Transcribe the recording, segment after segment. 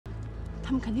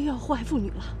他们肯定又要祸害妇女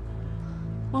了。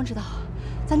王指导，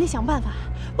咱得想办法，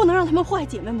不能让他们祸害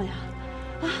姐妹们呀！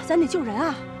啊，咱得救人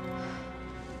啊！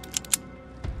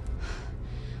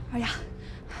二丫，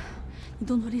你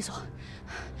动作利索，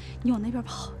你往那边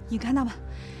跑，引开他们，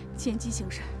见机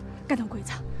行事，干掉鬼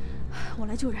子。我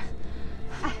来救人。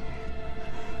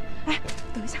哎，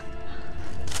等一下，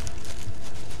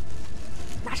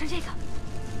拿上这个。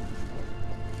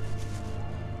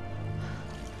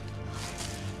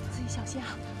 小心啊，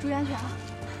注意安全啊！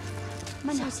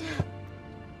慢点，小心！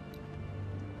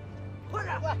快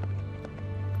点，快！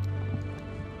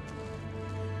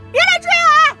别来追我！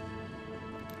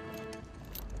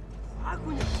啊，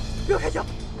姑娘，别开枪，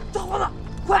找我呢，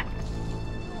快！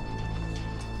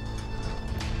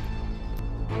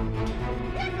别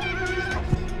追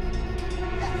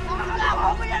啊！拿来，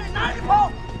我不让你哪里跑！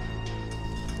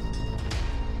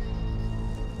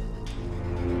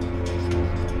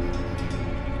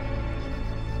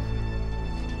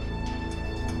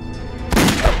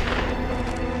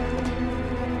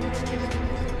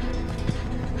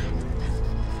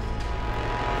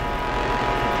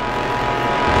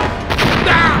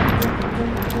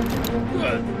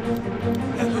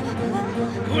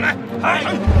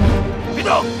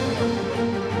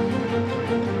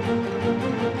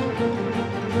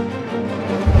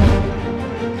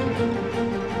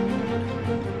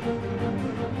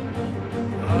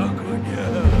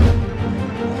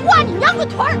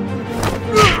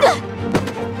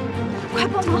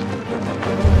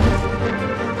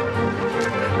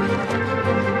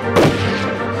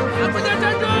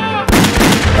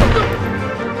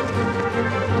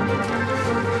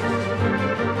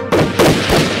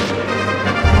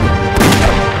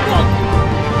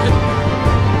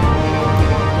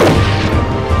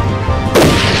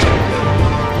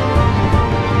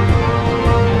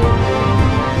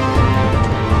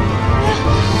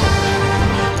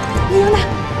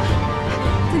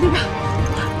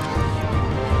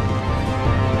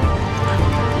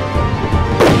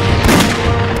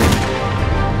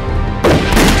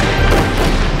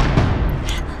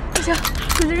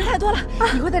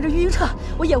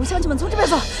 我掩护乡亲们从这边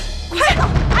走，快走！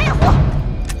哎呀，嚯！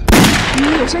你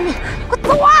有身孕，快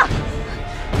走啊！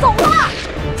走啊！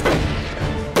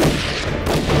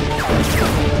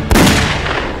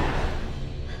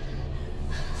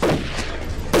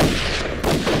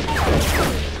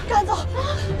赶走！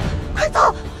快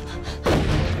走！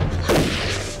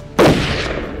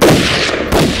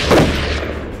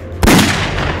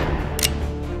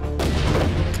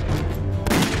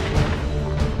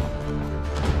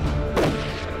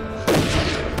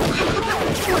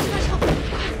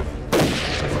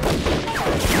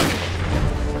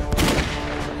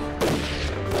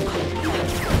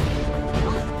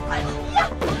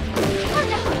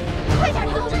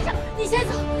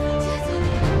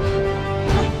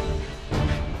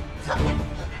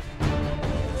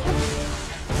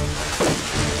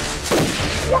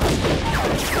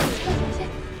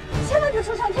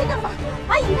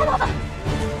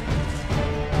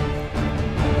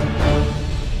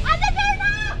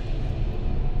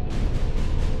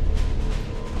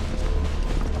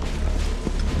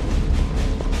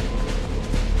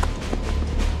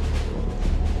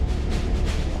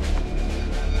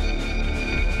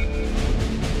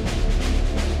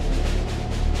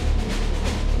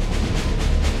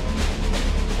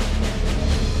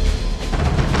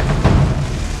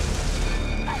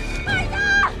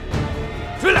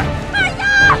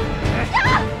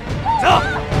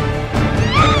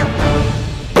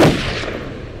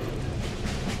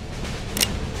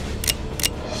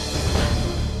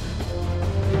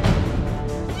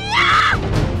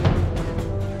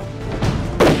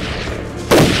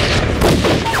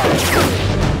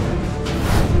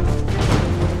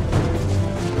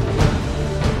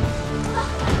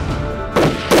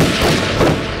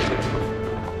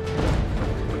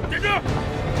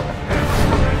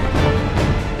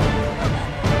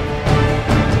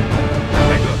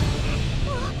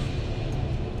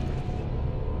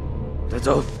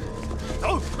走，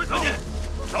走，快走点，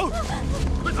走，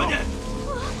快走点，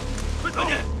快走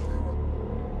点，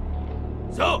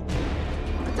走，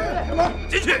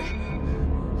进去，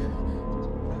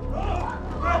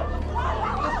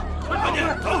快走点，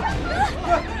走，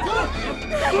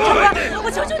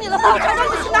我求求你了，帮我找找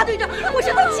你是大队长，我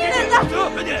是他亲人的。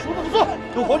快点，说的不错，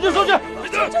用黄金收去。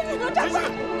求求你能找到，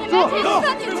你们这是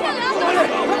三点欠粮。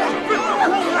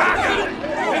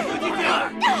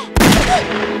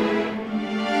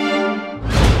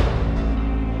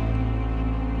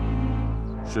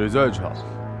谁在场，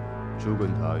就跟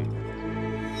他一样。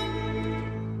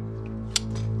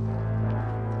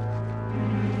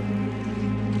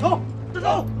走，快走！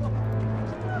走。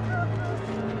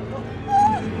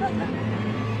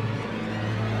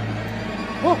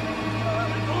走。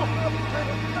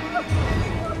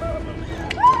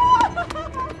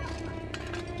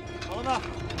好呢，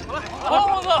好嘞，好，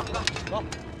王哥，走。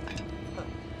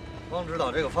汪指导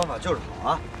这个方法就是好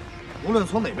啊，无论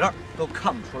从哪边都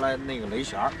看不出来那个雷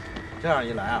弦儿。这样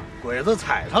一来啊，鬼子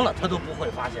踩上了他都不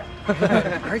会发现。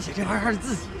而且这玩意儿还是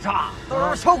自己炸，到时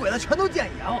候小鬼子全都见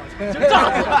眼，我去，就炸！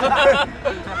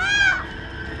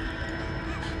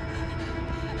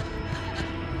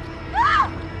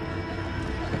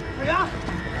小杨，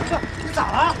你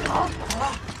咋了？咋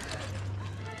了？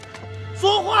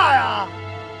说话呀！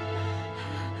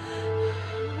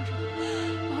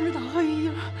王指导和于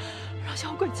英让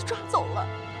小鬼子抓走了。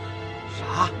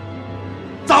啥？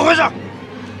咋回事？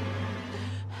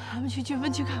俺们去军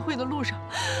分区开会的路上，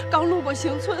刚路过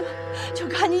行村，就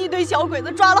看见一堆小鬼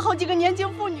子抓了好几个年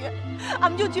轻妇女，俺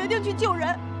们就决定去救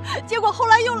人。结果后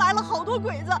来又来了好多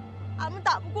鬼子，俺们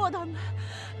打不过他们，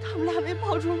他们俩没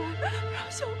跑出来，让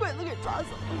小鬼子给抓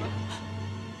走了。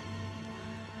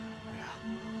哎呀，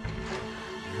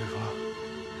你是说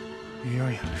于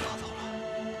英也被抓走了？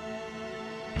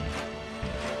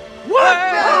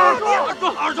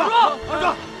二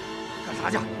壮，干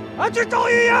啥去？俺去找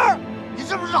于英。你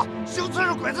知不知道行村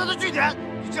是鬼子的据点？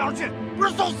你这样去不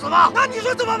是送死吗？那你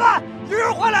说怎么办？于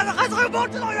英回来了，还是还有帮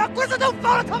指导员，鬼子能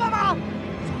放了他们吗？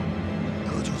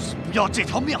哥就是不要这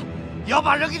条命，也要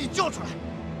把人给你救出来。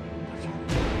但是走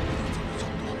了这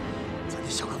么多，咱得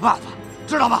想个办法，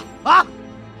知道吧？啊！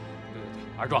对，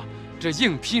二壮，这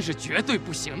硬拼是绝对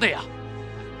不行的呀！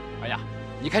哎呀，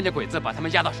你看这鬼子把他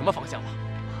们压到什么方向了？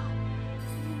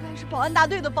应该是保安大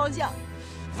队的方向。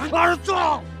二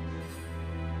壮。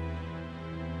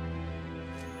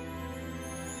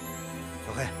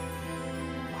小黑，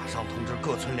马上通知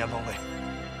各村联防会，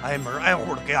挨门挨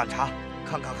户的给俺查，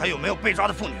看看还有没有被抓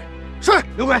的妇女。是，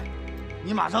刘鬼，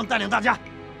你马上带领大家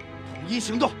统一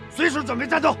行动，随时准备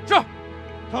战斗。是。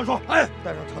张叔，哎，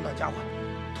带上枪弹家伙，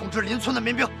通知邻村的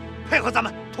民兵配合咱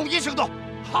们统一行动。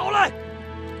好嘞，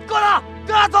哥呢？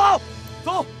跟俺走，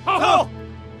走，走。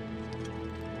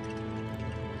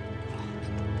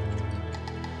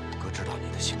哥知道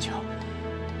你的心情，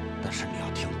但是你要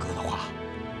听哥的话，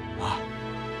啊。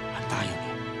答应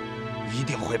你，一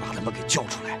定会把他们给救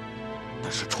出来。但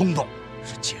是冲动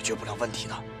是解决不了问题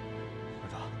的。二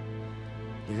壮，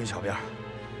你跟小辫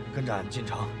跟着俺进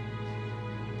城，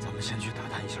咱们先去打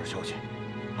探一下消息，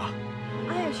啊？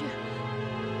俺也去。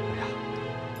哎呀，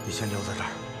你先留在这儿，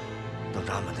等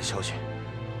着俺们的消息，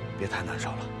别太难受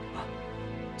了啊！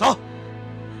走。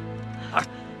哎，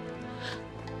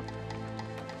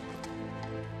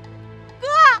哥，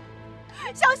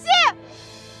小心！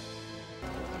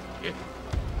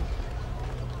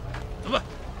走吧，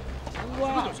南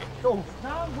瓜，走，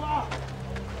南瓜，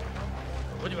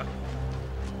过去吧。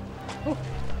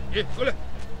你过来，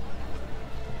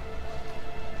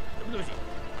什么东西？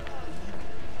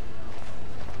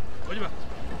过去吧，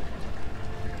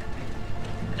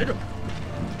接住。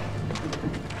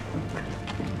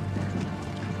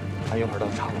俺一会儿到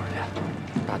茶馆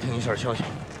去，打听一下消息。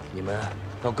你们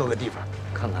到各个地方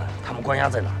看看他们关押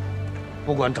在哪儿，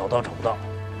不管找到找不到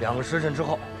，2个时辰之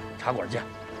后茶馆见。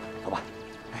走吧。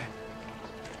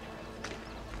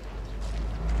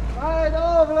快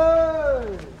到了，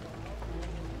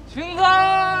青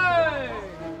菜。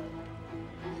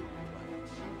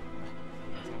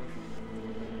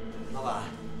老板，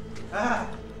哎，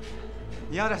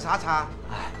你要点啥茶？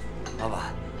哎，老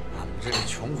板，俺们这是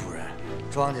穷苦人，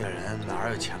庄稼人哪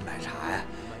有钱买茶呀？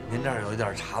您这儿有一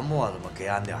点茶沫子吗？给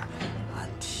俺点儿，俺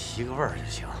提个味儿就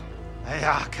行。哎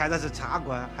呀，开的是茶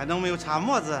馆，还能没有茶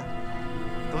沫子？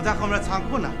都在后面仓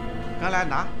库呢，赶来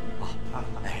拿。啊，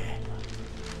哎。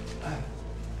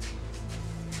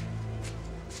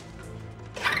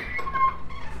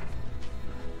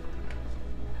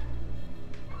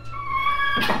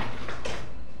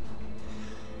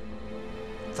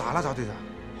咋了，赵队长？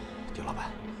丁老板，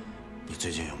你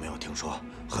最近有没有听说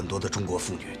很多的中国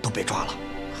妇女都被抓了？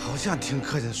好像听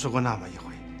客人说过那么一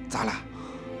回。咋了？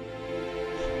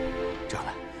这样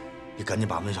的，你赶紧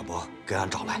把温小波给俺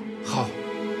找来。好，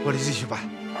我立即去办。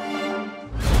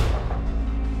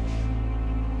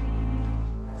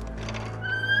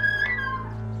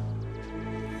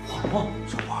哦，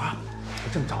小华，我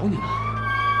正找你呢。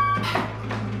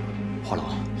华龙，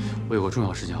我有个重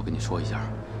要事情要跟你说一下。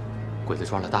鬼子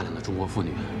抓了大量的中国妇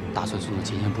女，打算送到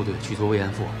前线部队去做慰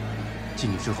安妇。进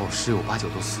去之后，10有89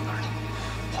都死那儿了。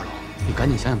华龙，你赶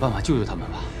紧想想办法救救他们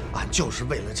吧。俺就是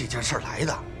为了这件事来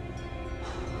的。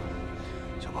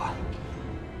小波，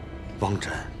汪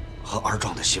真和二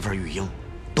壮的媳妇玉英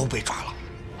都被抓了。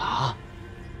啊？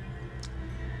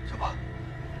小宝，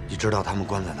你知道他们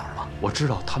关在哪儿吗？我知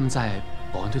道他们在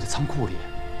保安队的仓库里。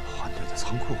保安队的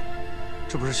仓库，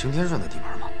这不是邢天顺的地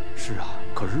盘吗？是啊，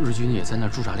可是日军也在那儿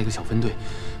驻扎了一个小分队，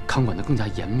看管得更加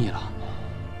严密了。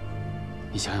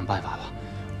你想想办法吧，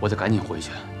我得赶紧回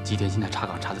去。吉田现在查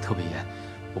岗查得特别严，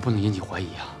我不能引起怀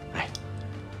疑啊。哎，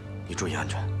你注意安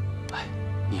全。哎，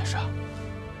你也是啊。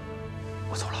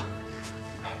我走了。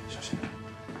哎，小心。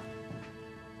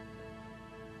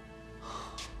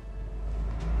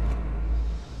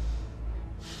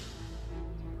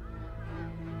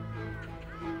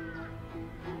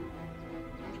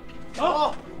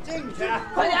走，进去，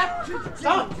快点，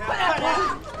走，快点，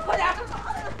快点，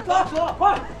走，快，走，快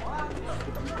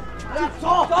点，走，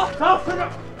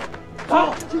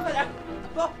快点，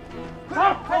走，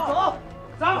快走，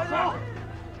走，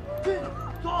进，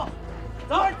走，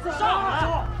上来，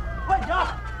快点，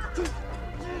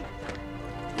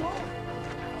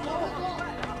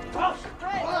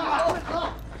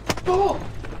走。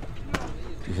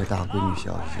这些大闺女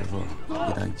小媳妇一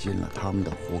旦进了他们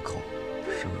的虎口，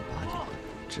生8九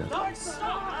这个死。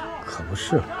可不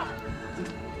是嘛！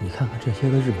你看看这些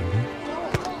个日本兵，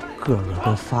个个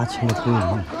都发情的通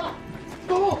明，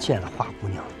见了花姑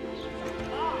娘，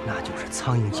那就是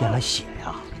苍蝇见了血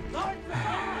呀！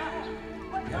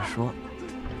别说，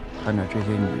看着这些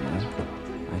女人，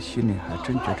俺心里还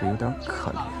真觉着有点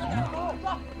可怜呢。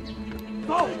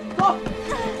走。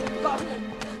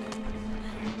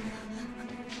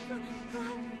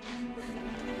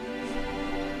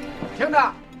听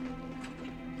着，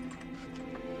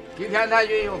吉田太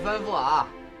君有吩咐啊，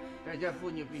这些妇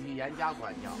女必须严加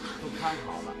管教，都看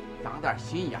好了，长点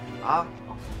心眼啊！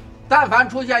但凡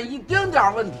出现一丁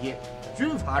点问题，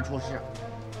军法处置，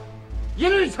一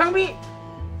律枪毙。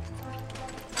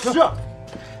是。老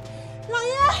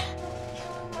爷，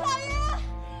是我呀，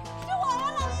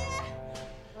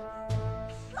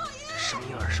老爷。声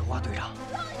音耳熟啊，队长。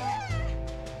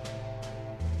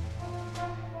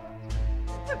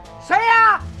谁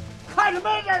呀？看着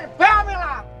没人，不要命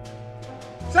了？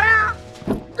谁呀？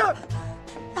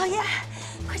老爷，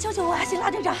快救救我呀，辛大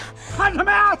队长！看什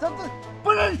么呀？怎么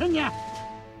不认识你？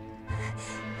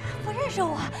不认识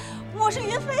我，我是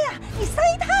云飞呀，你三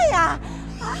姨太呀！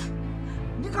啊！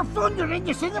你个疯女人，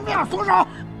你神经病！松手！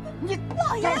你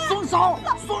老爷，松手！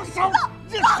松手！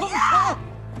你松手！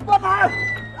关门！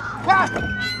快！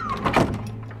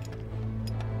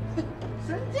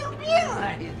神经病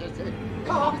啊！你这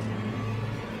搞！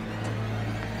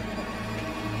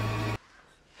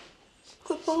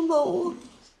快帮帮我！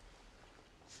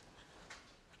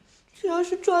这要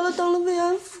是抓了当了慰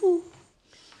安妇，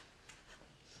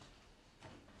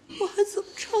我还怎么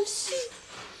唱戏？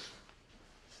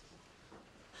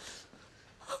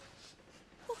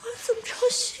我还怎么唱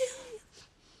戏呀？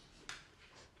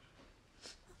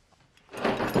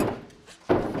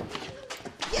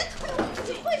别推我，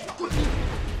你会手！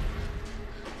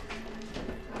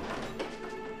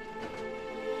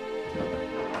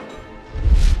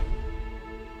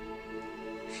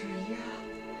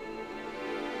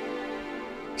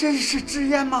真是脂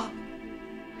砚吗？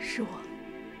是我，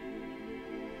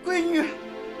闺女，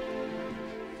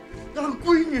俺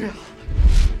闺女啊！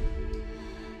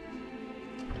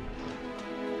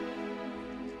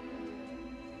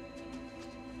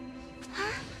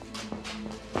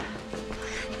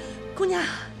姑娘，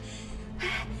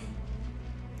哎，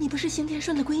你不是邢天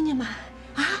顺的闺女吗？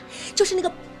啊，就是那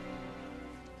个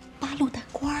八路的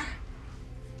官儿，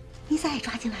你咋也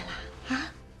抓进来了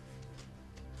啊？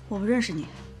我不认识你。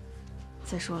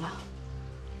再说了，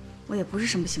我也不是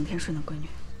什么邢天顺的闺女。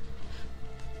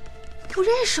不认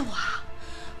识我啊？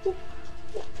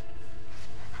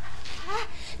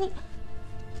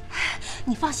哎，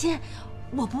你放心，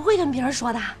我不会跟别人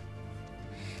说的。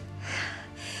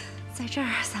在这儿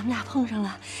咱们俩碰上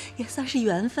了，也算是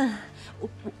缘分。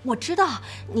我知道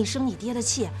你生你爹的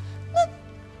气，那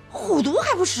虎毒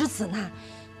还不食子呢。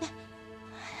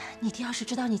你爹要是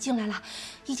知道你进来了，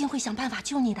一定会想办法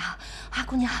救你的啊，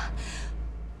姑娘。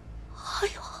哎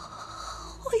呦，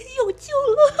我也有救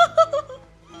了！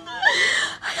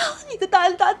哎呀，你个大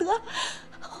恩大德，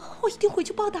我一定回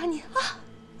去报答你啊！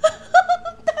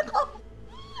太好了！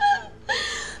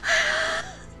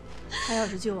他要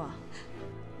是救啊，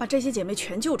把这些姐妹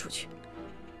全救出去。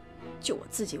救我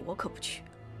自己，我可不去。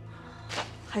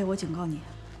还有，我警告你，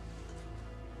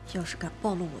要是敢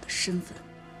暴露我的身份，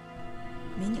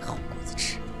没你好果子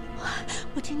吃。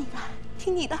我听你的，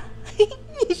听你的，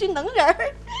你是能人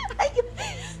儿。哎呦，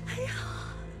哎呀！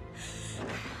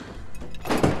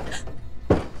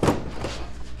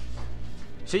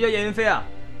谁叫严云飞啊？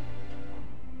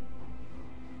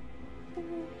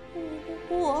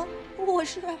我回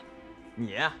事？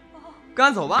你，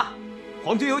赶走吧，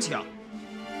皇军有请。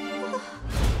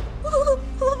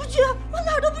我不去，我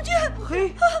哪儿都不去。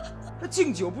嘿，那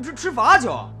敬酒不吃吃罚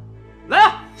酒，来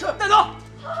啊，是带走。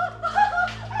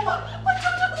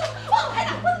放开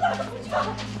他！我哪儿都不去。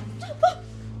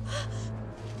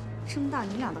睁大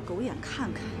你俩的狗眼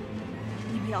看看，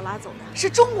你们要拉走的是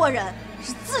中国人，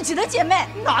是自己的姐妹。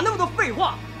哪那么多废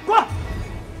话？滚！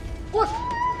滚！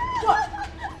滚！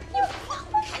你放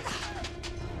开他！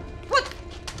我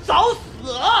找死！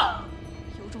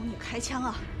有种你开枪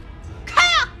啊！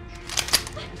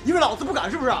因为老子不敢，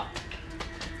是不是？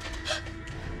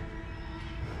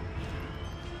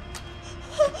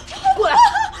过来！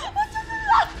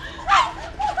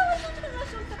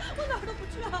我哪儿都不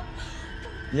去啊！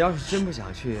你要是真不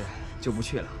想去，就不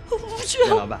去了。我不去。袁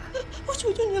老板，我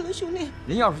求求你了，兄弟！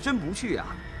您要是真不去啊，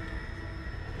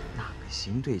那个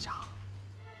邢队长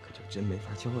可就真没法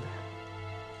交代了。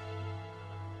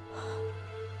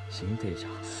邢队长，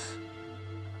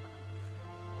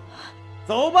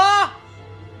走吧。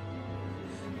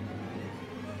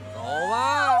走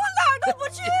吧，我哪儿都不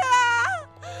去啊！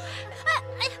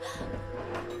哎呀，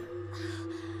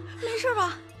没事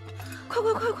吧？快，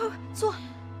坐。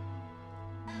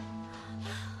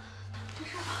没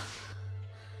事吧？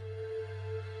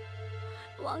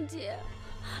王姐，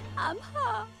俺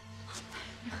怕。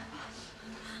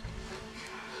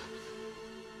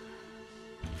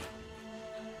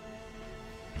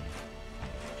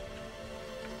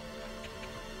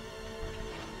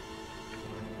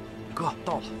哥，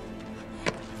到了。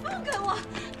放开我！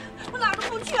我哪儿都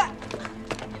不去。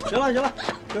行了，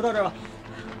就到这儿吧。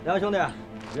两兄弟，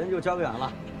人就交给俺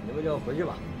了，你们就回去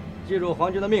吧。记住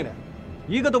皇军的命令，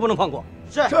一个都不能放过。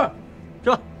是。是吧？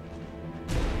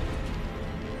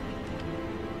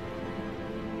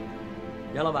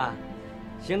杨老板，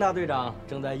邢大队长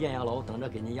正在艳阳楼等着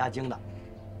给您压惊呢。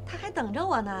他还等着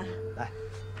我呢。来，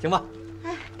请吧。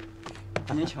哎，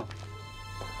您请。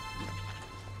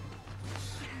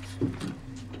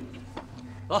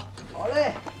走。好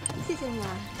嘞，谢谢你啊。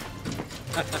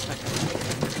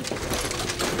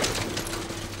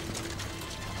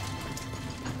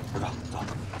部长，走。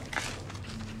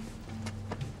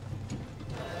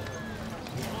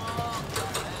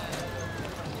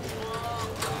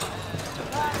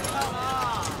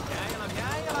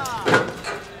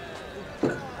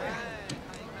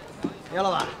杨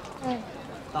老板，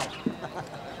到了。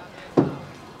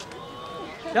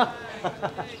行。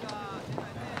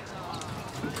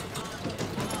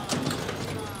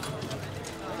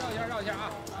绕一下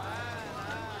啊！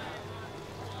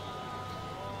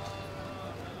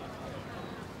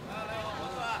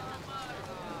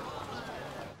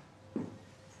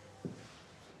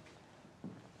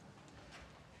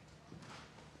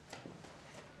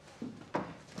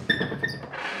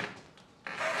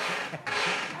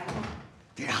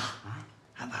队长，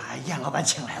俺把燕老板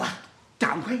请来了，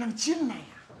赶快让进来呀！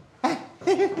哎，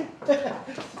嘿嘿嘿。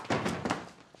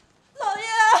老爷，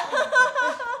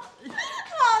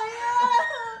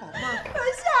快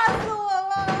吓死我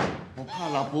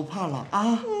了！不怕了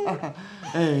啊！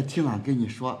哎，听俺跟你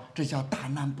说，这叫大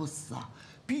难不死啊，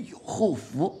必有后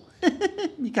福。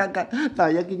你看看，老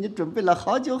爷给你准备了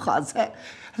好酒好菜，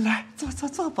来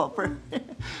坐，宝贝儿，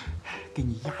给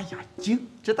你压压惊，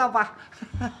知道吧？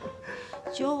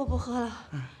酒我不喝了，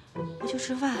我去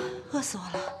吃饭，饿死我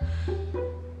了。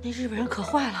那日本人可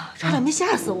坏了，差点没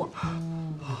吓死我。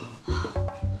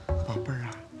宝贝儿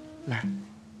啊，来，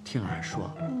听俺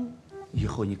说，以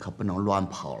后你可不能乱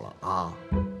跑了啊！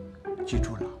记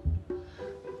住了，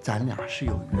咱俩是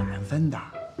有缘分的，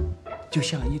就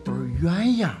像一对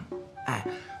鸳鸯，哎，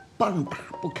棒打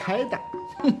不开的。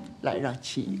来，让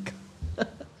亲一个。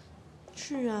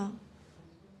是啊。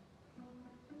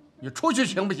你出去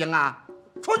行不行啊？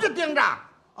出去盯着。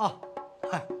哦，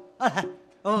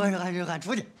俺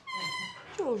出去。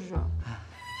就是，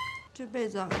这辈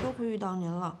子多亏遇到您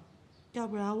了，要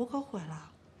不然我可毁了。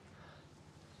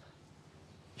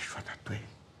你说的对，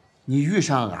你遇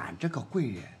上俺这个贵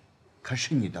人，可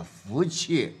是你的福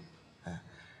气。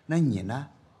那你呢，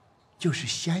就是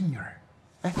仙女儿。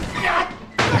哎，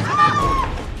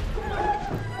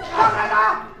放开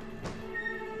他！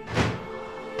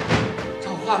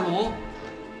赵化龙，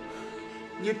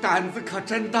你胆子可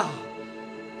真大，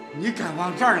你敢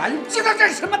往这儿来？你知道这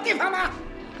是什么地方吗？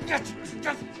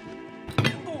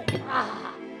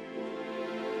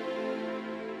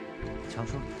强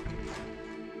叔，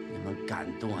你们敢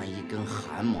动俺一根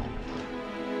汗毛，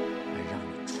俺让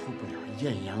你出不了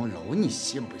艳阳楼，你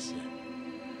信不信？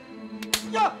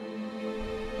呀！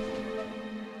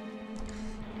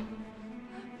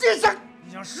地上，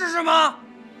你想试试吗？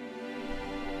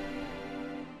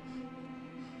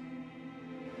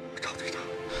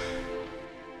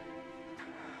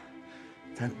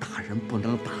咱大人不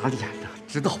能打脸的，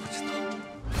知道不知道？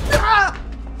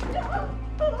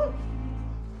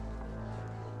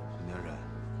陈年人，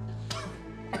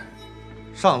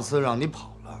上次让你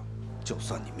跑了，就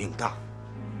算你命大。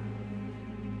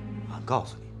俺告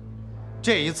诉你，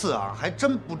这一次啊，还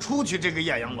真不出去这个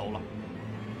艳阳楼了。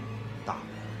大人，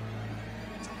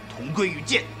咱们同归于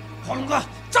尽。黄龙哥，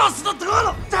炸死他得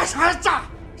了！炸啥炸？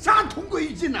啥同归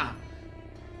于尽呐？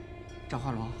张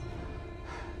化龙，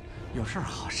有事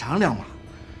好商量嘛。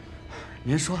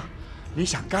您说，您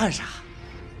想干啥？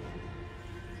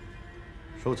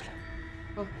收起来。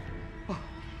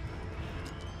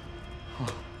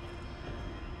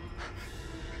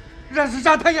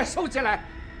让他也收起来。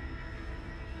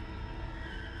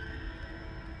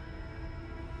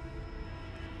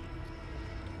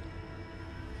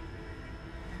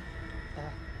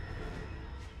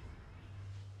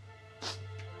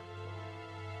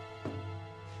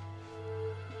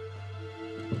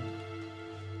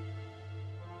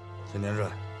陈年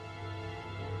润，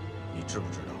你知不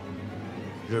知道，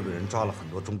日本人抓了很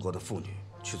多中国的妇女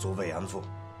去做慰安妇？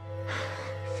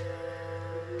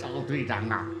赵队长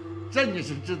啊，这你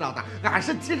是知道的，俺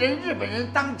是替日本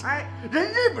人当差，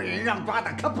日本人让抓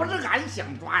的，可不是俺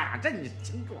想抓呀，这你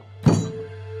清楚。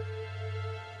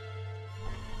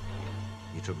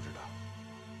你知不知道，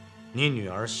你女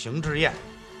儿邢志燕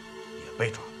也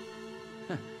被抓了？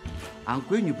哼，俺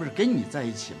闺女不是跟你在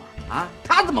一起吗？啊，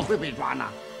她怎么会被抓呢？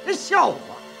这笑话！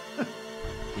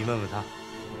你问问她。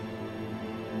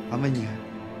俺问你，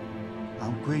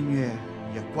俺闺女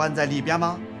也关在里边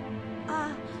吗？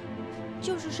啊，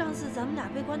就是上次咱们俩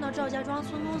被关到赵家庄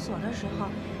村公所的时候，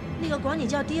那个管你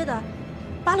叫爹的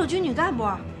八路军女干部。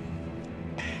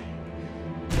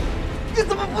你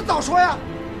怎么不早说呀？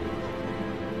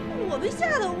我被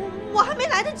吓得，我还没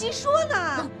来得及说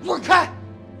呢。滚开！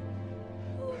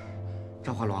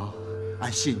张化龙，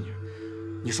俺信你，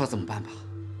你说怎么办吧？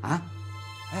啊？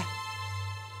哎，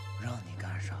让你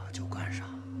干啥就干啥，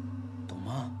懂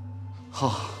吗？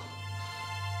好。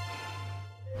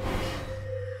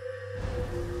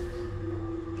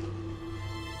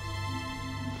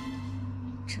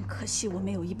真可惜我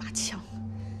没有一把枪，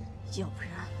要不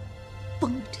然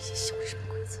崩了这些小日本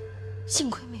鬼子。幸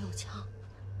亏没有枪，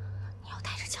你要带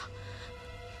着枪，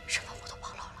身份我都暴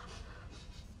露了。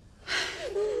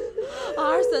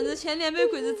二婶子前年被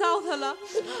鬼子糟蹋了，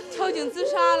跳井自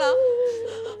杀了，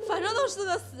反正都是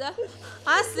个死，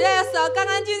俺死也死得干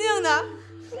干净净的。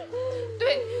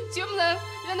对，绝不能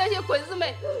让那些鬼子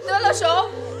们得了手。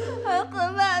还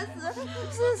很怕死，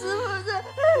是师傅在。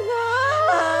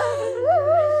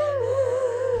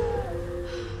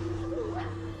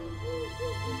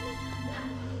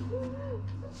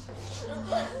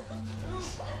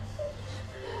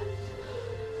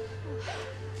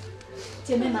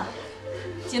姐妹们，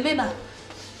姐妹们，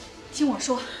听我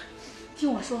说，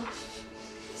听我说，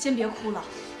先别哭了。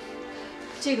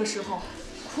这个时候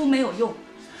哭没有用，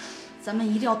咱们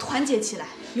一定要团结起来，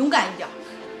勇敢一点。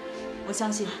我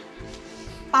相信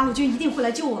八路军一定会来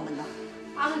救我们的。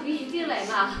八路军一定来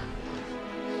嘛？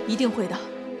一定会的，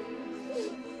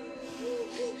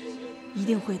一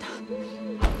定会的。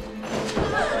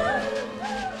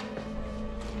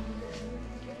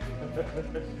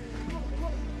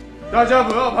大家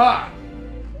不要怕。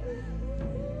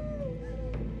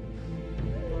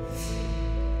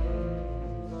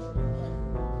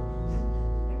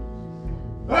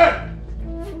哎！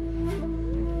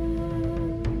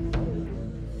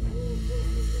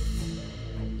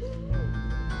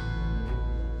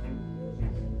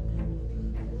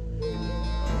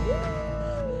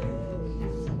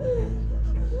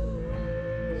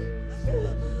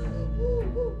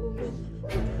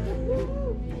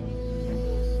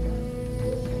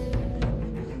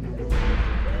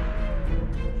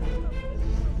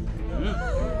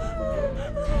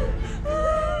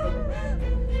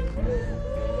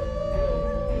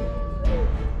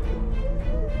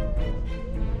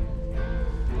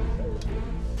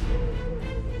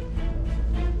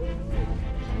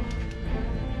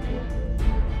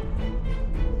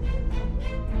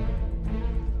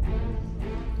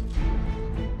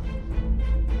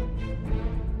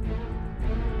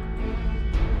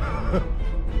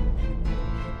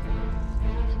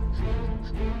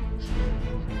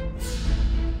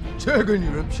这个女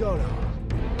人漂亮啊！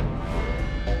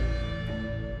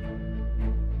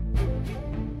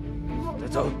带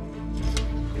走，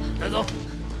带走！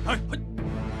哎，你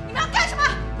们要干什么？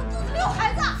她肚子里有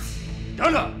孩子！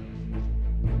等等。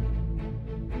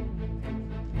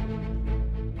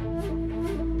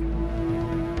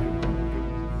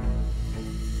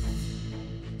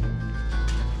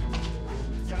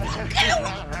给我！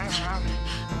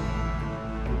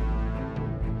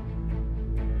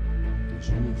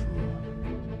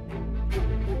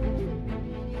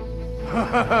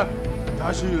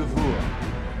她是孕妇啊，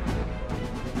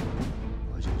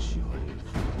我就喜欢孕妇。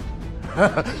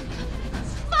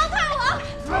放开我！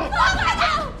放开他！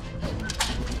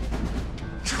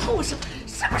畜生，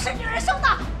是不是女人生的？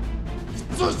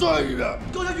再说一遍，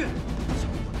周将军，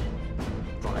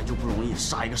抓来就不容易，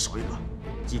杀一个少一个。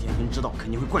季天平知道肯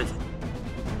定会怪罪你。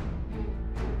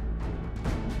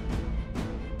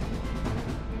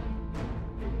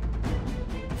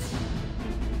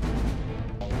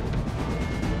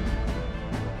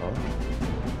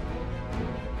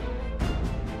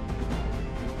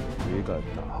你敢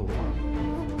打我？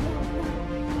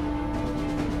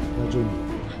那就你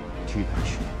替他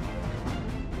去。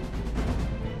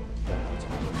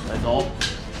带走。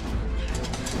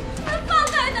放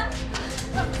开他！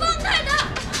放开他！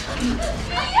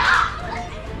哎呀！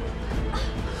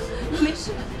没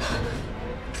事。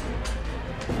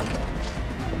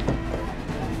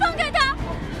放开他！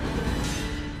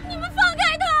你们放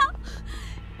开他！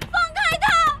放开他！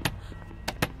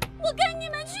我跟你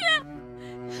们去！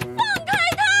放开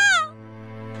他！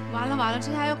完了完了，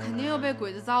这下肯定又被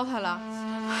鬼子糟蹋了。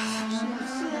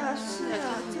是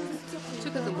啊，这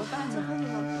可怎么办呢？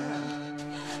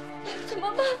怎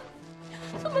么办？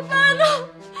怎么办呢？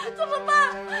怎么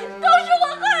办？都是我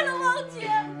害了王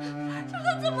姐，这可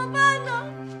怎么办呢？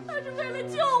她是为了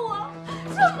救我，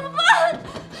怎么办？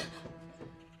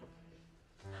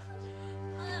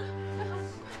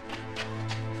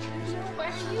怀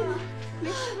疑了，没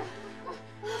事的，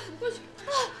过去。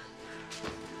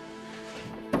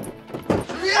邢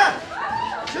志燕，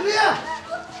邢志燕，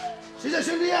谁叫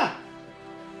邢志燕？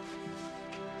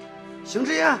邢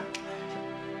志燕，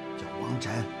叫王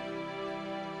震。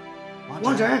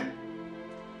王震，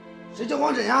谁叫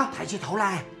王震呀？抬起头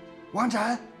来，王震。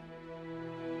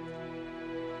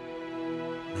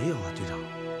没有啊，队长。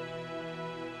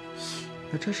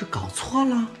那这是搞错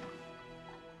了？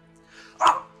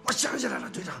啊，我想起来了，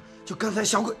队长，就刚才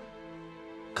小鬼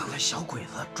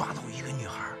子抓到一个女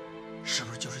孩，是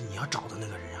不是就是你要找的那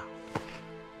个人呀？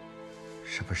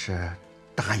是不是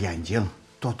大眼睛、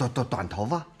短头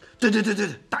发？对，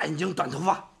大眼睛、短头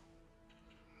发。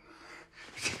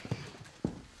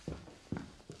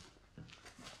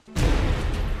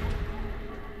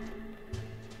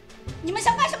你们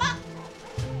想干什么？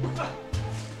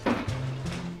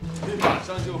你马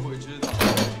上就会知道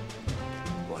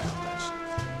我要干什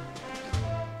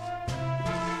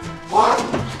么。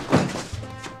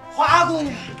花姑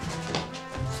娘。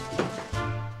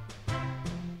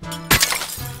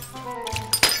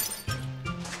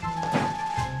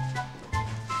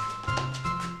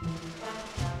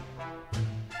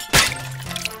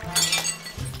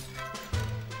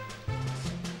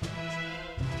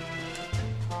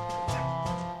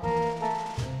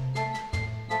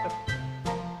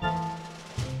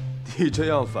你这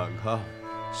样反抗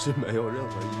是没有任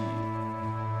何意义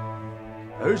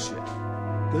的，而且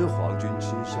跟皇军亲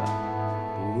善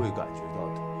不会感觉到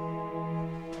疼，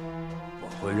我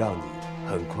会让你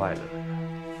很快乐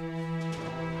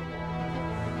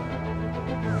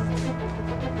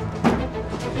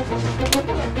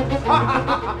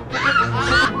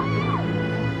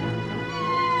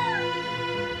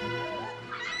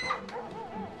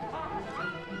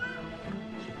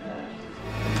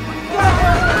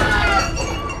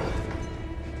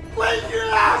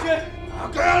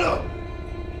干了！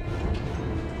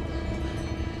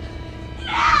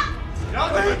让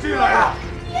你们进来啊！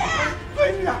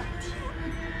飞呀！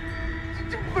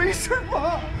这没事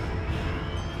吧？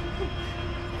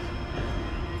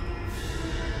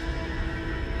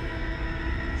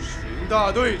邢大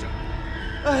队长，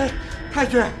哎，太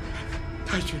君长，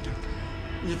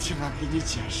你听俺给你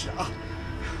解释啊，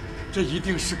这一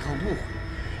定是个误会，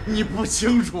你不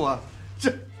清楚啊，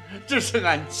这是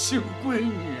俺亲闺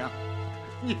女啊。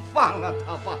你放了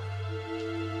她吧。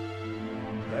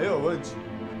没有问题，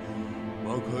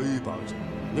我可以保证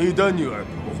你的女儿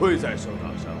不会再受到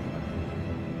伤害。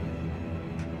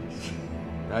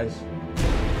但是，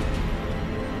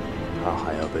她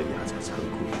还要被压在仓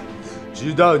库里，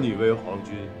直到你为皇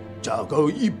军找够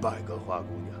100个花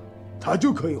姑娘，她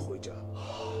就可以回家。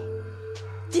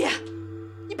爹，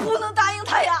你不能答应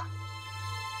他呀！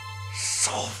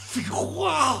少废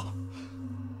话！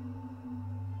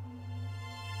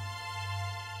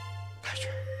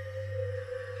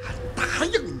答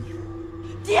应你，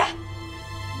爹，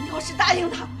你要是答应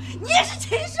他，你也是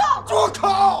禽兽！住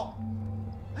口！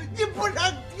你不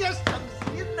让爹省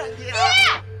心呐你！爹，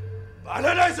把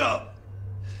他带走！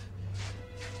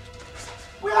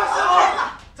不要伤害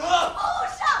他！走！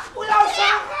不要伤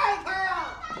害他呀！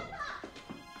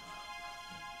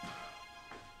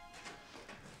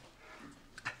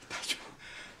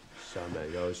上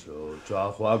面要求抓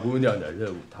花姑娘的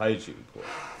任务太紧迫，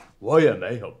我也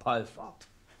没有办法。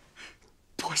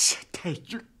多谢太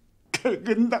君开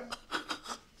恩呐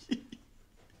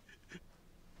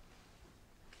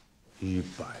！100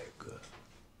个。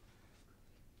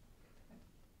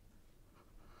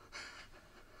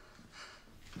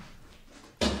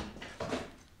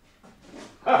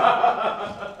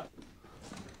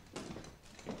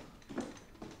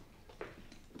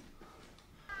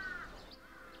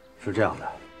是这样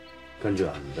的，根据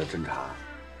俺们的侦查，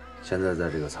现在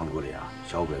在这个仓库里啊，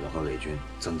小鬼子和伪军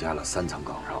增加了3层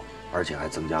岗哨，而且还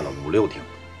增加了5、6挺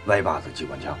歪把子机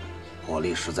关枪，火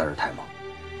力实在是太猛。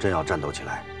真要战斗起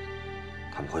来，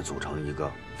他们会组成一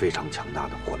个非常强大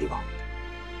的火力网，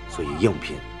所以硬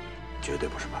拼绝对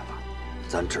不是办法，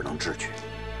咱只能智取。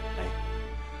哎，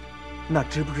那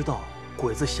知不知道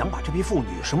鬼子想把这批妇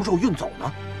女什么时候运走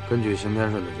呢？根据邢天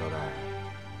顺的交代，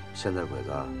现在鬼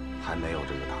子还没有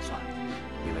这个打算，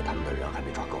因为他们的人还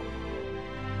没抓够。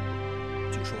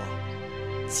据说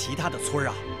其他的村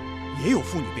啊也有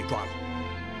妇女被抓了，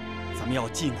咱们要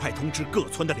尽快通知各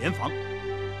村的联防，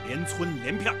连村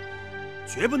连片，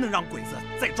绝不能让鬼子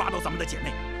再抓到咱们的姐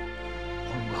妹。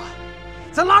黄龙哥，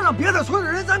咱拉上别的村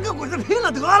的人，咱跟鬼子拼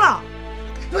了得了。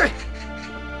对，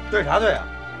对啥对啊？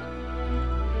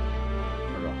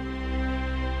儿子，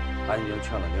俺已经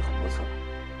劝了你很多次了，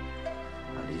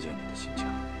俺理解你的心情，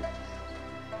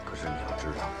可是你要知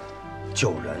道，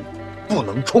救人不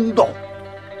能冲动。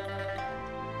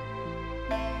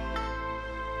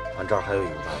俺这儿还有一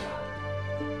个办法，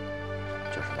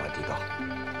就是挖地道。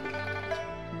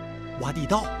挖地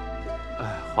道？哎，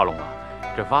华龙啊，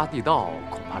这挖地道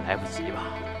恐怕来不及吧？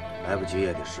来不及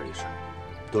也得试一试，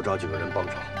多找几个人帮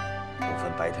手，不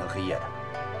分白天黑夜的，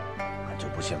俺就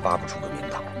不信挖不出个名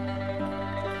堂。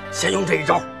先用这一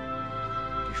招。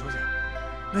李书记，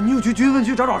那你就去军分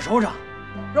区找找首长，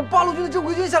让八路军的正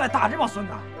规军下来打这帮孙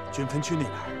子。军分区那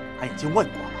边俺已经问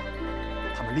过了，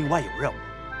他们另外有任务，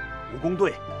蜈蚣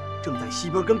队正在西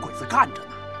边跟鬼子干着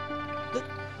呢。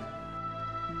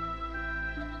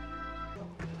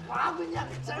花姑娘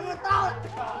真是到了，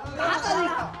拿着你！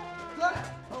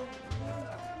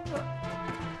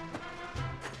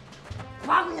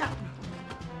花姑娘，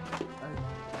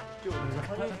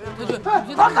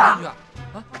放开！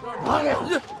放开！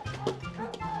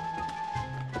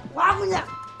花姑娘，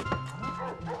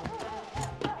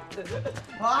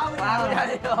花姑娘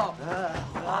哟，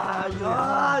花姑娘，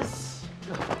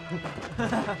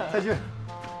太君，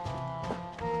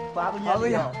花姑娘，花姑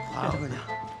娘，花姑娘，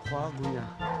花姑娘。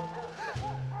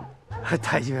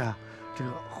太君啊，这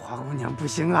个花姑娘不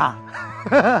行啊！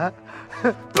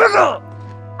别动！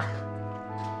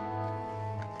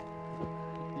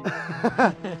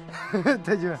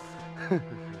太君，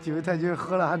几位太君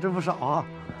喝了还真不少啊。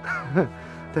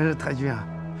但是太君啊，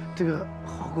这个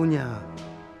花姑娘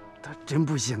她真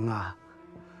不行啊。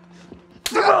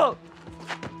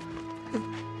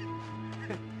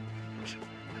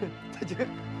太君，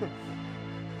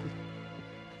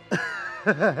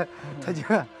太君。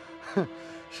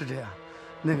是这样，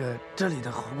那个这里的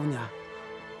花姑娘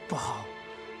不好，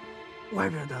外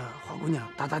边的花姑娘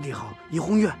大大的好，怡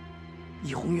红院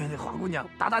的花姑娘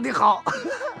大大的好，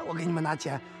我给你们拿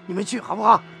钱，你们去好不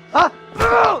好？啊！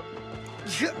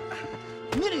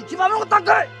你的鸡巴给我打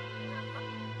开！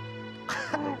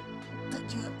太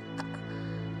君，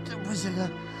这不行啊，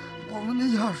我们的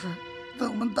钥匙在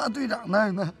我们大队长那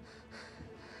儿呢。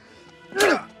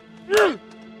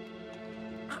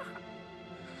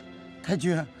太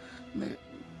君，那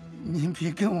您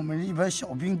别跟我们一般小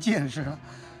兵见识了，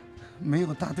没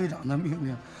有大队长的命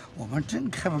令，我们真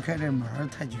开不开这门。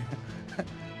太君，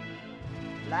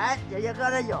来，爷爷喝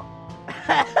点酒。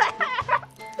喝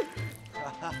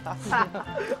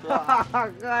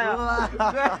呀，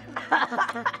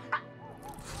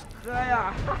喝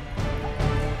呀！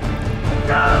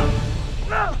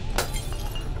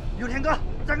有天哥，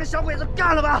咱跟小鬼子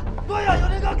干了吧？对呀，有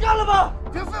天哥干了吧？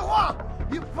别废话。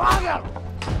你发开了！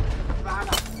发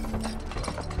开！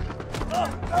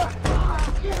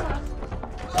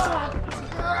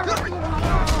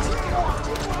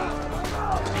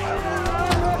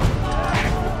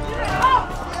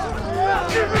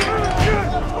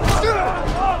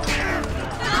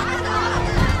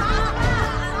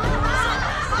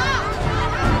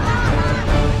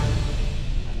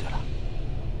对了，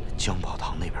江宝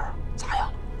堂那边咋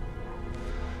样了？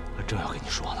我正要跟你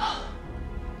说呢。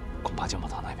恐怕江宝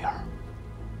堂那边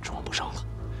指望不上了。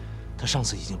他上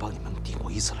次已经帮你们顶过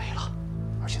1次雷了，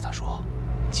而且他说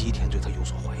吉田对他有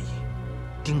所怀疑，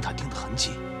盯他盯得很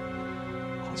紧。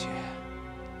况且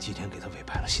吉田给他委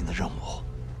派了新的任务，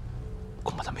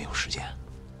恐怕他没有时间。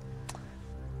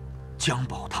江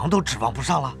宝堂都指望不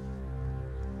上了。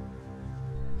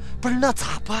不是，那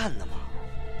咋办呢嘛？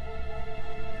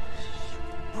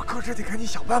我可是得赶紧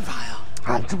想办法呀！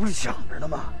俺这不是想着呢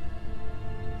吗？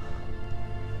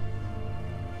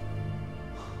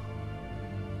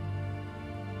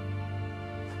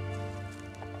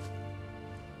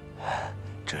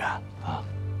志远啊，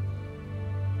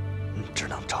只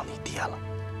能找你爹了。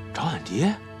找俺爹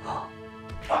啊！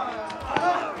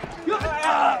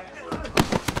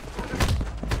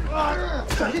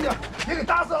小心点，别给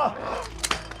打死了！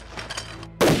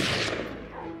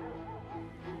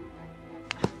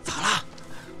咋了？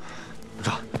部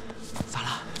长，咋了？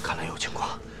看来有情况，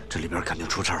这里边肯定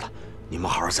出事了。你们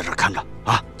好好在这看着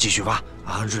啊，继续挖，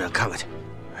俺和志远看看去。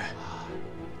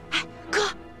哎，哥，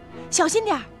小心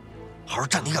点，好好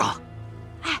站定啊！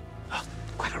哎，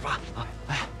快点挖啊！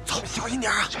哎，走，小心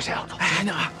点啊！小心啊，走，小心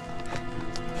点啊！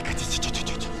赶紧去！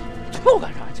又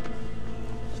干啥去？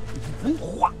文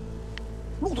化，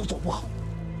路都走不好。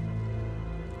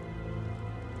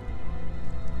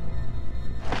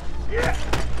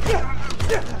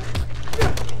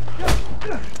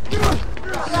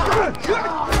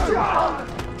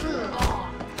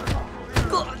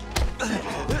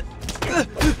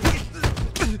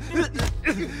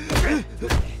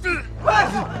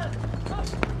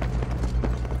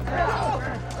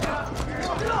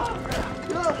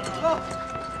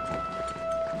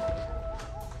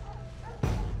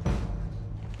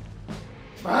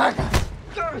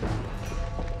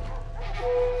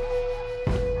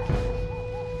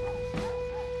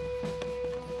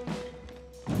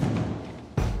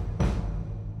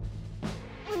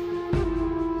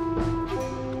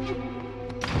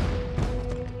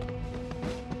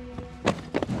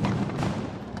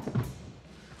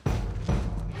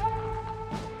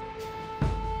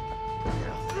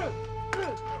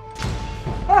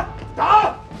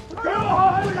打！给我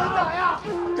好汉子打呀！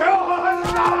给我好汉子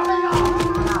打！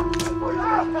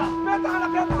别打了，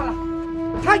别打了！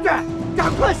太君，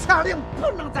赶快下令，不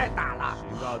能再打了。邢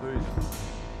大队长，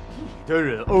你的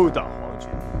人殴打皇军，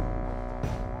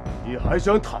你还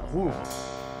想袒护吗？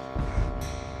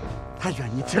太君，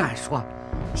你听俺说，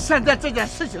现在这件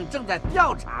事情正在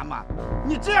调查嘛，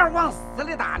你这样往死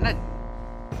里打，那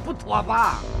不妥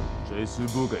吧？这次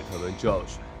不给他们教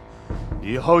训，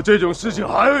以后这种事情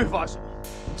还会发生。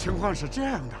情况是这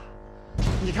样的，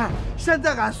你看，现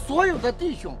在俺所有的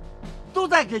弟兄都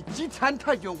在给吉田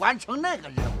太君完成那个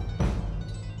任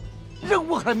务，任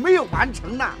务还没有完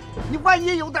成呢。你万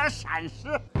一有点闪失，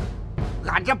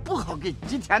俺这不好给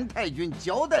吉田太君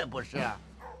交代，不是？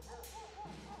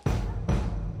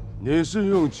你是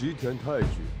用吉田太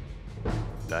君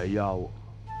来压我？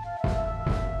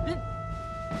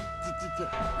这，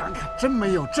俺可真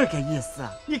没有这个意思。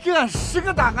你给俺10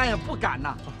个打，俺也不敢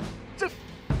呐。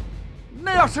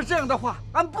那要是这样的话，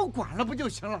俺不管了不就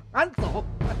行了？俺走。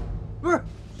不是，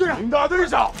队长。邢大队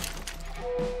长。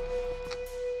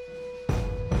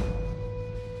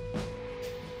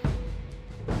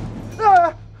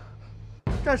哎，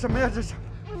干什么呀？这是，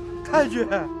太君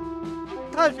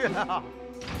啊！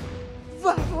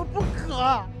万万不可，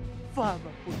万万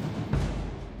不可！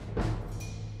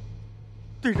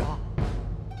队长，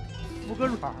服个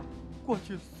软过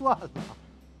去算了，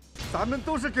咱们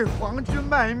都是给皇军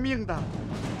卖命的，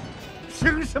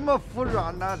凭什么服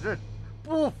软呢？这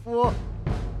不服！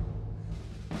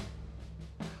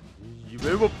你以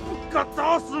为我不敢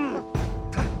打死你？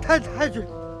太君，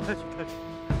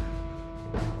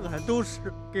俺都是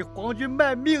给皇军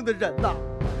卖命的人呐，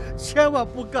千万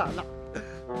不敢呐！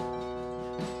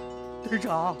队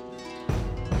长，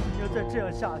你要再这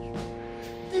样下去，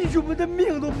弟兄们的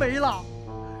命都没了。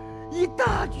以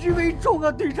大局为重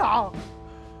啊，队长！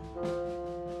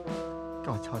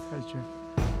高桥太君，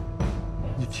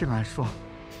你听俺说，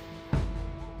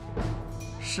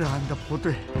是俺的不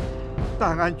对，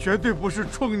但俺绝对不是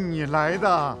冲你来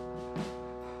的。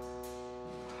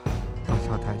高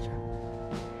桥太君，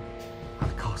俺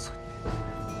告诉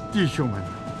你，弟兄们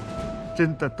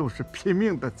真的都是拼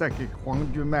命的在给皇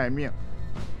军卖命，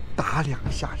打2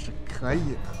下是可以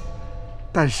的，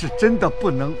但是真的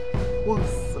不能往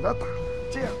死了打，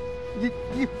这样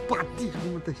你把弟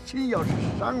兄们的心要是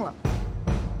伤了，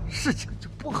事情就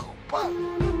不好办了。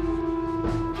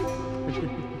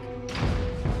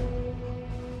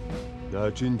那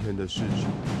今天的事情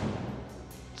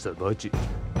怎么解决？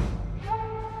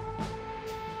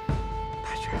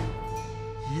太君，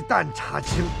一旦查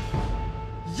清，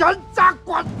严加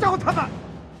管教他们。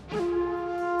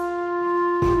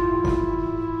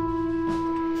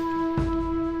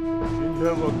今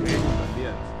天我给你们面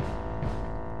子，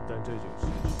但这种事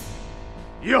情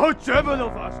以后绝不能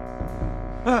发生。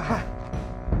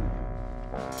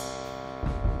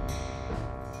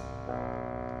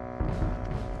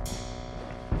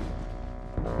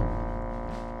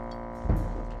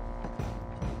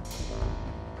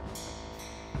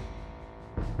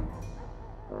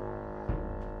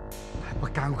我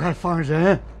赶快放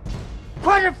人！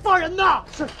快点放人呐！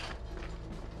是。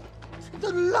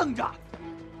都愣着。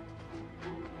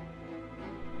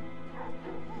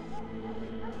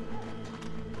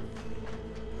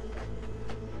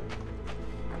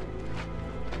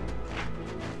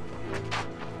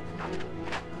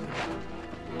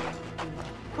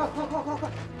快！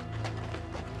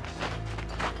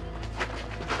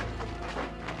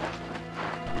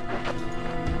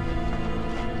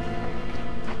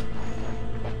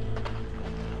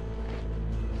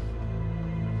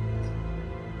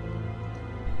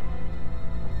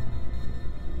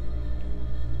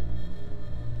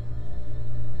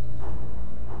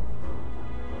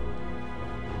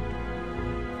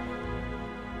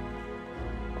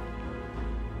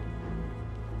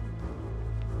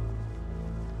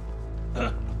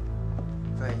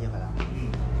少爷，你回来了。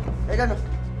哎，站住！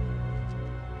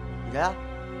你谁啊？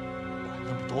管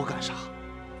那么多干啥？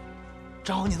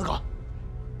站好你的岗。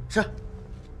是。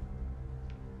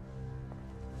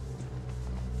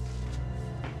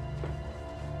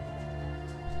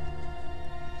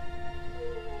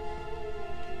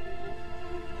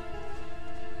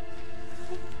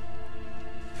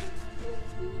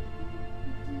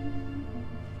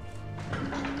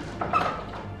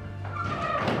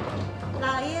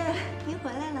老爷，您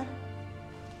回来了。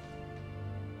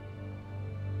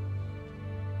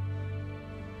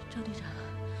赵队长，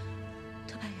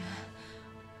特派员，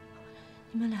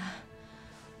你们俩……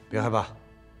别害怕，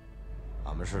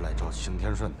俺们是来找邢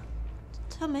天顺的。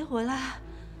他没回来。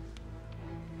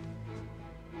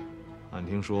俺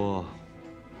听说，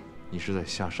你是在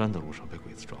下山的路上被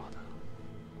鬼子抓的。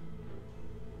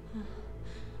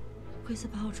鬼子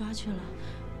把我抓去了，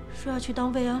说要去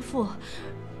当慰安妇，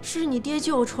是你爹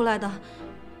救我出来的。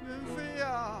云飞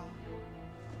呀！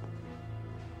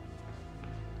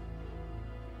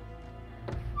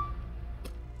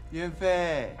云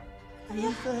飞，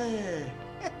云飞，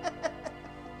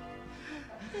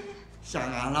想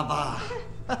俺了吧？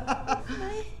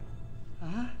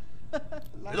啊？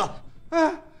来了。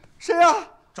哎，谁呀？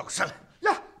找个山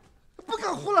来。呀，不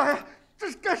敢胡来，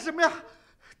这是干什么呀？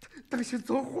当心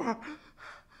走火。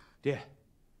爹，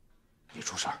没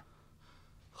出事儿。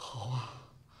好啊！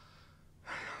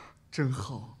哎呀，真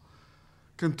好，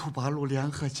跟土八路联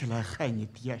合起来害你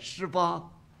爹是吧？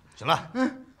行了，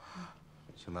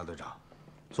邢大队长，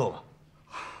坐吧。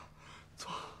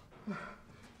坐。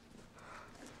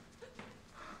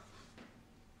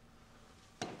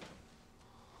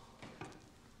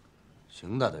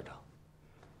邢大队长，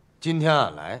今天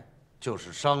俺来就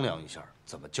是商量一下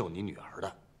怎么救你女儿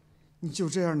的。你就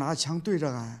这样拿枪对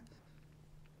着俺，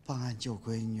帮俺救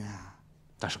闺女啊？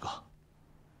大师哥，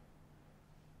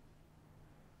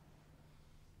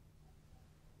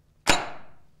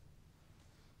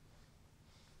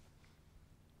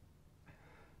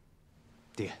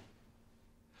爹，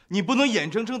你不能眼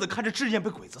睁睁的看着志燕被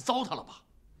鬼子糟蹋了吧？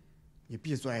你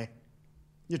闭嘴！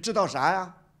你知道啥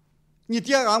呀？你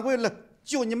爹俺为了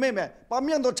救你妹妹，把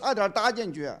命都差点搭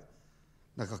进去。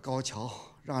那个高桥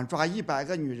让俺抓100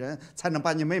个女人才能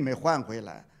把你妹妹换回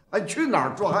来，俺去哪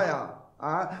儿抓呀？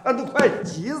啊，俺都快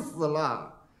急死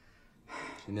了。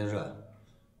邢天顺，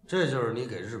这就是你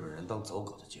给日本人当走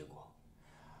狗的结果。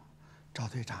赵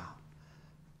队长，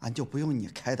俺就不用你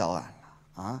开导俺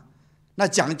了啊！那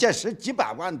蒋介石几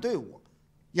百万队伍，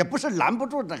也不是拦不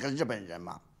住那个日本人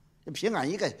嘛。凭俺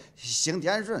一个邢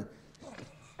天顺。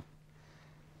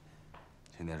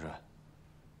邢天顺，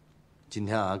今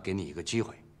天俺给你一个机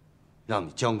会，让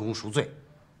你将功赎罪，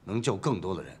能救更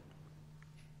多的人。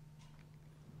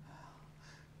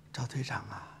赵队长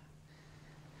啊，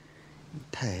你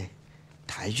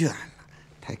太远了，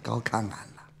太高看俺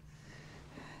了。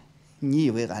你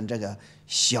以为俺这个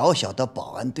小小的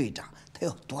保安队长，他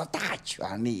有多大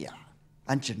权力呀？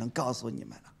俺只能告诉你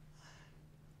们了，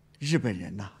日本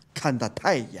人呐，看得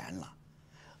太严了，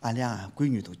俺连俺闺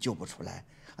女都救不出来，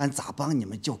俺咋帮你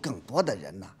们救更多的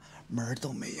人呢？门儿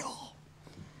都没有。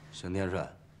邢天顺，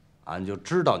俺就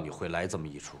知道你会来这么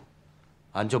一出，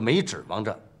俺就没指望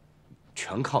着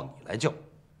全靠你来救。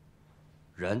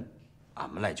人，俺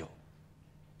们来救。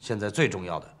现在最重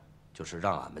要的就是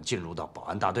让俺们进入到保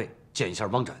安大队，见一下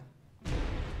汪展。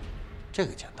这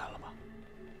个简单了吧？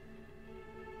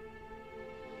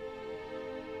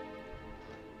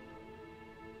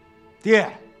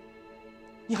爹，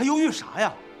你还犹豫啥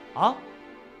呀？啊？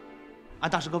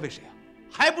俺大师哥为谁啊？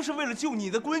还不是为了救你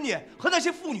的闺女和那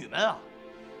些妇女们啊！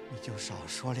你就少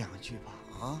说2句吧，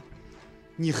啊！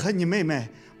你和你妹妹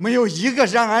没有一个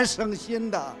让俺省心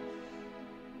的。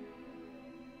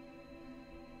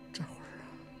这会儿啊，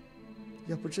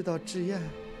也不知道志燕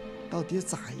到底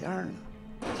咋样了。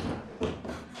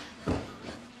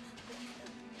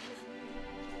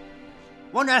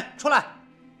王真，出来！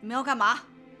你们要干嘛？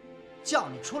叫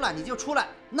你出来你就出来，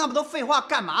那么多废话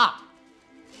干嘛？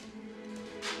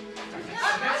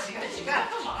起开！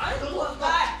干嘛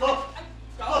呀？走！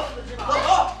找找你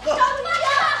妈呀！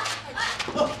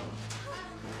走！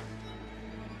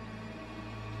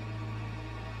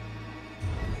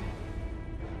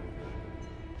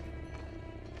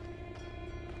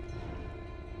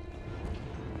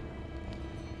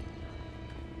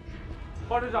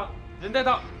报队长，人带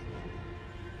到。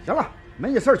行了，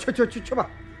没你事儿，去吧。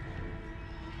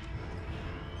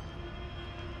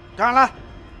站上来。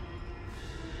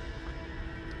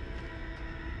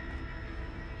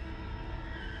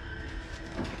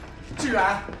志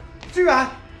远，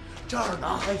这儿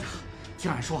呢。哎呀，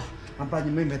听俺说，俺把你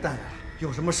妹妹带来了，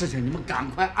有什么事情你们赶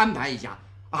快安排一下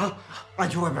啊！俺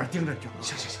去外边盯着去。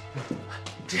行，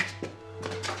志远，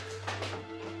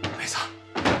妹子，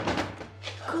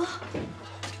哥，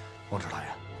王指导员，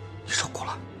你受苦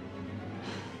了。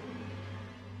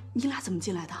你俩怎么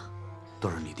进来的？都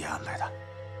是你爹安排的。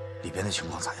里边的情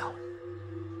况咋样？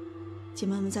姐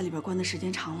妹们在里边关的时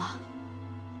间长了，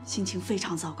心情非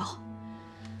常糟糕。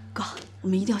哥，我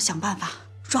们一定要想办法，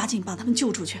抓紧把他们救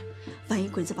出去。万一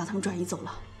鬼子把他们转移走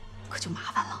了，可就麻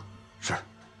烦了。是，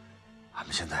俺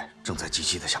们现在正在积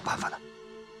极的想办法呢。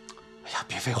哎呀，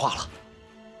别废话了，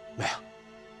妹啊，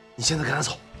你现在跟俺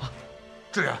走啊！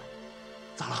志远，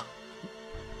咋了？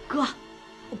哥，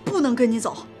我不能跟你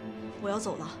走，我要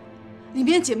走了，里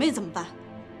面姐妹怎么办？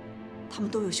她们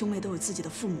都有兄妹，都有自己的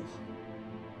父母。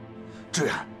志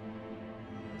远，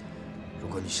如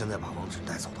果你现在把王芷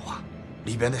带走的话，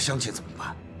里边的乡亲怎么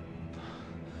办？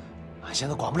俺现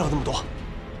在管不了那么多。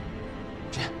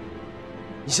志远，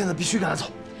你现在必须跟俺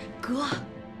走。哥，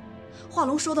华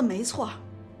龙说的没错，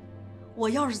我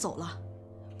要是走了，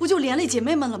不就连累姐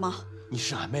妹们了吗？你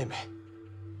是俺妹妹，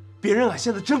别人俺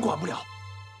现在真管不了。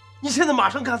你现在马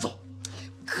上跟俺走。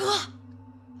哥，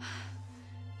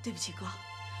对不起哥，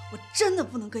我真的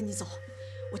不能跟你走，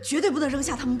我绝对不能扔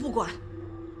下他们不管。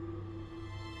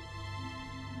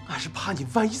俺是怕你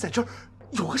万一在这儿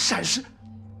有个闪失。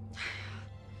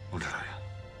王指导员，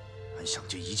俺想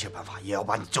尽一切办法也要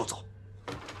把你救走。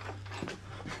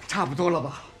差不多了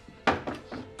吧？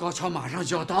高桥马上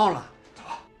就要到了。走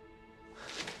吧。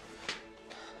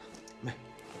妹，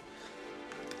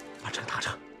把这个拿着，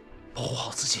保护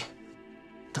好自己，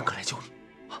等哥来救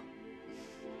你。啊！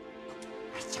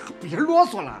哎呀，别啰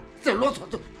嗦了，再啰嗦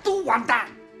都完蛋。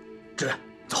志远，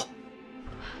走。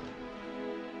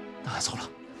那俺走了。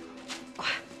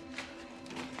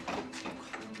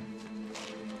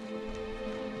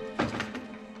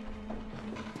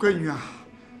闺女啊，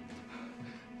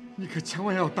你可千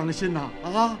万要当心呐！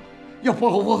啊，要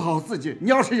保护好自己。你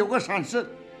要是有个闪失，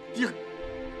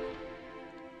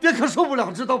爹可受不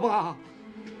了，知道吧？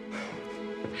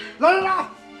来人呐！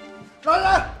来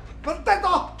人，把他带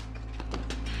走！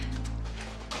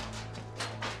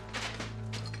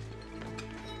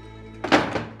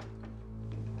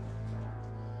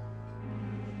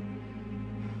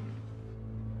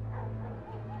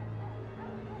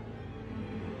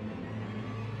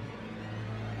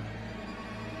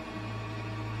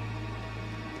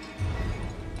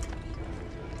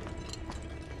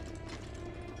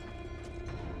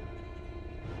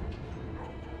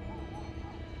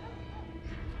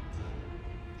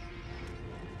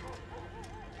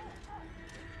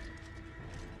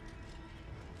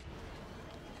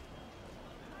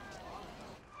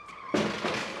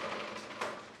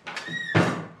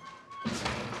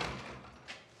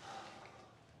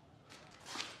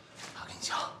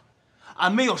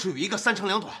俺妹要是有一个3长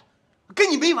2短，跟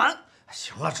你没完！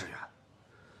行了，志远，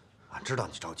俺知道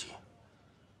你着急，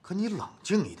可你冷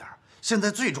静一点。现在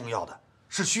最重要的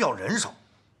是需要人手。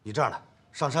你这样的，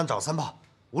上山找3炮，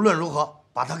无论如何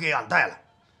把他给俺带来。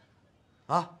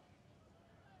啊！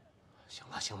行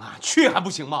了，俺去还不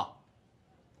行吗？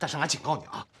但是俺警告你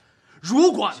啊，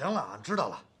如果……行了，俺知道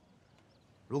了。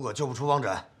如果救不出王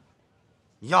轸，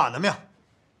你要俺的命。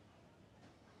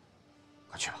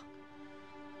快去吧。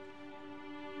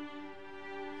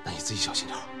那你自己小心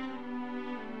点。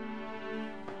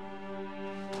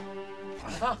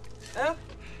老张，哎，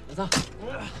老张，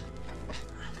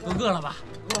都饿了吧？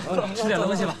吃点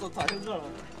东西吧。咋就饿了？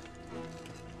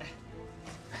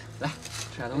来，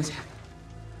吃点东西。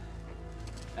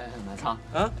哎，马仓，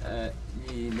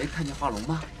你没看见华龙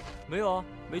吗？没有啊，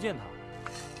没见他。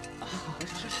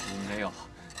是没有。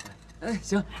哎，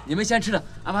行，你们先吃着，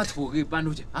俺把土给搬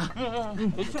出去啊。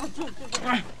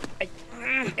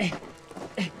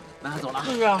那走了。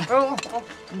是啊。好。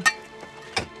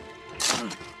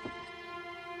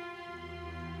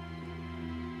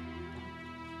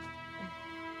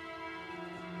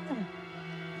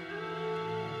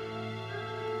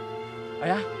二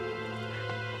丫，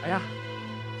二丫，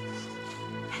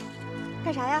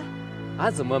干啥呀？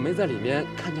俺怎么没在里面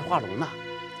看见画龙呢？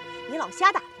你老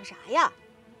瞎打听啥呀？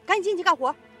赶紧进去干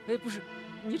活。哎，不是，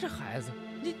你这孩子，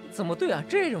你怎么对俺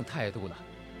这种态度呢？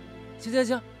行行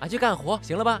行，俺去干活，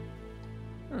行了吧？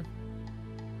嗯。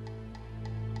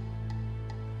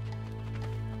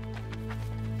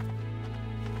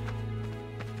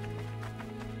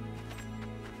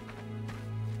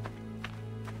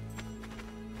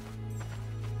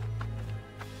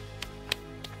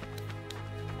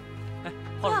哎，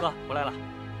浩龙哥回来了。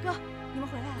哥，你们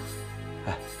回来了。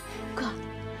哎，哥，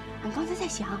俺刚才在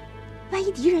想，万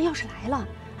一敌人要是来了，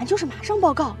俺就是马上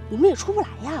报告，你们也出不来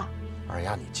呀。二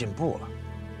丫，你进步了。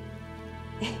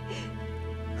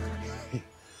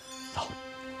走。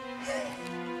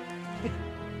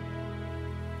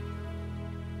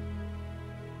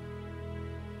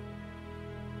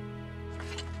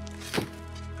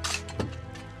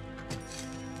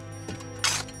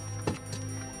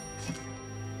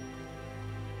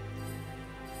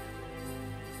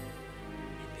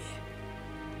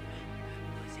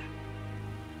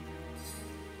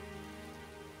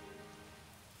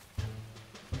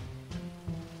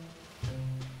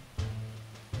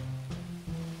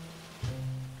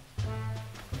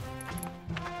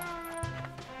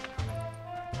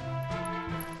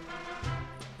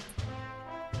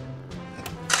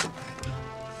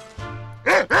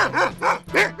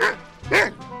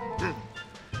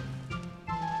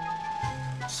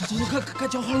该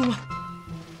交花了吗？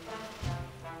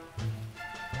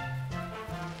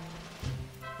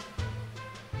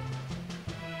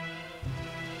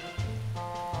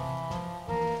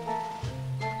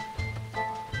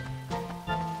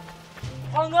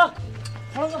花龙哥，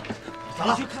花龙哥，咋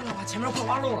了？你去看看吧，前面快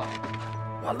挖漏了。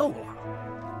挖漏了，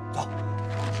走。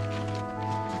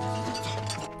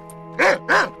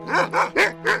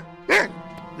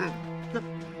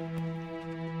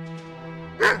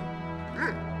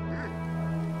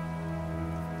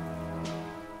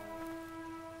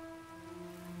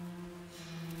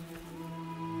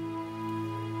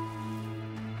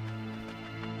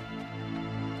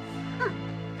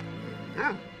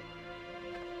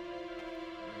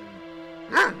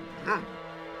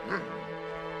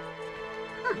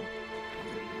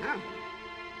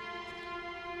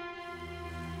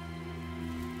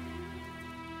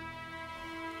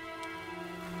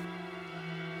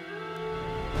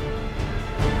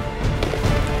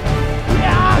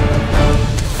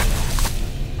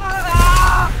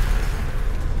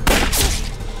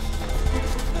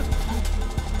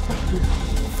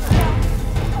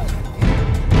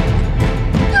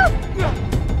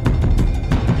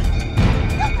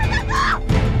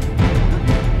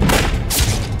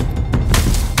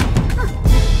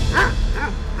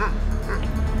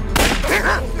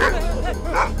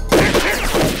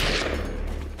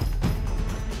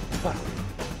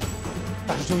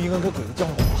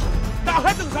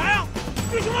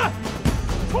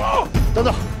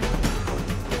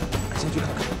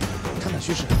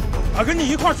跟你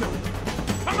一块儿去，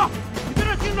强哥，你在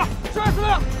这盯着。是司令。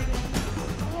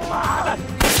妈的！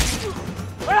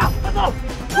哎呀，快走！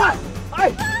快！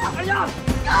哎，哎呀！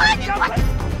哥，你快！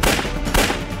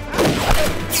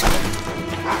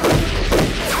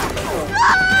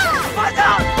慢点！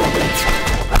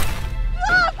哥，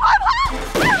快跑！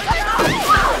快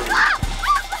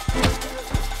跑！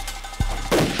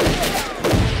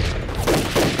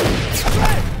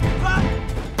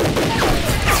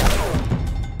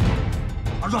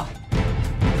二顺，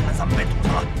看来咱们被堵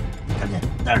上了，你赶紧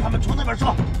带着他们从那边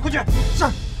撤，快去！是。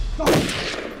走。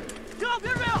停，别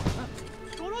追了，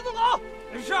守住洞口。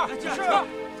是。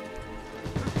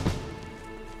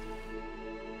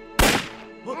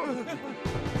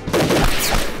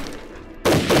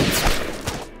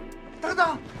等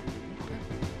等。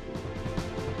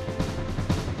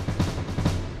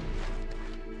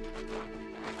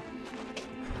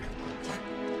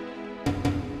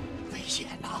危险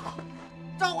呐！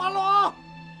赵华龙，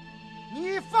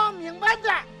你放明白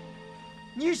点，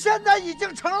你现在已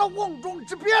经成了瓮中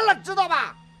之鳖了，知道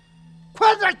吧？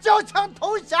快点交枪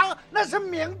投降，那是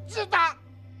明智的。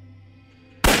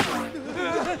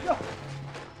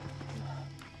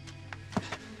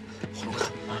黄龙哥，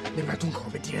那边洞口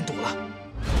被敌人堵了，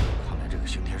看来这个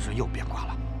邢天顺又变卦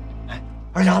了。哎，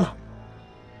二丫呢？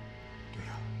对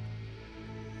呀，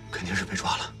肯定是被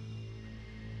抓了。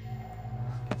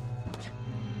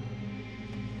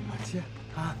去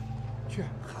啊，去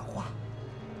喊话，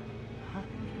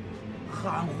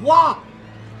喊话！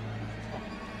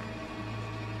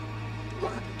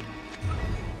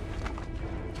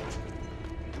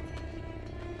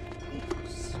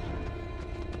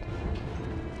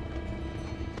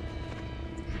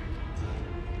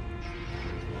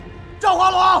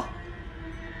华龙，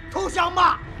投降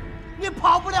吧，你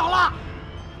跑不了了。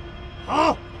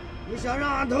好，你想让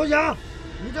俺投降，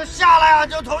你就下来，俺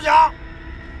就投降。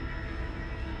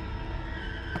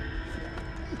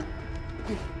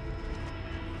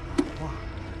我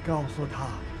告诉他，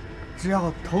只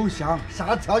要投降，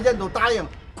啥条件都答应。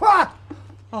快！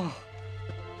啊！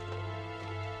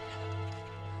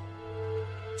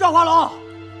赵华龙，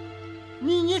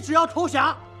你只要投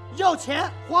降，要钱，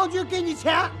皇军给你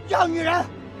钱；要女人，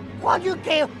皇军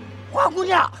给花姑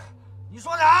娘。你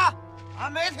说啥？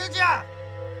俺没听见。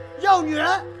要女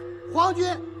人，皇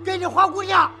军给你花姑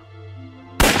娘。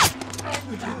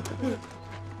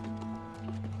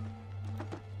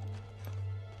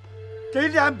给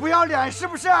脸不要脸是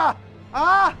不是？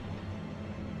啊！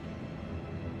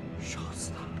烧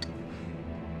死他！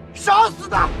烧死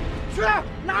他！去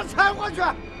拿柴火去！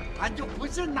俺就不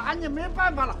信拿你没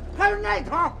办法了。还有那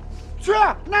头，去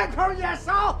那头也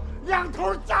烧，2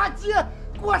头夹击，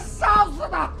给我烧死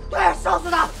他！对，烧死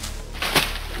他！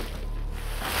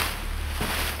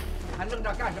还愣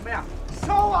着干什么呀？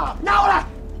烧啊！拿过来！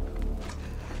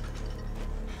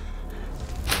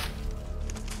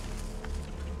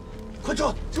快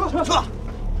撤！撤！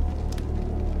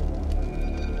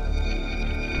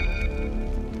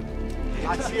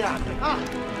阿七啊！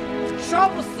烧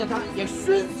不死他，也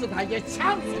熏死他，也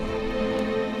呛死他。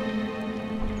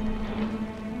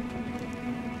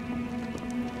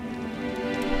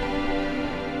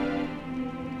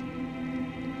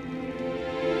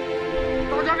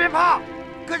大家别怕，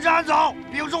跟着俺走，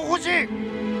屏住呼吸。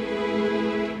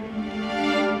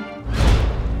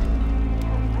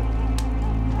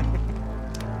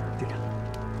队长，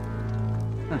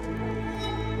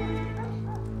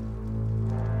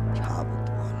差不多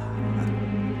了，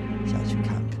下去看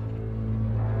看。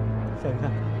下去看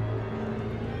看。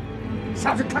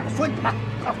下去看看，说你们。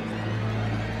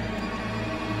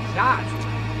下去。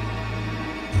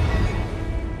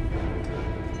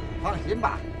放心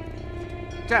吧。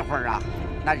这会儿啊，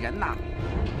那人呐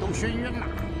都熏晕了。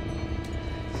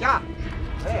下，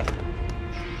哎，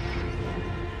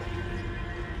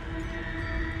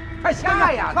快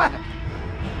下呀！快！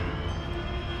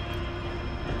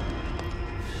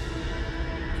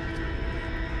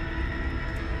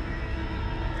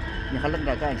你还愣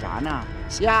着干啥呢？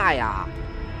下呀！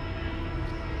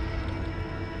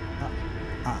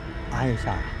俺也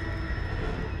下了。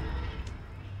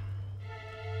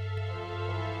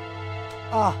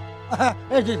啊，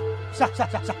哎，这下，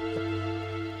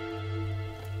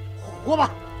活吧！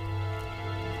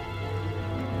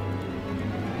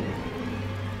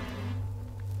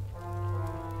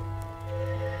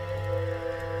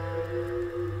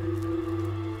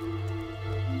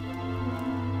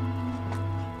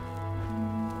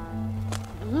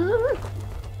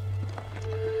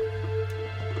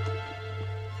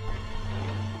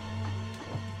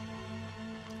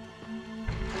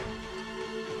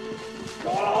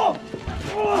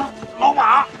老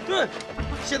马，对，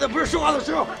现在不是说话的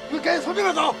时候，你赶紧从这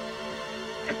边走。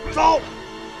走。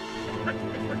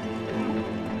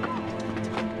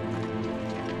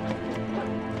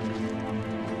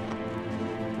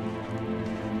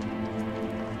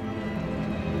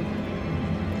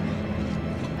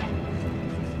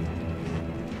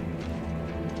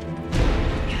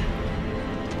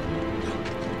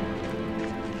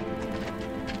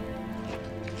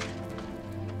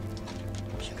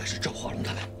应该是赵华龙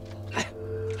他们。来，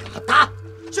打！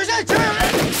小心，前面有人！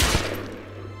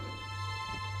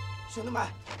兄弟们，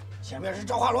前面是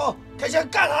赵华龙，该先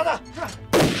干他的。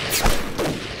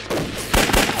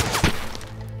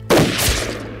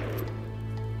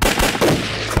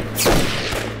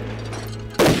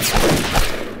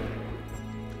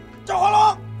赵华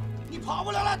龙，你跑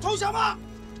不了了，投降吧！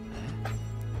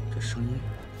这声音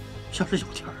像是有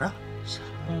田儿啊。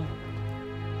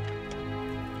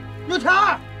有田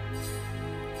儿，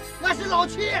俺是老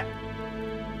七，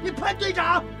你潘队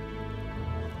长。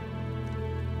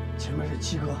前面是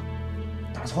七哥，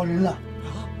打错人了。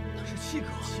啊，那是七哥。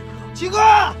七哥，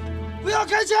不要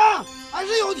开枪，俺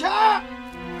是有田儿。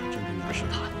真的应该是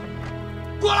他。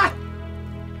过来。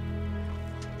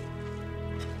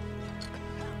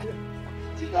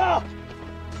七哥，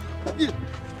你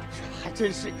还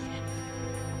真是你，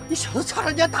你小子差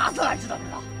点将打死俺，知道不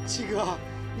知道？七哥，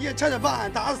你也差点把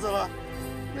俺打死了。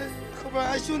那后边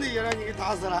俺兄弟也让你给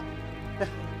打死了。哎，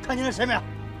看见了谁没有？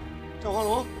赵华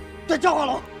龙。对，赵华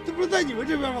龙，这不是在你们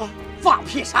这边吗？放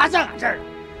屁！啥在俺这儿？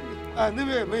俺那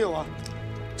边也没有啊。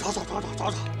找，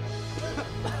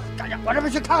赶紧往这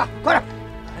边去看看，快点！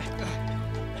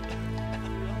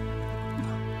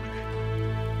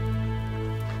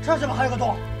这怎么还有个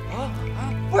洞？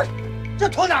不是，这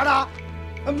土哪儿的？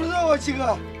俺不知道啊，七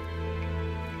哥。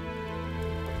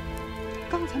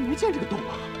刚才没见这个洞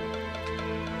啊。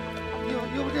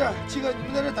要不这样，七哥你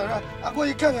们在这等着，俺过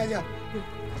去看看去。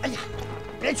哎呀，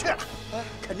别去了，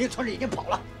肯定村里已经跑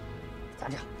了。咱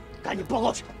这样，赶紧报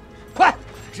告去，快！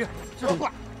是，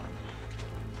快！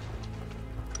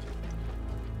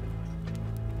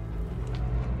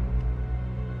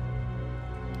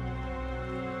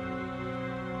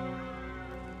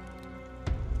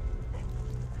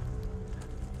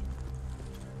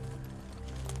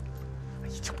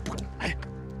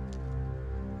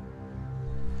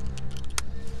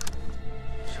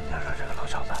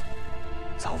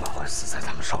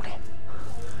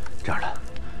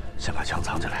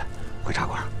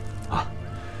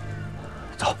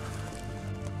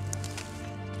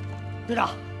队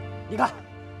长，你看，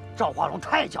赵化龙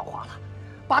太狡猾了，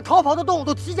把逃跑的动物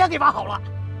都提前给挖好了。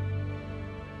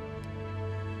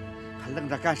还愣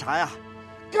着干啥呀？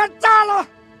给它炸了！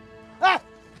哎，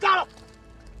炸了！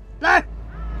来，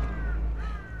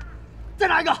再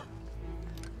来一个！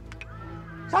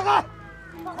上开！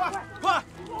快！哎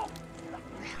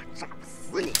呀，炸不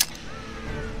死你！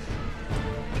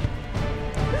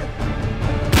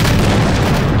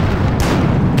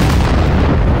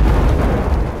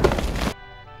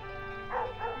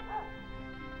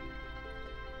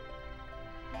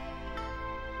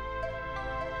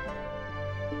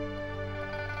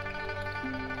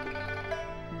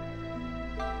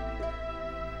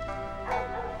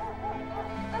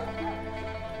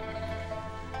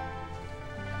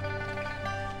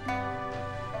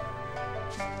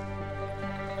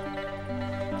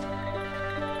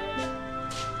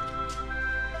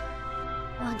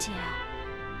王姐，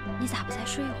你咋不再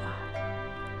睡一会儿？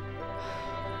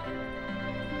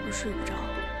我睡不着，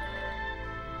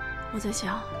我在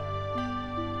想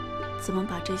怎么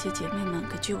把这些姐妹们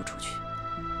给救出去。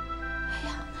哎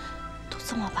呀，都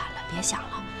这么晚了，别想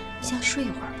了，先睡一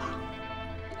会儿吧。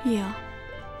玉莹，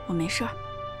我没事儿，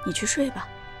你去睡吧。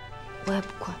我也不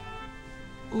困，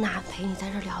那陪你在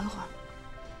这聊一会儿。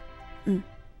嗯。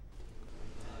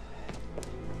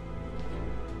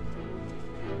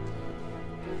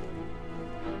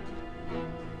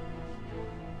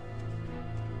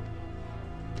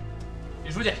李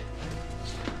书记，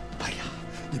哎呀，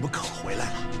你们可回来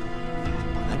了，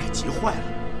把俺给急坏了，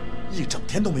一整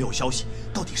天都没有消息，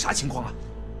到底啥情况啊？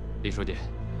李书记，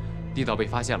地道被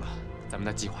发现了，咱们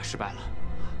的计划失败了。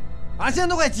俺现在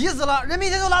都快急死了，人明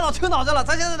天就拉倒青岛去了，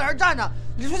咱现在在这站着，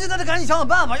李书记咱得赶紧想想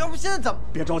办法，要不现在怎么？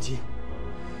别着急，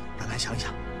让俺想一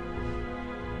想。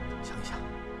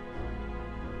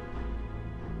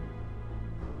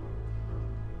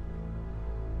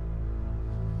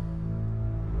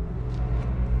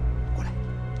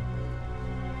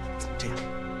这样，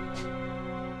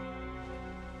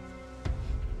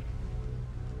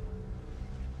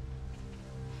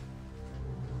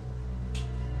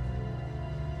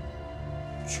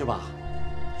去吧。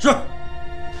是。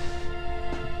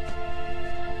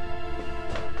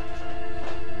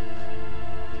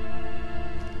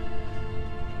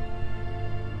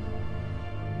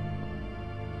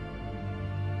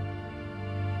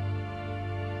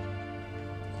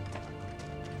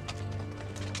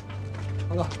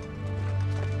报告。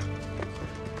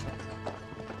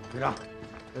队长，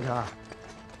刘成，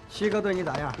七哥对你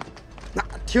咋样？那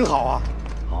挺好啊。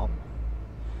好。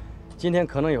今天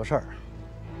可能有事儿，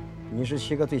你是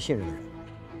七哥最信任的人，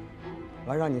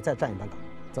我让你再站一班岗，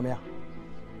怎么样？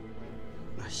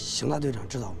行了，队长，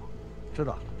知道吗？知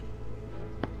道。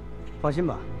放心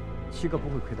吧，七哥不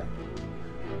会亏待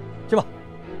你。去吧。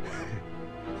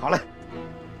好嘞，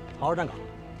好好站岗。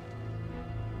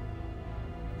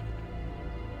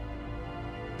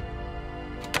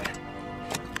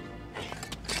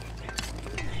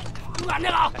俺这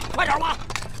个，快点吧！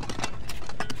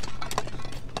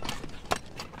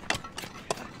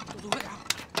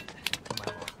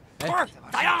快点！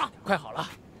咋样？快好了！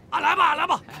俺来吧，来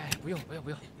吧！哎，不用。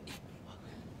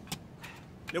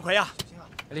刘奎呀，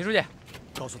李书记，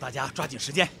告诉大家抓紧时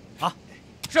间啊！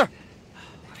是。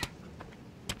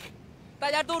大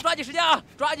家都抓紧时间啊！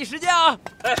抓紧时间啊！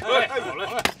哎，好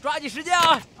嘞！抓紧时间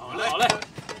啊！好嘞！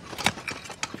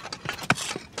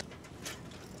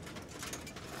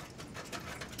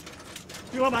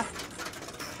丁老板，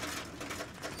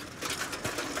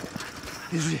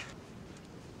李书记，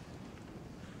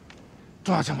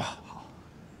重要情报。好，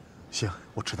行，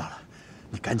我知道了，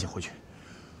你赶紧回去，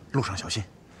路上小心。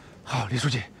好，李书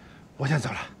记，我先走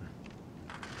了。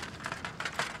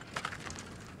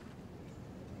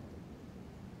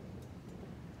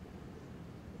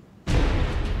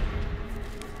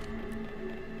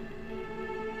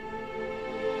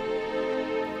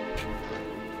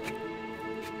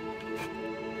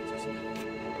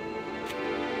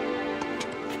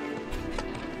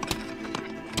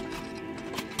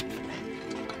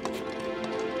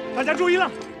大家注意了，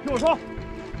听我说，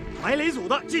埋雷组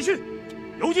的继续，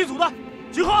游击组的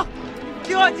集合，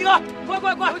集合，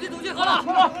快！游击组集合了，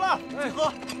集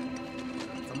合！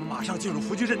咱们马上进入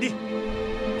伏击阵地。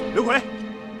刘奎，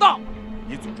到！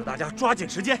你组织大家抓紧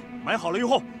时间，埋好了以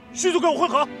后，迅速跟我汇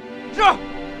合。是。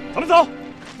咱们走。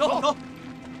走。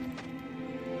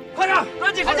快点，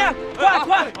抓紧时间，快！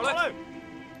好嘞。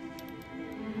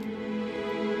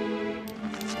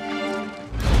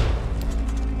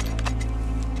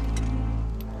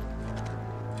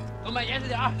都迈严实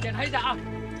点儿，检查一下啊！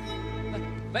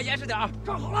迈严实点儿，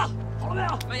站好了，好了没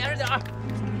有？迈严实点儿。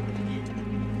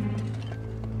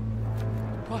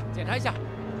快，检查一下。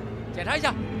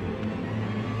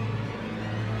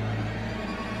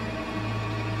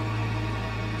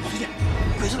老弟，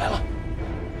鬼子来了！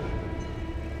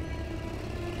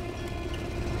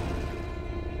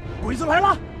鬼子来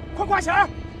了，快挂弦！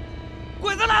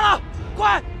鬼子来了，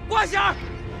快挂弦！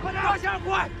快点，挂弦，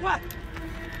快！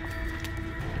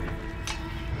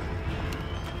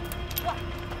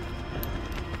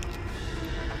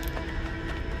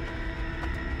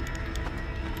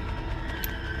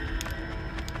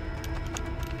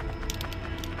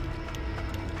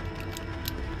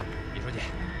李书记，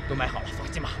都埋好了，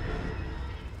放心吧。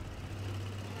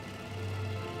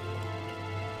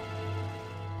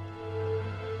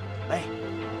来。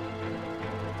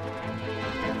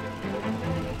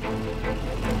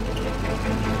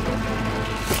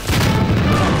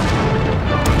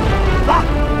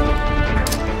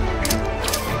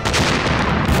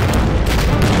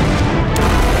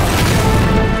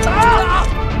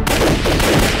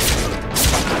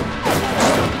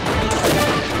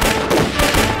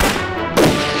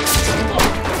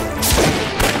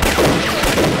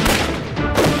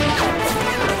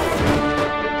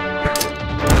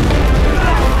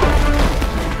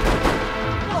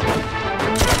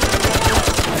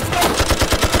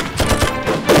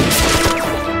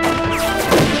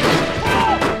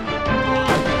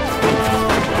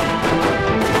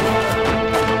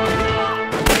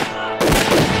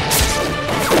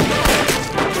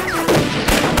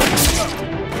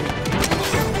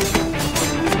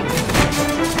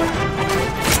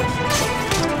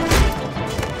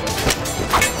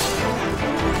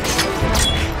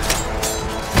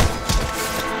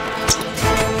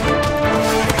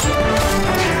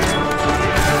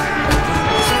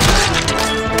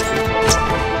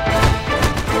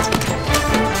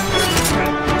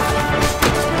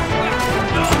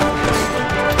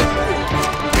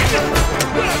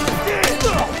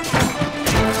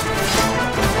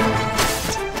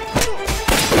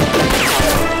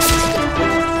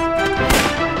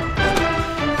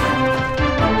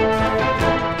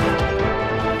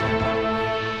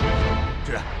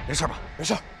没事吧？没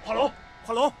事。华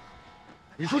龙，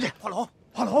李书记，华龙，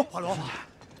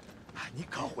你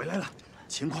可回来了，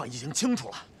情况已经清楚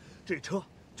了。这车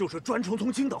就是专程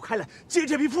从青岛开来接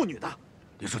这批妇女的。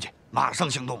李书记，马上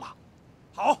行动吧。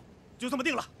好，就这么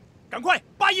定了。赶快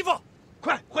扒衣服，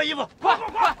快换衣服，快！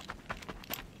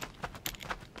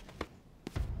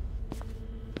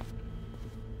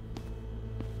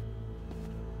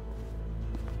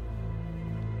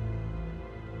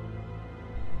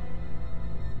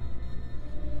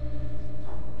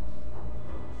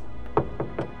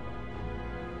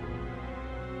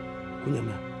姑娘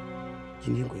们，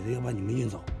今天鬼子要把你们运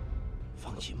走，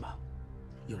放心吧，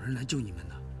有人来救你们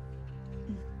的。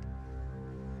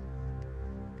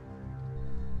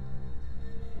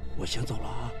我先走了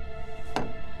啊。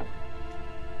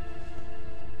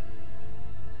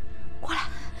过来，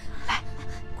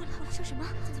过来！说什么？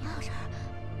怎么回事？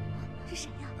是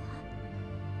谁呀？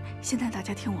现在大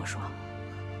家听我说，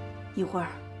一会儿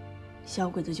小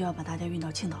鬼子就要把大家运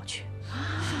到青岛去。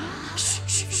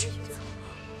嘘！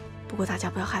不过大家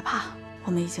不要害怕，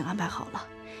我们已经安排好了，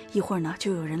一会儿呢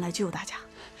就有人来救大家。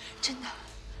真的？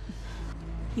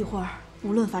一会儿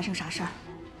无论发生啥事儿，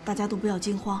大家都不要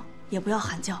惊慌，也不要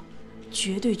喊叫，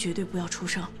绝对不要出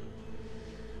声。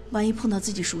万一碰到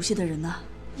自己熟悉的人呢，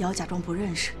也要假装不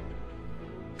认识。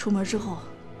出门之后，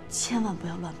千万不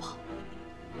要乱跑。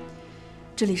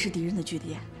这里是敌人的据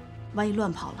点，万一乱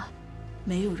跑了，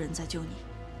没有人再救你。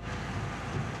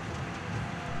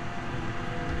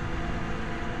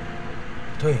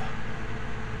对呀，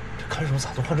这看守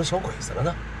咋都换成小鬼子了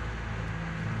呢？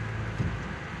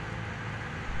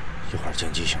一会儿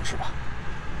见机行事吧。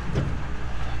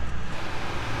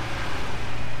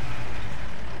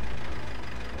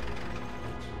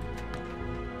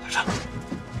在这。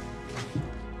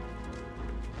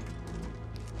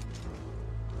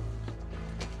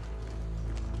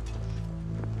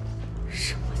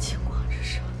什么情况这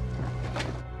是？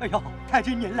哎呦，太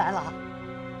君您来了！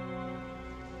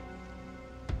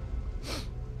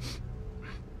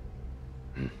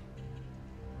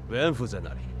慰安妇在哪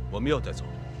里？我们要带走。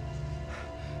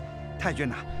太君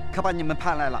呐，可把你们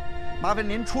盼来了，麻烦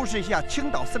您出示一下青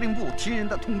岛司令部提人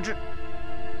的通知。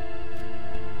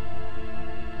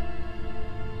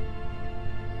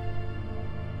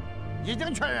已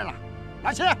经确认了，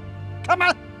拿起，开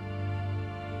门，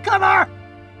开门。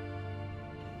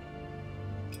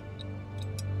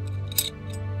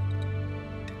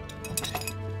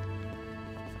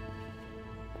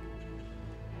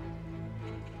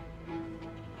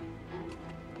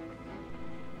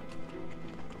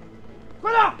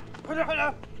快点，快点，快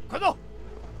点，快走！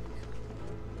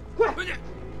快，快点，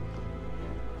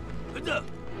快点！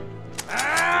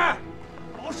哎，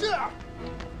老实点，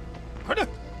快点！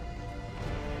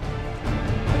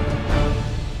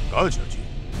高小姐，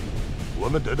我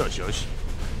们得到消息，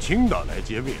青岛来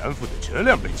接慰安妇的车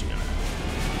辆被劫了。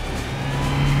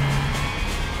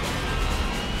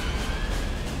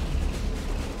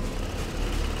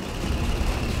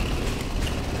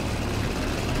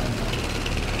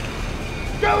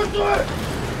给我追！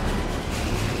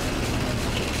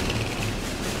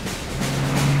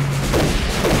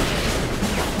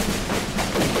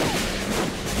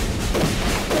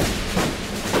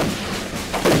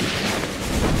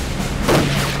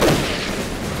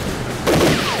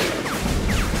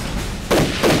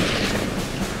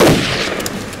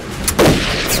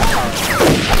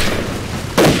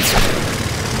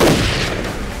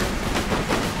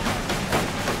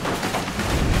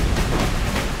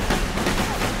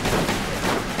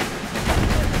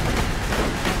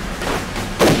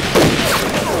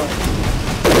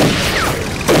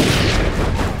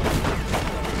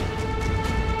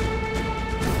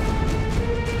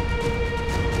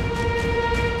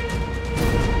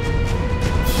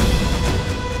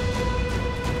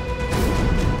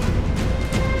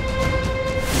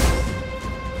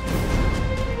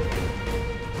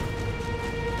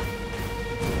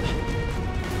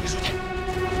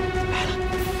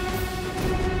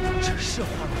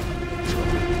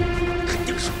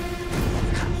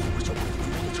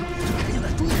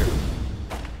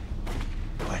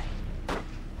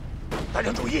大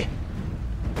家注意，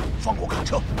双股卡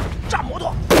车，炸摩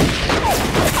托！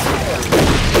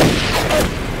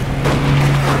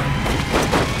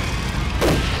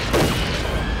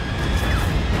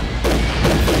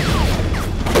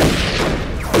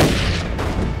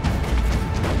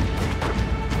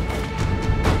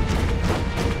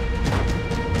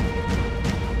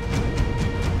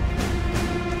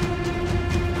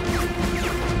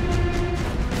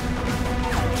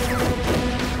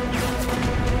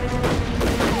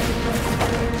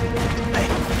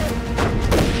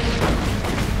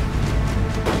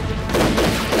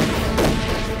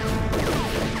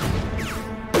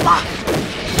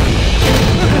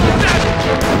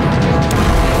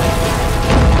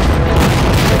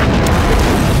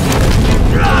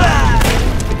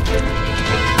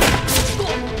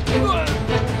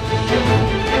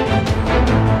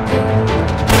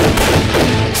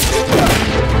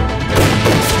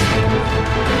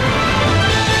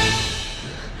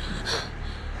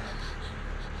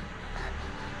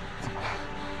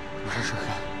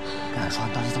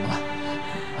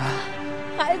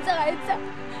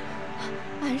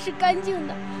是干净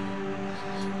的。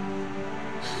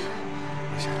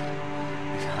没事，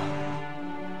没事啊。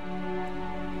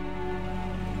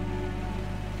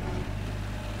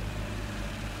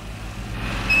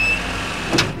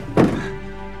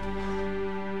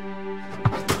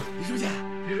李书记，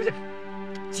李书记，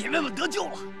姐妹们得救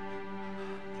了！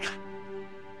你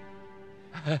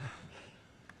看，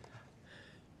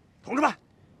同志们，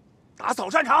打扫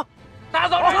战场，打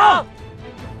扫战场！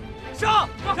上！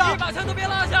一把枪都别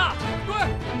落下！对。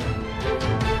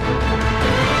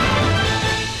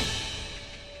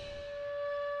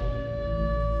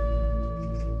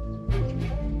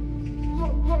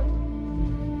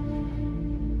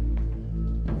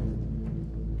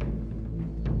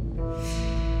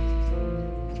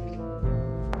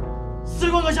司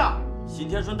令官阁下，新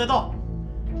天顺带到。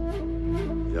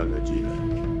让他进来。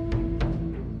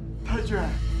太君，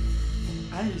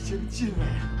俺已经进来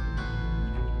了。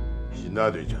辛大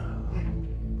队长，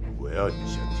我要你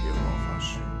向天皇发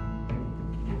誓，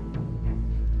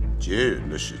劫人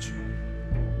的事情，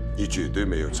你绝对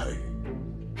没有参与。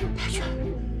太君，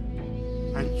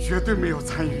俺绝对没有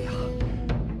参与啊！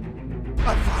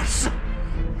俺发誓。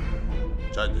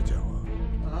站着讲话。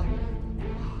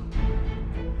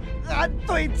俺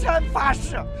对天发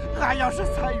誓，俺要是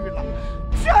参与了，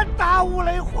天打五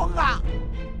雷轰啊！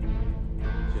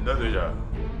辛大队长。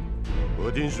我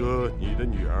听说你的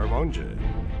女儿王轸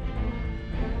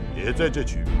也在这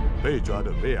群被抓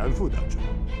的慰安妇当中，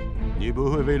你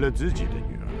不会为了自己的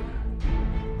女儿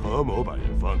何某把人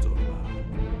放走了吧？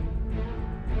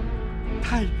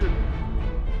太君，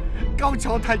刚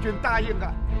巧太君答应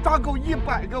俺，抓够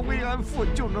100个慰安妇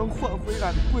就能换回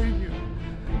俺的闺女。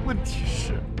问题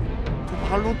是，土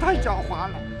八路太狡猾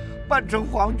了，扮成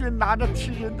皇军拿着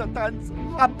替人的单子，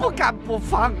俺不敢不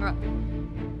放啊！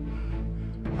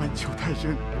俺求太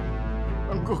君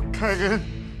能够开恩，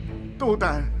斗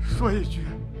胆说一句，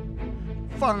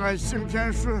放俺邢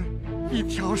天顺一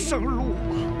条生路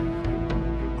吧。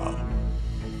好，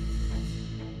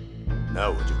那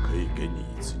我就可以给你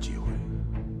一次机会。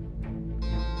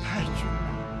太君啊，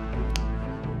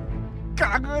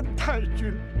感恩太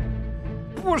君，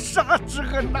不杀之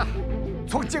恩呐！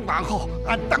从今往后，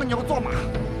俺当牛做马，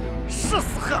誓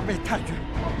死捍卫太君。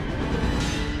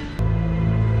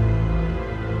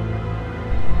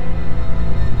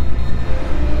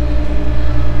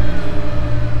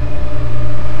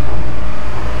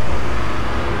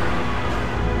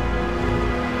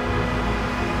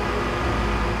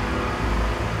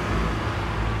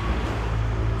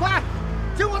快，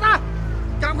听我的，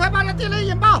赶快把这地雷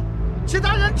引爆，其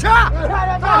他人吃。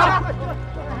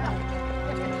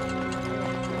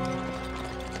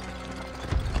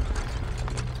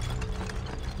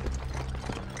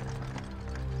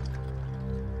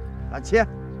切，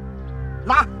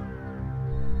拉！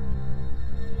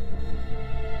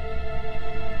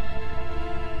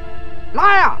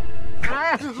拉呀！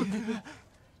哎，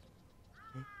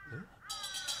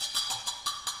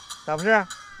咋回事？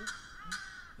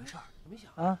没事，没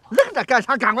想啊，愣着干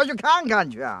啥？赶快去看看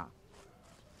去！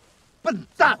笨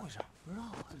蛋！咋回事？不知道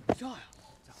啊，你叫呀？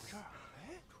咋回事啊？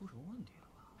哎，出什么问题了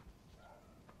吧？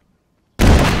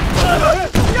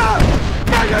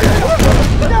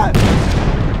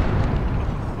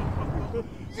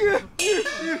你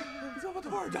怎么突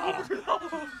然炸了？吃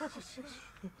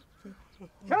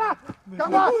了，赶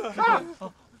快吃！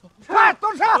快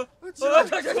都吃！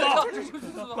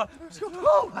吃痛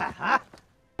快啊！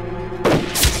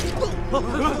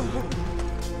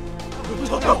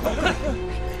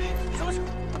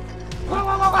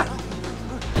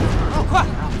快！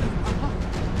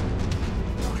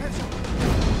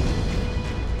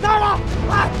来了，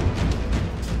快！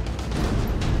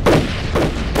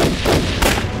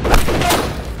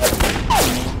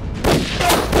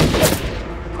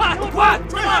快，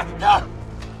追来！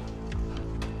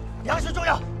粮食重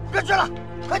要，别追了，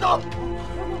快走！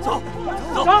走，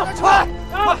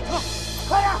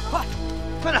快点，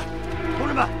快点！同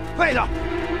志们，快一点！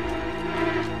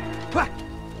快！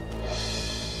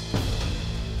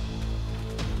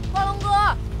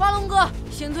花龙哥，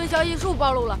幸存消息书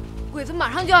暴露了，鬼子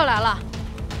马上就要来了。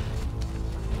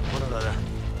不能等人，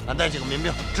俺带几个民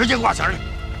兵直接挂墙去。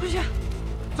快去！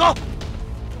走。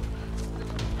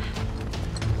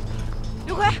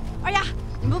刘奎、二丫，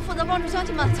你们负责帮助乡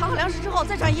亲们藏好粮食之后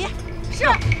再转移。是。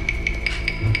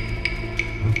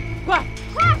快，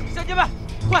乡亲们，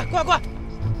快！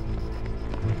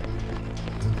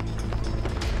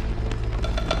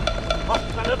好，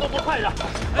大家动作快点！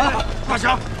哎，挂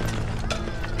墙！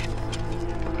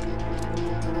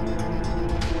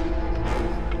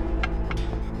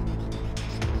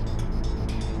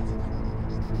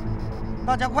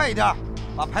大家快一点，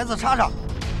把牌子插上，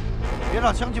别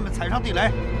让乡亲们踩上地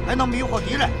雷，还能迷惑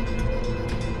敌人。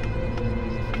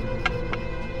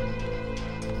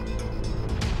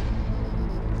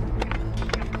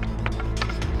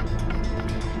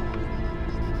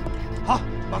好，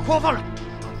把筐放上。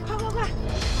快！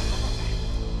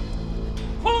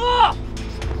黄龙哥，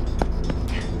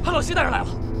潘老西带人来了，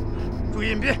注意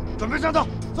隐蔽，准备上道，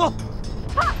走。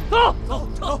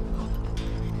走！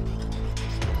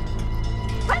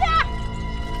快点！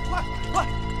快！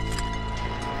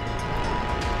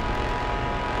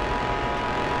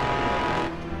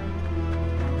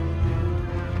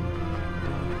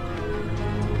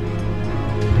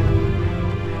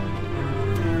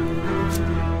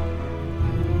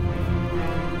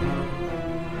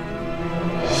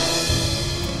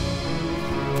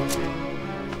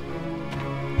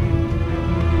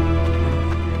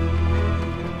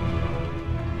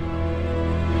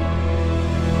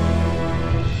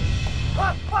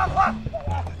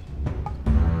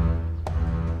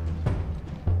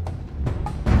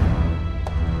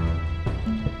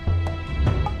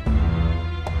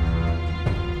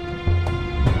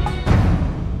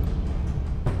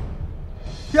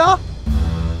停！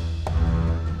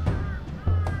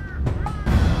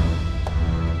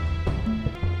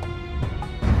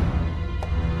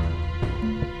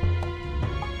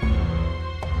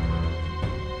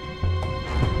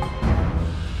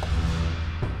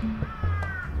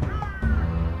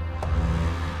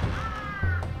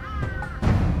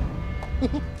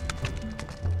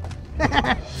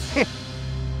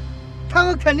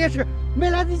天是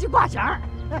没来得及挂弦儿。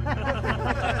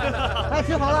哎，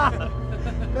听好了，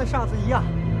跟上次一样，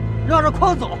绕着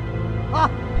框走，啊！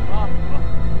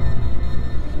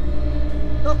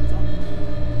走。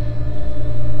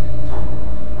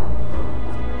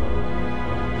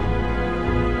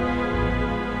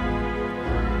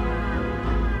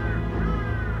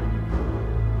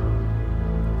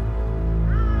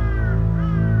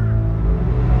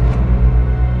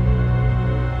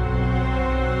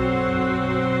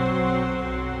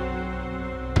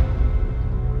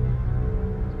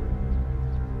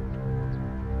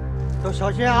 都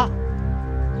小心啊！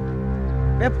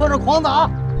别碰着框子啊！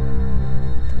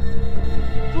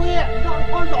注意，绕着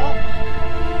框走。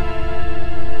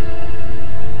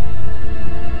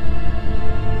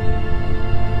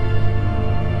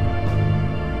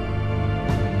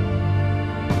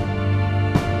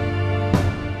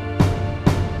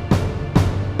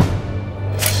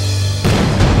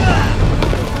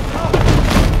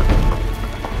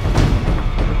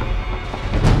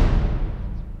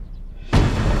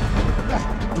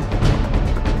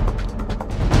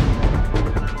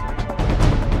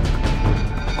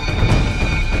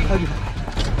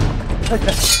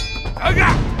看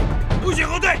看，不许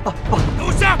后退，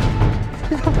都上！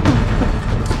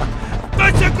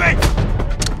断线鬼！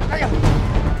哎呀！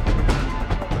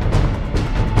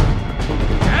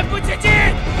全部前进！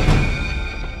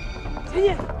前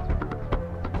进！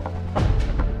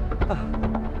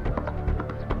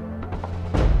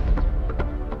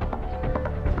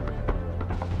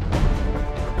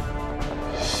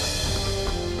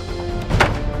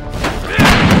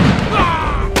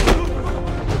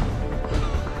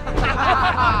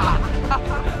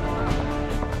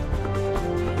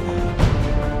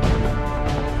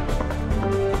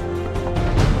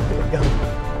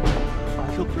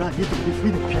你走的非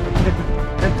得偏，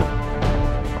走！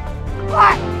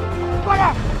快，快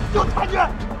点！有残局！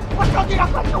把小队长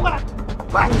快救过来！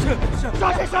快！是，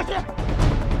小心，小心！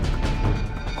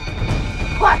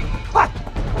快，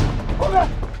后面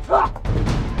撤！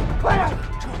快点，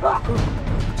撤！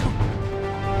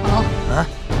好，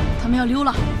他们要溜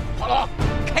了。华龙，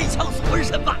开枪魂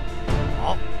神吧！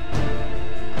好，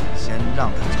先让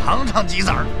他尝尝鸡子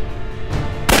儿。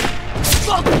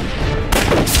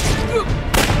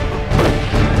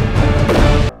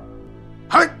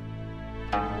嗨！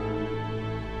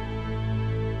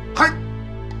嗨！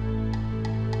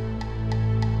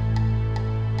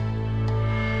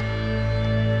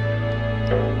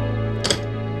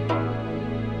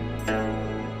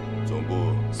总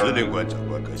部司令官长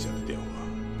官阁下的电话，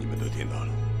你们都听到了。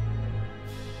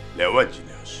2万斤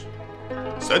粮食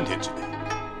，3天之内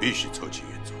必须凑齐运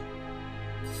走，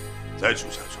再出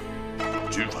下船，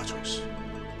军法重视。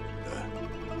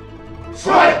是。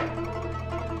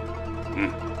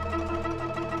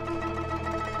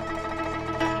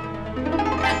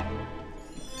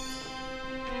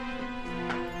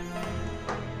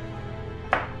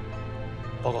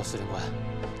报告司令官，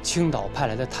青岛派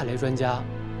来的探雷专家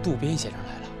渡边先生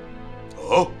来了。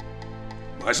哦，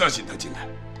马上请他进来。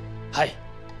嗨。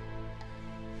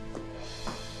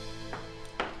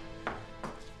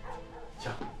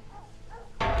请。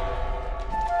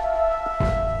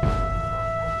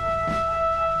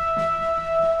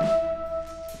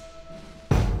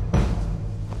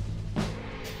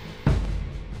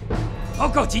报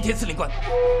告吉田司令官，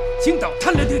青岛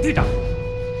探雷队队长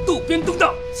渡边东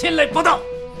道前来报道。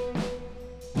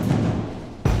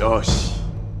哟西，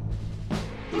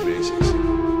渡边先生，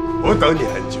我等你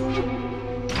很久了。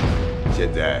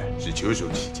现在是秋收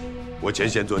期间，我前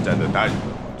线作战的大日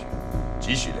本皇军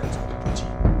继续粮草的补给，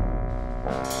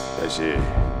但是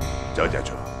赵家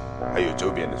庄还有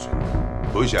周边的村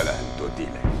布下了很多地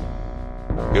雷，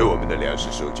给我们的粮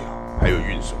食收缴还有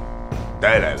运送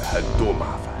带来了很多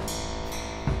麻烦。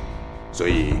所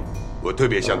以，我特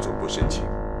别向总部申请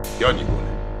调你过来，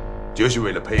就是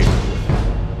为了配合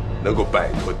我，能够摆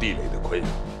脱地雷的困扰，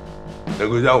能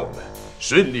够让我们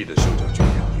顺利的收缴军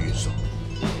粮和运送，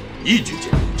一举歼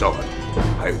灭赵汉龙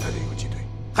还有他的游击队。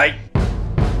嗨，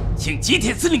请吉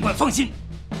田司令官放心，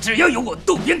只要有我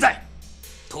渡边在，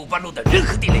土八路的任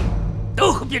何地雷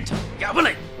都会变成哑巴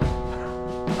雷。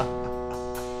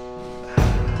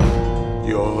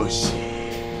游戏。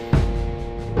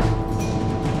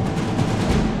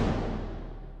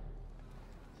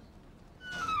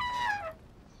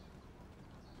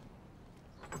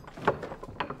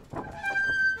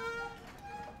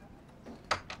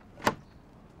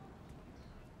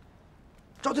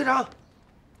赵队长，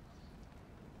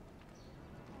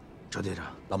赵队长，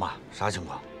老马，啥情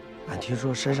况？俺听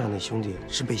说山上那兄弟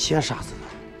是被先杀死的，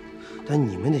但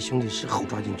你们那兄弟是后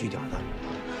抓进据点的。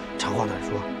长话短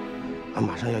说，俺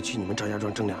马上要去你们赵家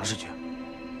庄征粮食去。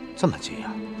这么急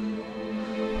呀？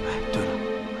哎，对了，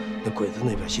那鬼子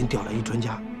那边新调来一专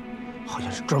家，好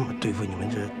像是专门对付你们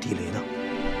这地雷的。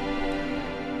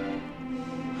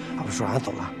俺不说俺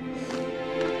走了。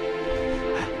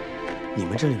哎，你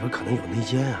们这里边可能有内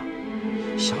奸啊，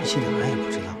详细的俺也不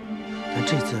知道。但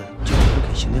这次就有人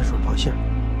给邢台署报信，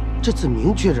这次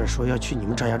明确着说要去你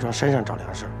们赵家庄山上找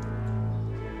粮食。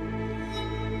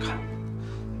看，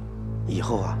以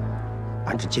后啊，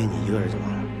俺只见你一个人就完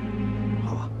了。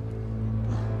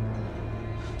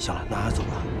 行了，那俺走了。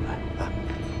哎，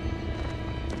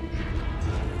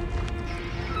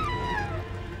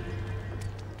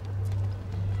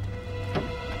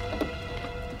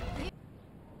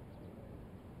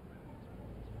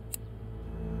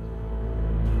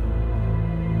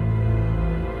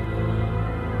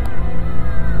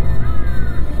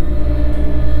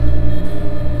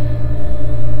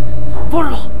不是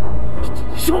了，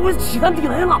小鬼子起咱地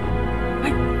雷了！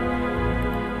哎。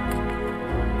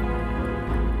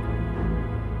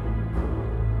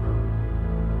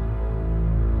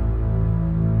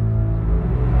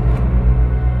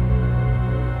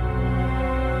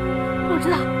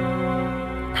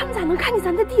 看见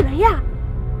咱的地雷呀！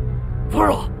不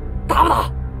是我，打不打？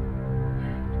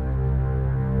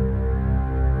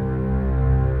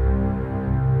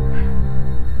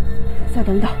再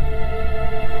等等，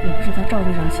也不知道赵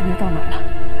队长现在到哪儿了。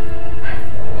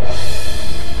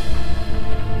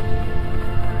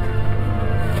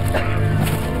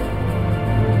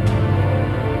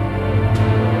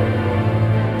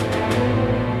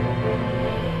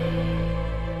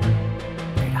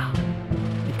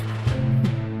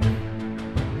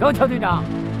高桥队长，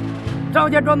赵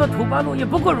家庄的土八路也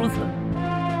不过如此。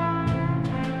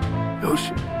有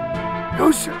事，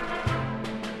有事。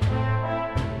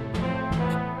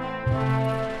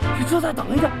你这再等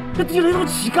一等，这地雷都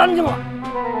起干净了，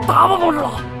打吧，方指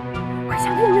导！快下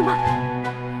命令吧！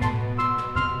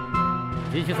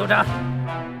继续作战。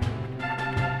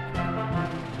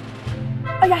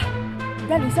二丫，你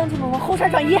带领乡亲们往后山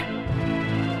转移。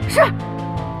是。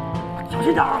小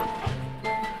心点啊！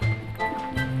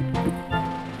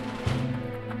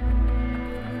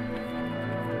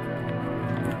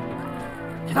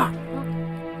 铁蛋，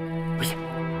不行！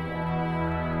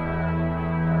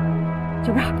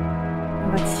九妹，你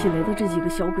把起来的这几个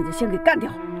小鬼子先给干掉。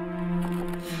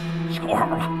瞧好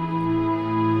了。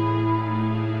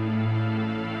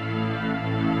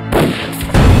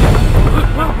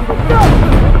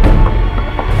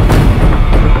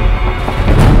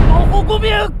保护公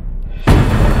兵！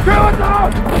跟我走！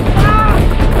啊！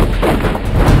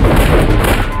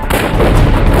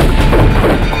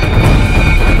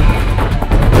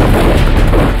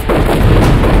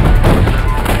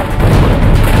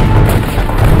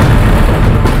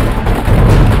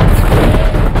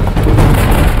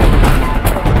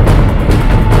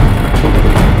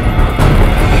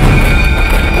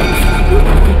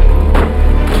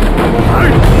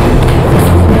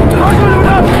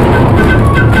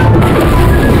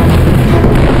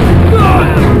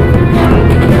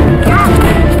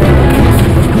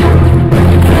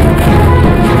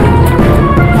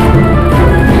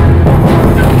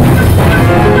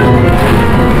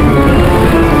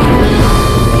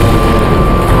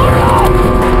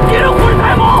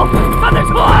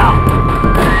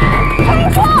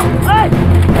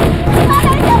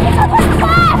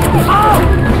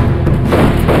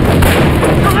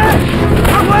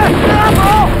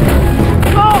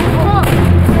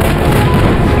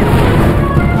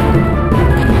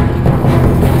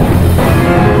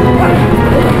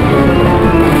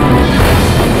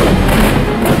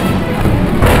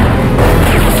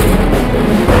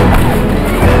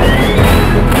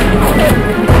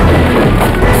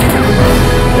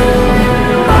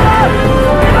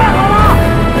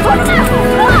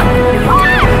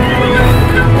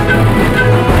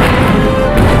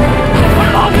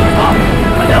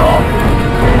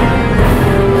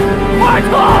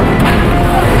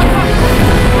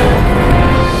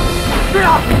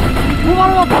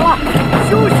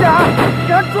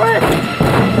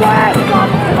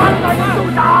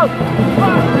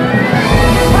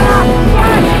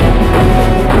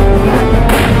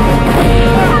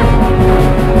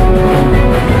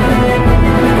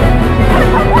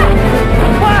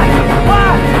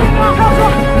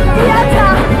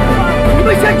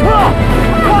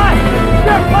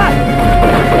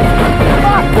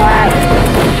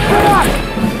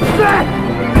 快！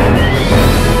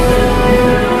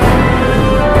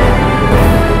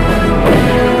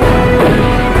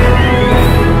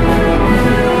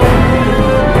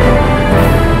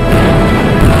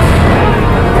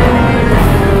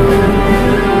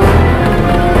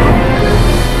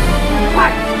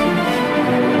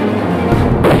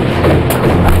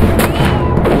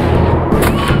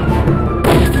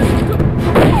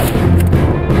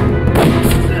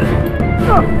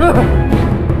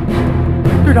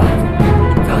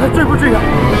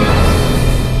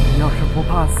不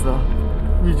怕死，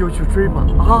你就去追吧！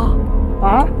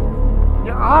啊！你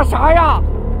啊啥呀？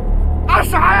啊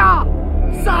啥呀？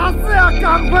啥事呀？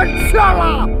赶快撤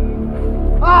了！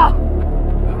啊！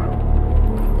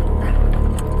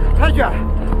太君，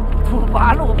土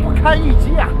八路不堪一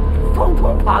击啊，统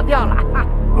统跑掉了。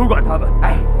不管他们，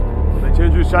我们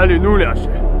先去山里弄粮食。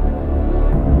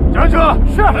上车！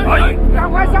是，赶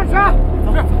快上车！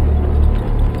走。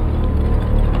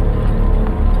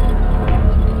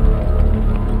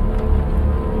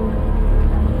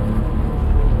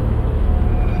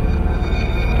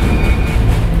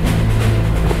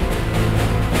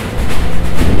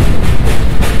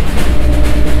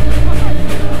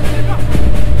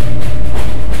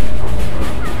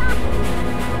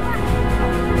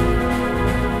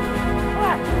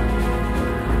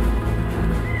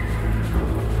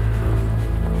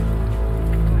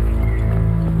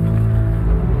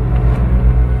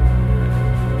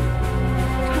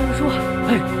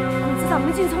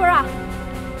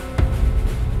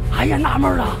俺也纳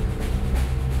闷了，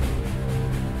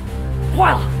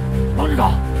坏了，王指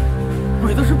导，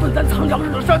鬼子是奔咱藏粮食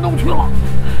的山洞去了。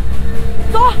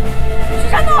走，去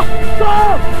山洞。走，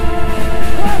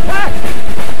快！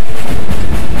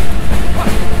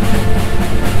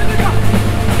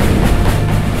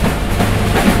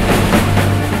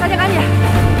大家赶紧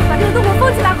把这个洞口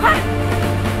封起来，快！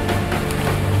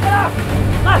快点，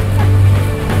来！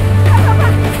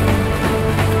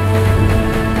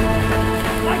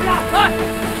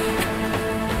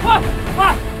快！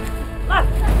来！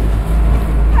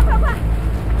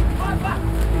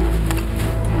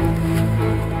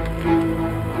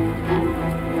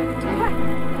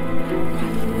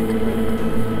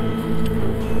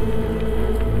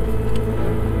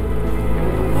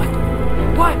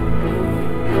快！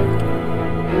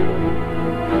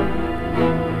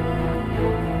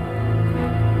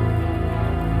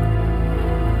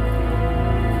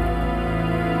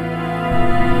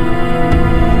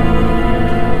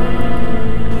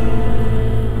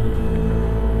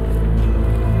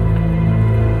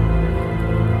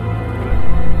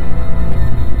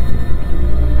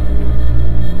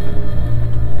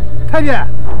太君，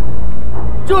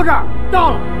就这儿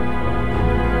到了。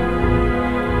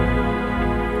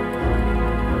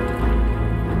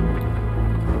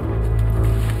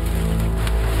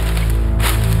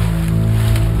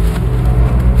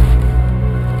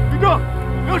李正，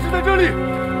粮食在这里。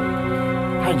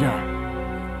太君，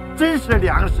真是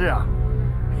粮食啊！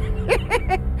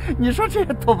你说这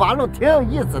个土八路挺有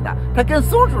意思的，他跟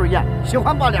松鼠一样，喜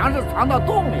欢把粮食藏到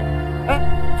洞里。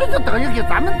这就等于给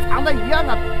咱们藏的一样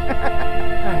啊！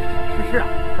是啊，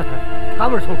他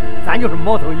们是松鼠，咱就是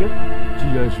猫头鹰。既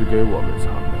然是给我们藏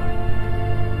的，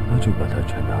那就把它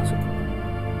全拿走。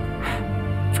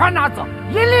全拿走，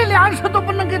一粒粮食都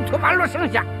不能给土八路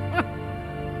剩下。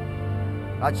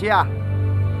老七啊，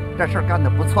这事儿干得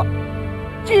不错，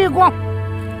记一功。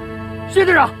谢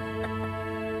队长。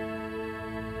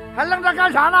还愣着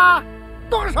干啥呢？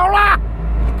动手了！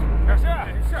是。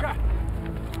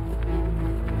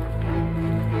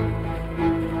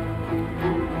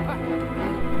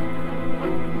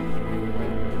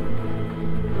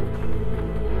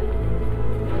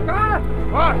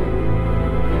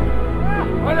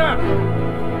快点！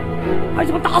还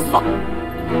想打死他？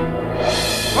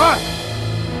快！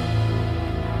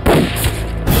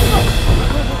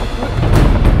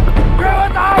别我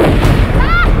打！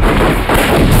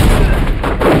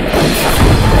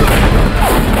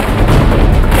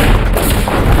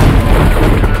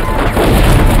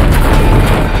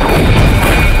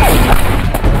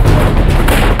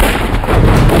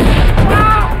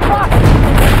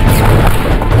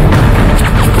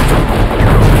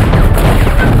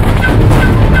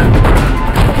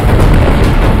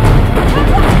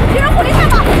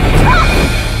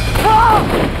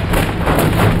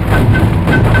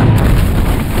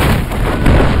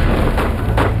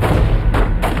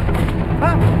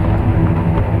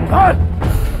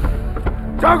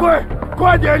掌柜，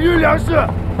快点运粮食！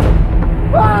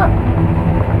快！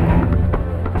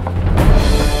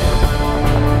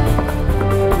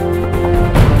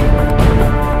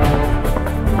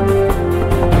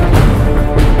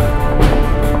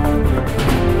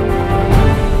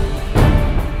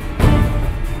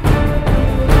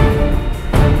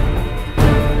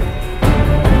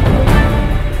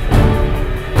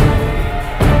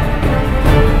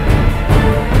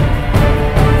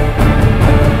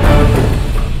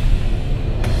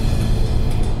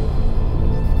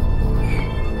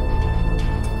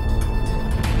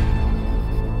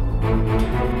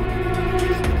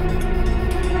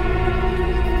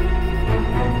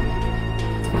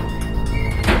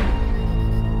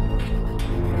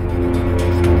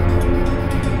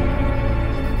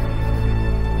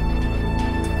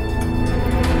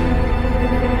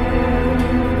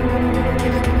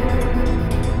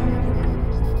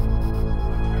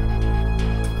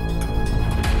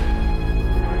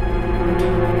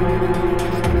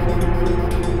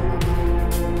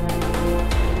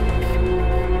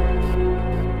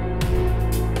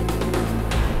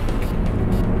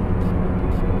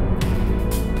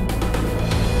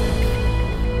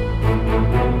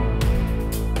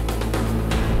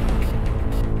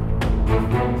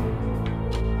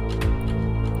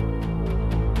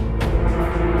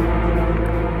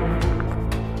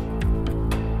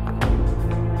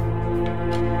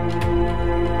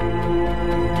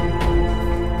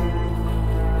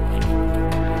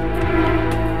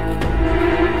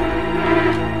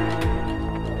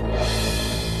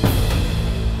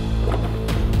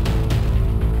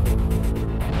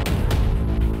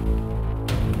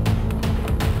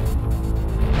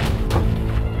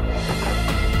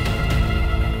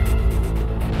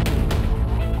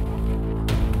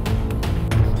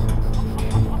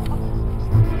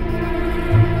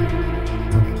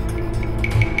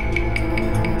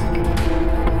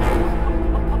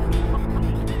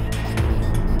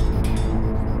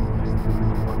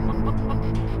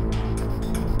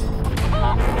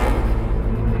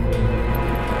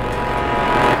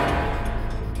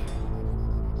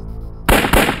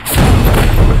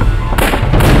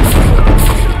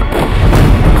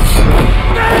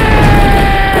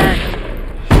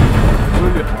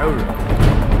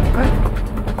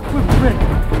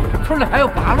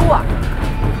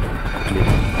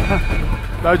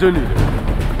带着你的人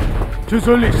去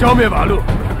村里消灭八路。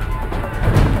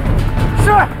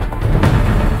是。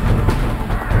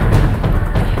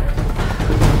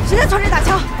谁在村里打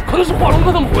枪？可能是华龙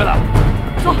哥他们回来。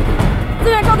走，支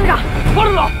援赵队长。王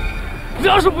队长，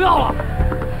粮食不要了，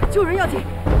救人要紧。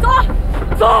走，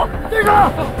走，队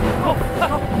长，走。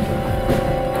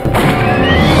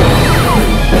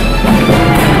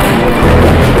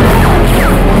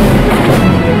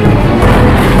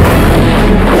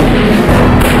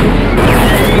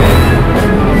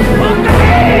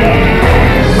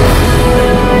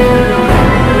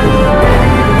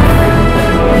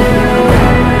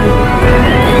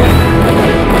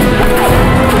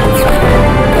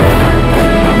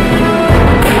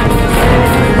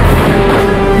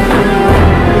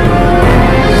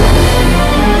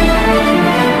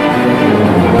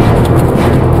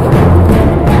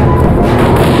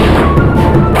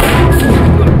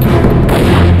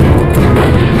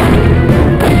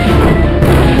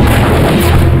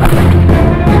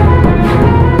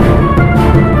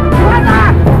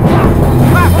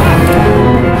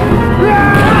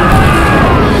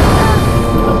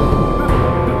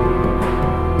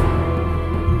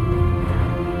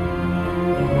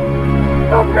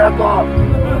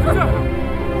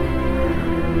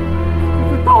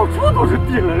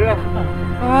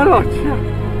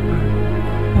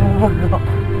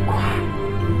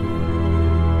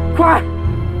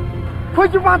快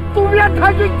去把渡边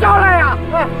太君叫来呀！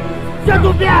先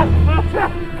渡边，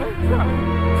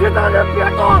其他人别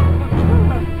动。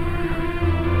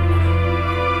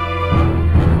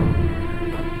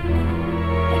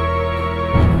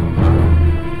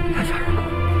太吓人了！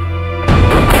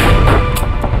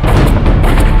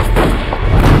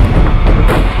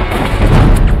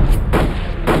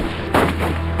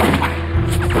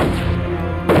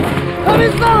他没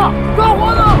死呢，抓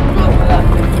活呢！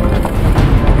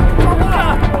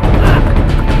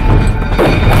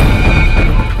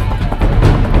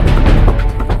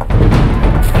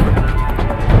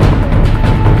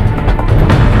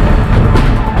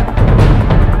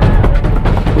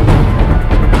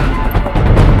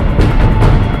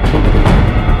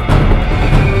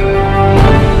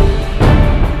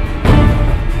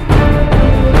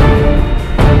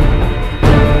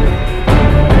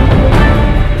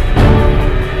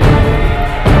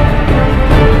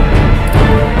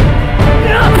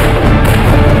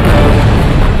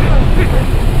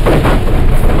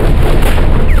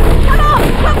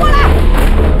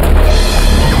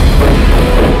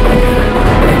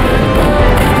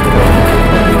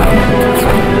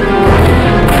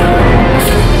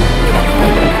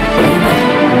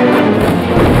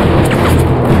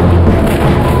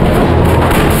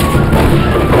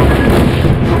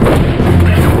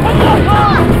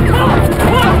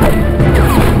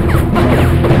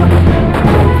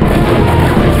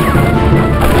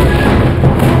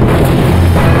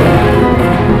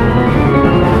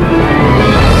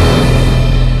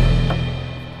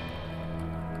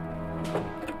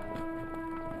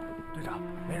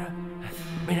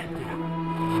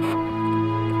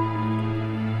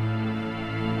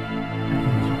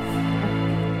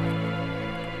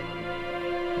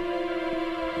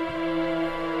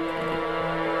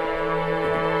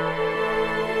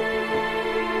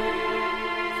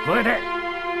左卫队，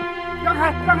让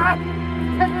开，让开，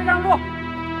前面让路。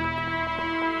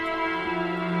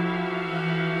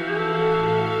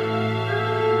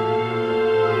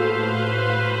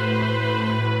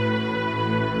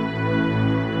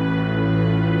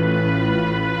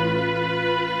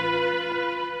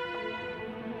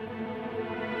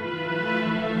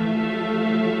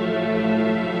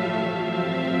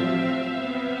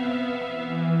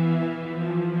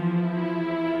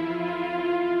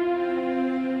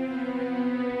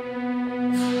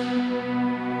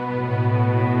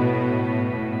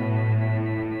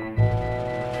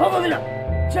报告队长，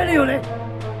这里有人。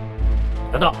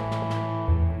等等。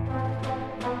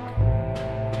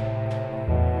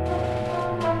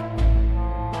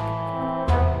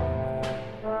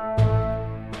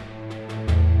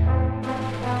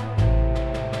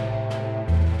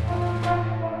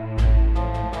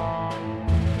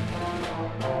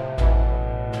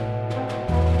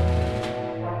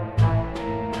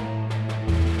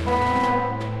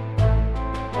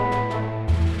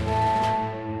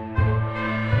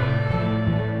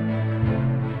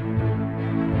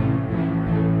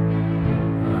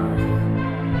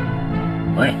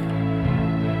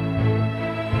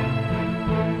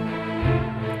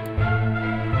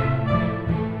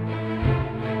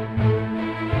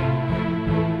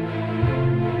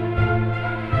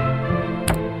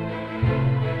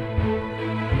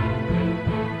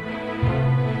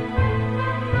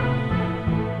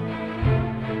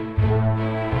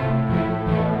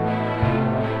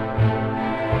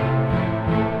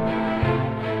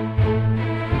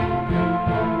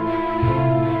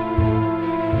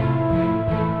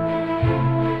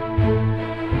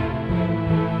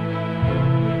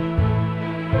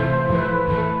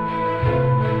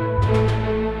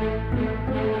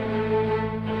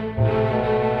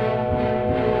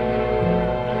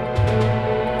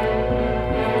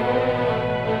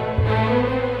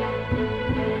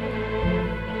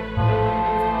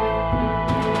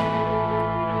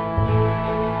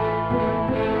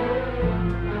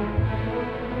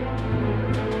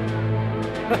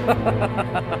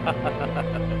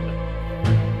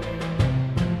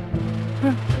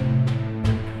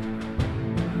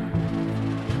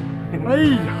哎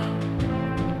呀！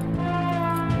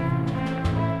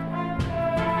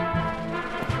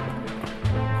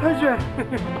太君，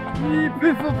你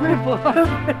佩服佩服，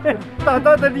大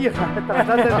大的厉害，大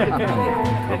大的厉害。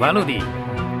可完了的。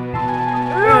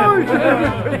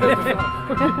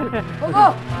报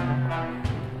告，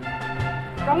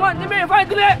长官那边也发现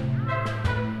地雷。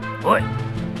喂，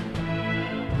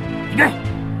你看。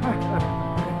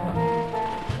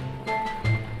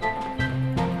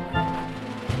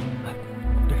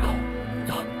队长，走。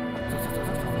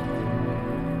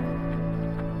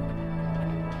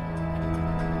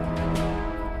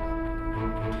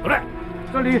过来，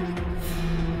这里。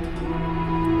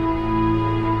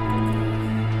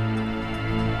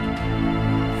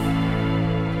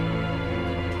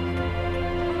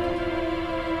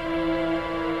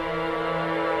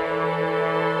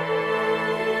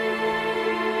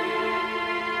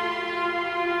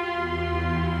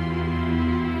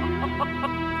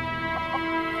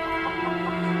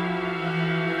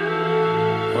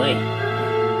喂。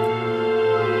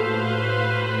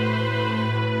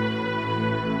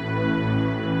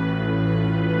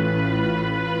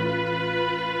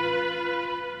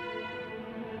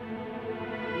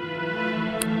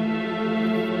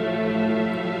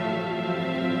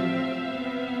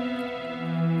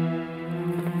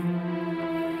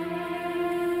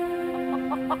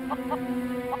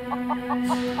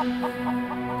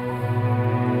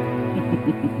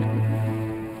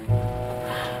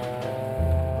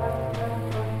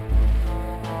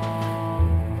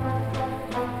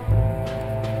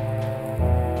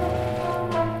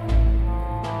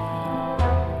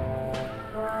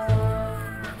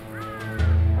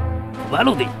完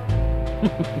了的，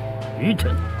愚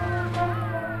蠢！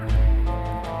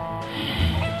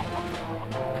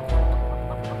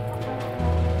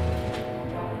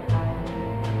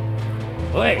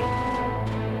喂，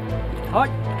はい、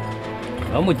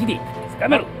今日もギリ掴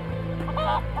めろ。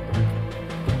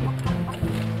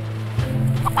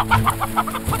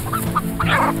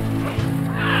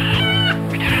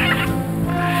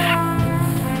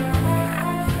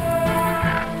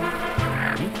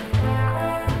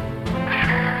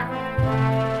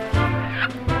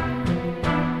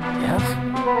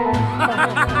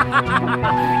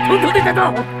偷偷地带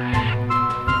走。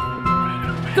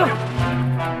走。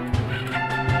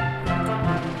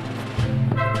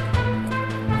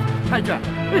太君。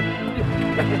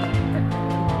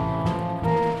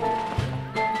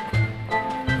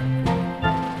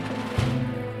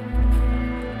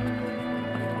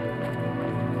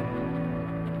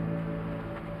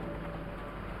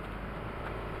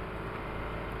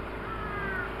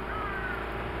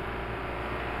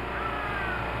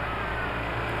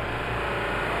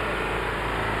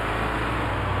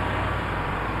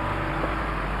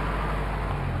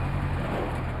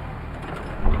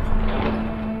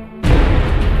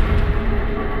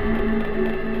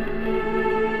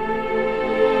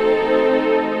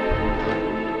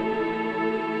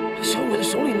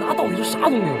啥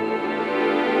东西？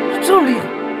这么厉害，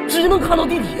直接能看到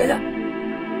地铁去。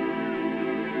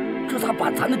这咋把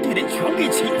咱的地雷全给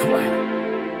起出来了？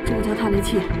这个叫探雷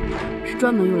器，是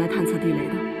专门用来探测地雷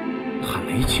的。探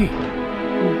雷器？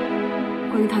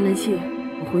关于探雷器，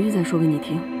我回去再说给你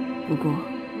听。不过，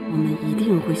我们一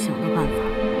定会想到办法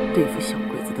对付小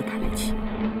鬼子的探雷器。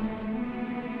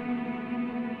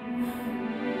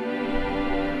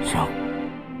行，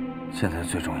现在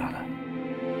最重要的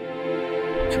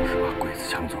就是把鬼子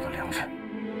抢走的粮食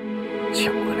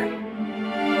抢回来。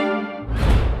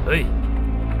哎，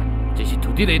这些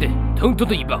土地雷的，统统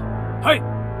的引爆！嗨，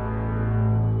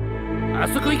あ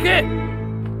そこ行け！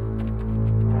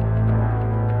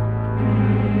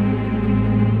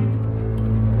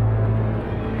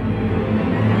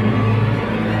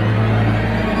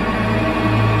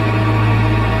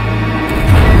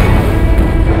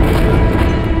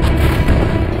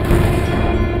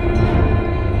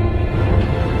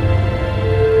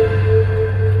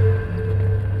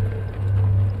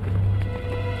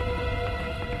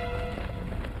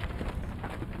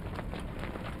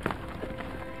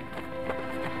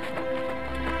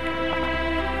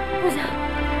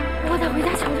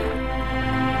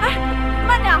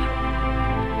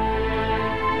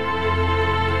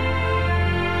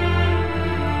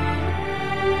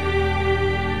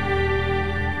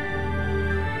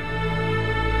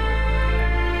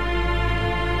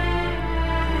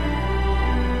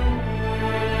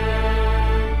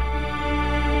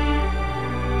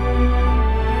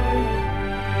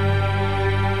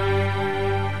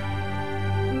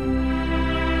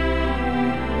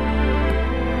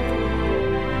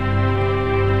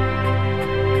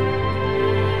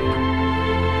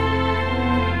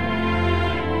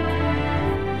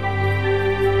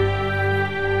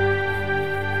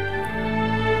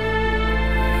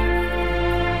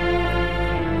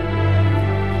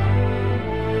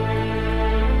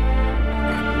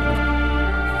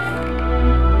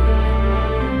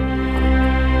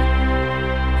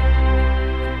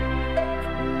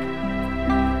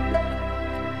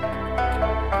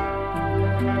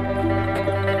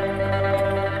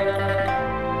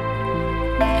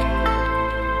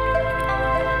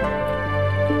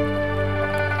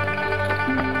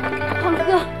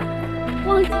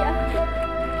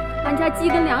鸡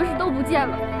跟粮食都不见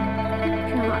了，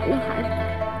这样2个孩子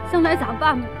将来咋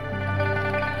办呢？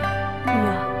玉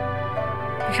啊，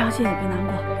别伤心也别难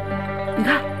过，你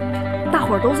看，大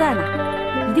伙儿都在呢，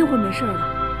一定会没事的。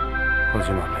放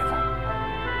心吧，妹子。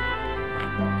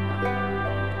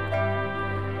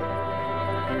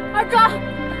二壮，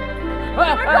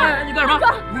哎，你干什么？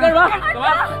你干什么？干嘛？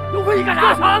刘奎，你干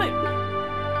啥？啥呢？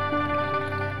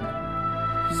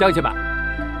乡亲们，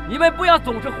你们不要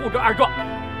总是护着二壮。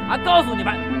俺告诉你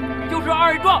们，就是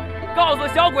二壮告诉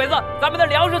小鬼子咱们的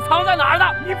粮食藏在哪儿的。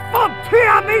你放屁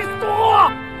啊！没说。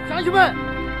乡亲们，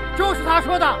就是他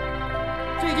说的，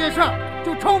这件事儿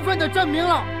就充分的证明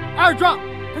了二壮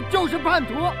他就是叛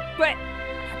徒。对，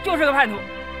他就是个叛徒。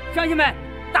乡亲们，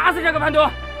打死这个叛徒！住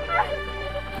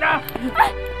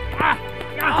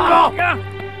手！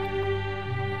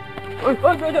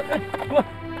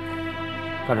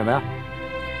干什么呀？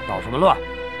捣什么乱？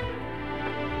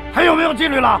还有没有纪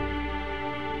律了？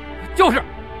就是，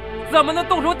怎么能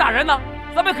动手打人呢？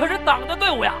咱们可是党的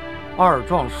队伍呀！二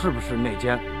壮是不是内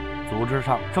奸？组织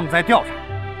上正在调查，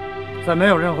在没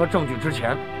有任何证据之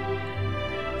前，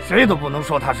谁都不能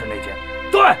说他是内奸。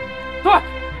对，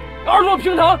二壮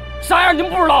平常啥样你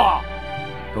们不知道啊？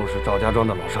都是赵家庄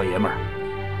的老少爷们儿，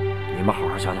你们好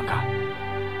好想想看，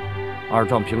二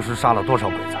壮平时杀了多少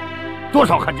鬼子，多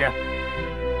少汉奸？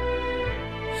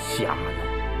瞎弄！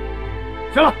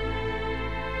行了，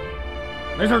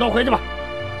没事都回去吧。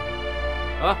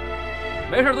啊，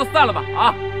没事都散了吧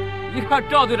啊！一看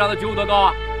赵队长的觉悟多高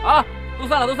啊！啊，都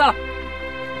散了。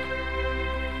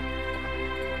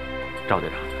赵队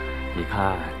长，你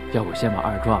看要不先把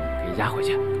二壮给押回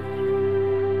去？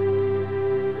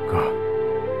哥，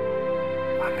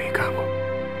俺没干过。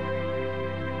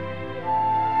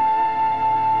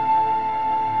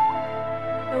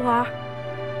刘华，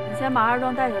你先把二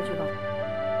壮带下去吧。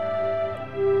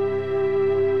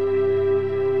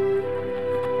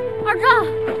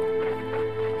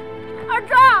二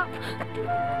壮，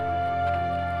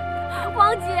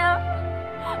王姐，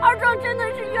二壮真的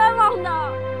是冤枉的。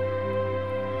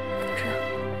是，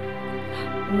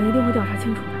我们一定会调查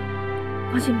清楚的，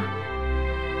放心吧。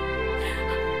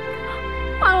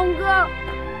华龙哥，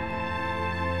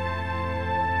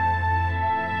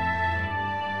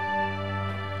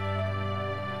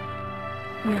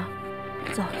玉啊，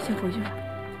走，先回去吧。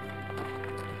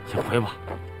先回吧。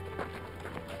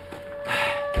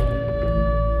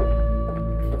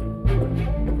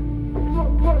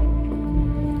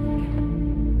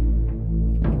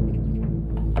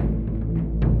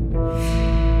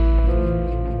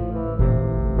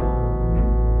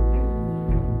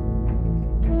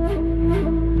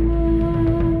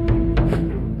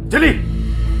敬礼。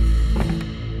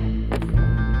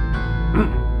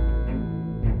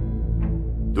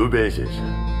渡边先生，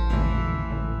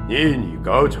你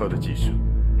高超的技术，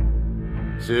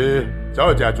使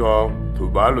赵家庄土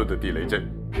八路的地雷阵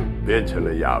变成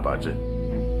了哑巴阵，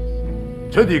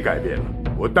彻底改变了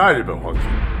我大日本皇军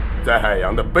在海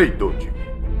洋的被动局面。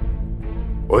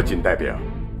我谨代表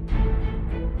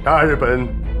大日本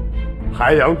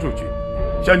海洋驻军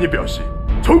向你表示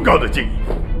崇高的敬意。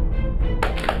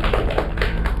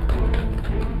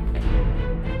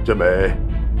这枚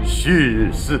旭日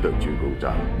4等军功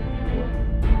章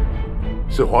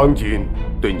是皇军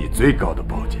对你最高的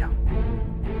褒奖。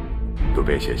渡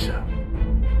边先生，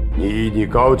你以你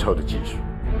高超的技术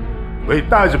为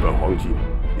大日本皇军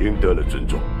赢得了尊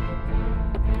重，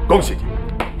恭喜你！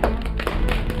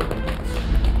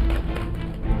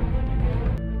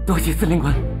多谢司令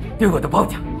官对我的褒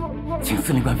奖，请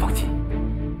司令官放心，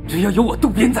只要有我渡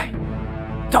边在，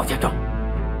赵家庄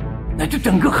乃至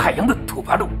整个海洋的土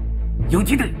八路游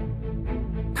击队，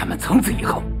他们从此以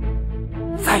后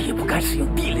再也不敢使用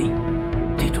地雷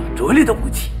这种拙劣的武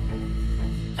器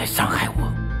来伤害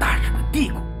我大日本帝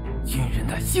国军人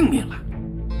的性命了。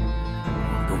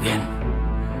我渡边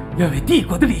愿为帝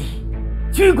国的利益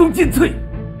鞠躬尽瘁，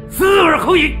死而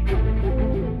后已。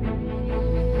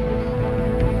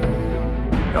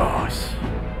哟西，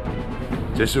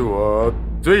这是我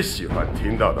最喜欢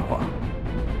听到的话。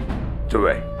诸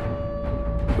位，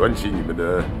端起你们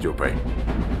的酒杯，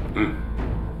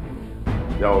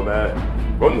让我们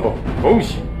共同恭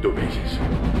喜渡边先生。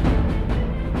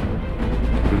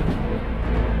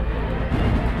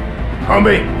干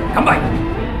杯！干杯！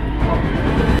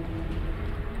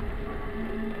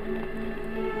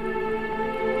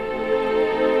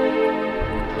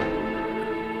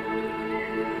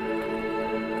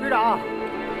队长，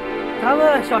咱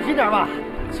们小心点吧，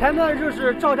前面就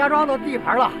是赵家庄的地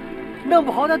盘了，弄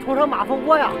不好再捅上马蜂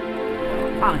窝呀。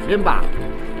放心吧，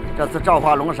这次赵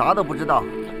化龙啥都不知道，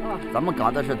咱们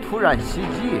搞的是突然袭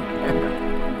击。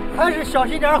还是小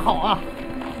心点好啊！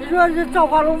你说这赵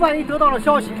化龙万一得到了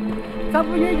消息，咱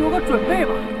不也有个准备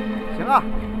吗？行啊，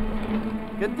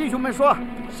跟弟兄们说，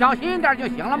小心一点就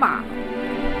行了嘛。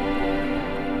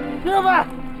弟兄们，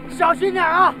小心点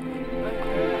啊！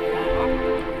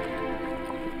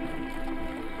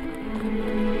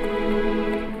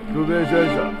渡边先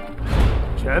生，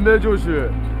前面就是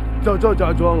赵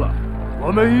家庄了，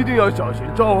我们一定要小心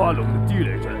赵化龙的地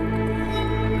雷阵。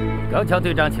高桥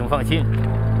队长，请放心，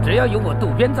只要有我渡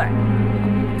边在，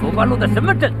土八路的什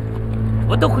么阵，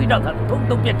我都会让他统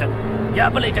统变成哑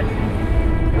巴雷阵。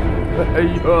哎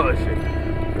呦，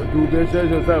有渡边先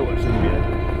生在我身边，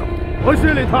我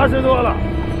心里踏实多了。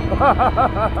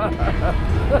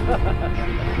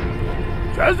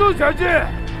全速前进！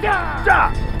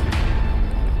驾！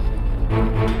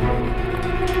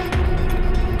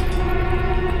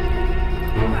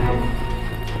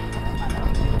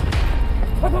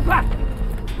快！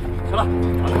行了，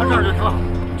看这儿就挺好，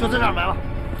就在这儿埋了。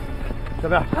小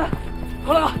边，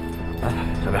好了，哎，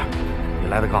小边，你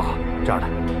来的刚好。这样的，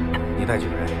你带几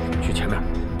个人去前面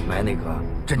埋那个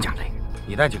真假雷，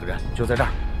你带几个人就在这儿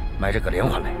埋这个连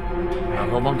环雷，俺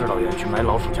和汪指导员去埋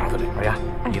老鼠夹子雷。老严，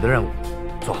你的任务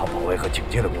做好保卫和警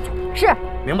戒的工作。是，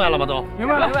明白了吗？都明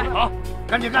白了。好，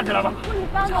赶紧干起来吧！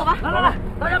帮我吧！来，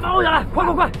大家保护下来，快！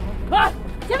来，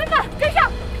前面看，跟上！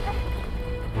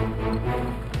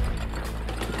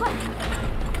快！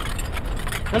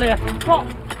小李，走。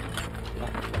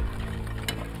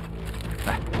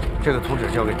来，这个图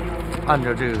纸交给你，按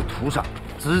照这个图上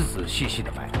仔仔细细的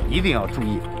埋，一定要注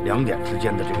意2点之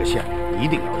间的这个线，一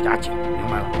定要压紧，明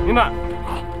白了？明白。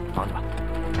好，忙去吧。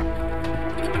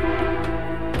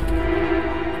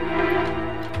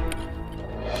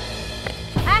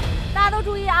哎，大家都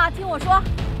注意啊，听我说，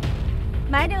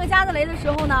埋这个夹子雷的时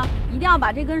候呢，一定要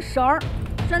把这根绳儿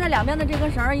拴在两边的这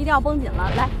根绳儿一定要绷紧了。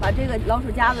来，把这个老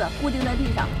鼠夹子固定在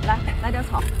地上，来，来点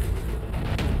草，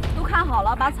都看好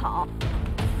了，把草、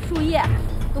树叶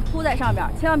都铺在上边，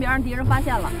千万别让敌人发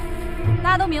现了。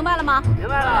大家都明白了吗？明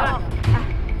白了。哎，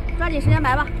抓紧时间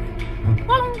埋吧。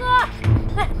花龙哥，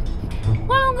哎，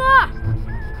花龙哥，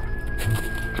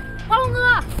花龙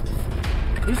哥，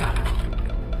你咋了？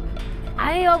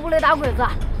哎呦，不得打鬼子！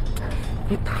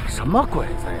你打什么鬼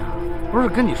子呀？不是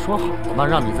跟你说好了吗？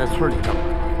让你在村里干嘛？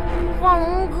花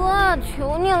龙哥，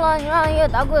求你了，你让爷爷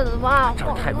打鬼子吧！这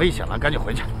太危险了，赶紧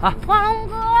回去啊！花龙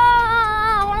哥，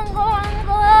花龙哥，花龙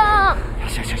哥！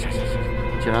行，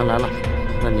既然来了，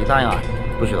那你答应俺，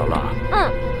不许捣乱啊！嗯。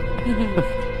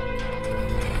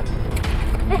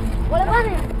哎，我来帮你，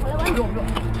我来帮你。不用。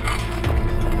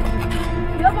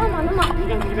你要帮忙的吗？你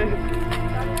别去。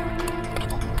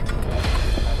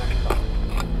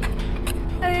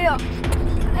哎呀！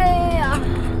来啊！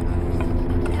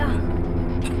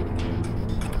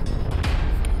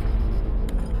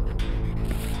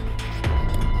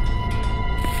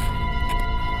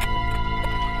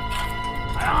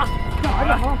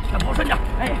先跑身去，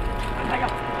哎，来呀！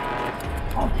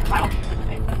好，来了，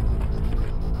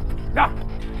这样，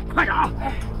快点啊！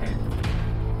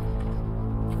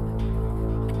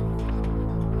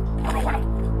快点！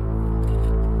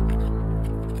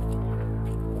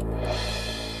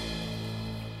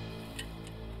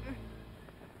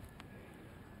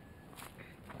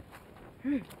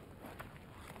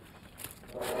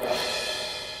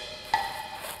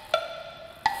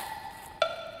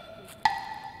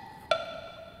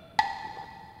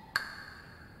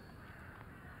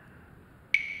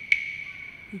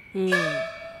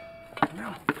怎么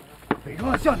样？伪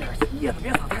装的像点，叶子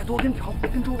别撒太多，跟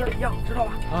周边一样，知道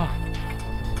吧？啊。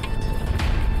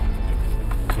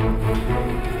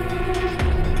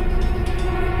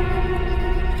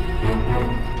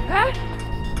哎，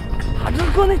他这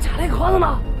搁那假雷壳子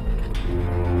呢？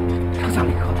啥假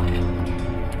雷壳子？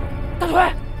大锤，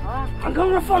啊，俺刚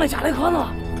刚放那假雷壳子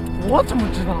了。我怎么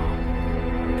知道？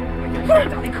不是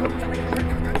假雷壳子，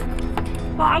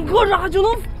俺搁这就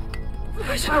能。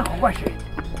谁好怪谁？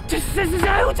这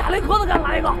还有假雷壳子，敢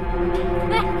来一个？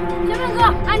哎，前面哥，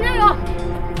俺这有。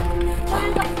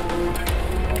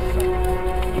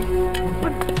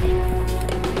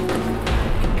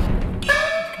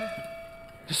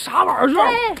这啥玩意儿？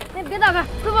哎，别打开，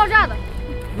会爆炸的。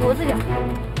我自己。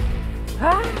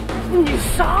哎，你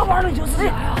啥玩意儿你就自己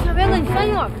来啊？小边哥，你相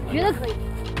信我，绝对可以。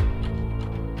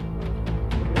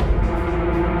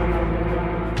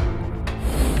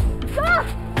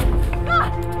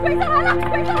鬼子来了！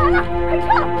鬼子来了！快撤！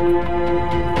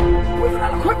鬼子来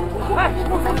了！快！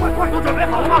都准备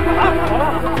好了吗？啊，好了。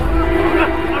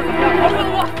怎么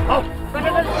样？好，好，来，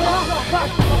快！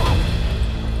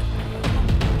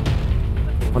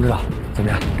王指导，怎么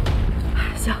样？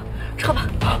行，撤吧。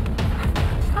好。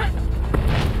哎，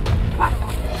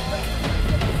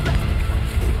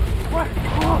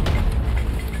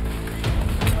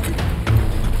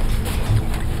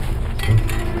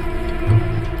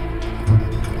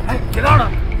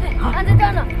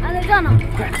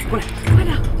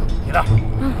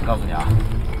告诉你啊，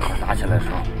打起来的时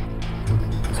候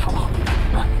藏得好一点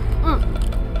啊。嗯。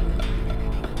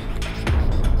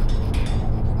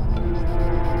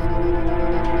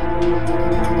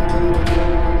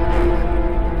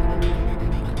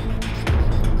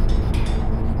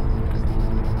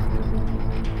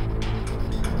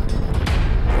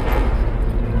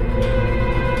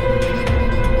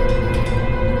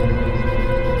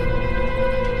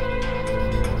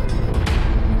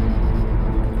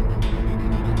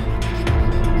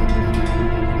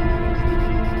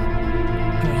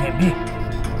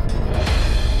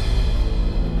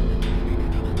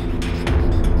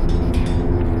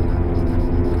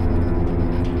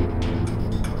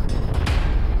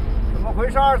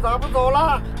咋不走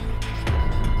了？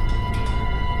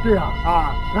是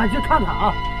啊，俺去看看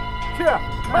啊。去，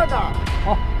慢点。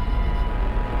好。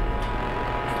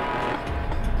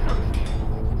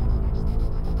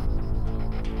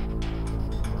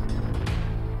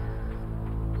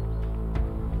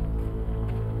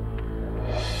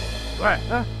喂，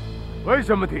为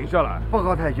什么停下来？报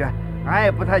告太君，俺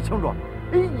也不太清楚，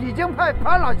已经派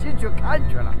潘老七去看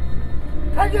去了。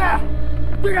太君，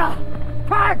队长，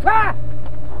快！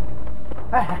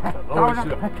哎，等会儿，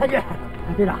太君，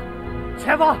队长，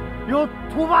前方有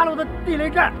土八路的地雷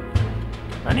阵。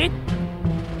你？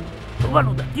土八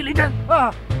路的地雷阵？啊，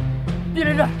地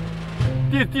雷阵，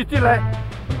地雷。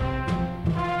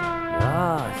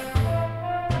よし。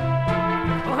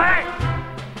はい。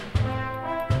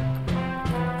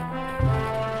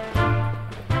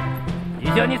以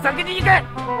上に先に行け。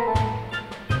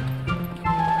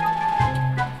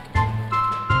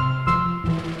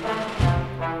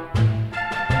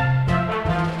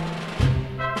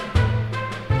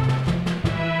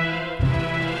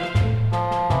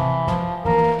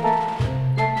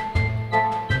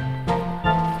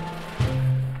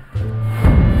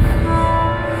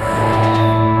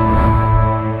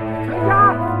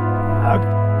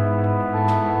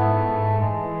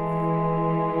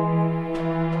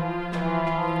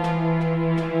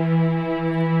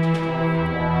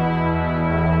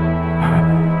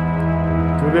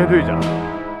队长，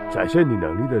展现你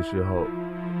能力的时候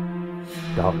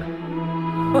到了。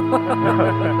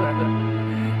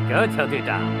高桥队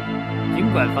长，尽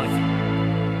管放心，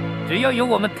只要有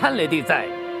我们探雷队在，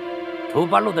土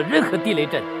八路的任何地雷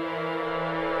阵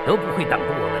都不会挡住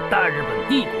我们大日本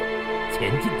帝国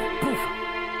前进的步伐。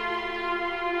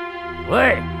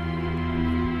喂，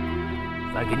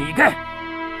再给你一个。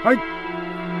哎。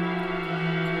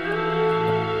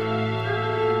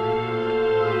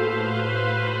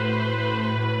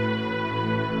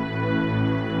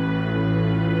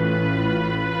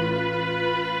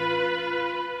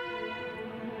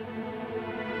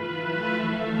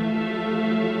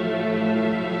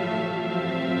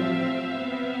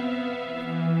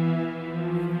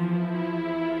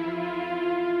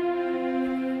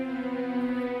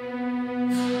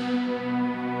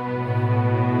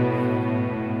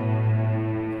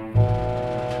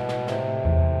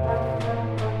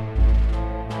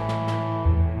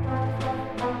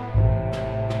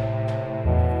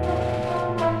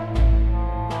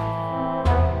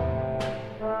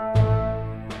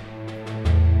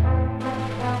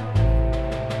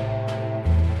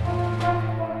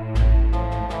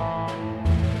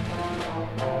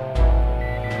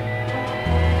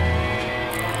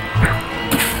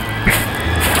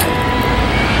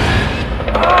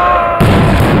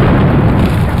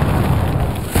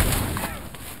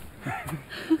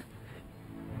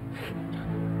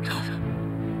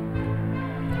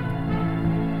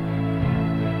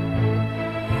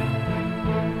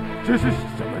这是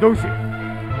什么东西？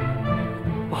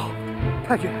哦，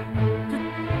太君，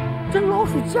这老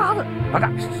鼠夹子。报告。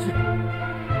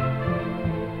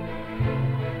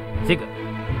这个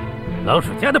老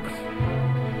鼠夹的不是，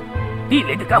地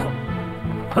雷的干货。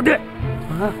好的。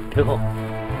退后。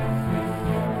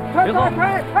退！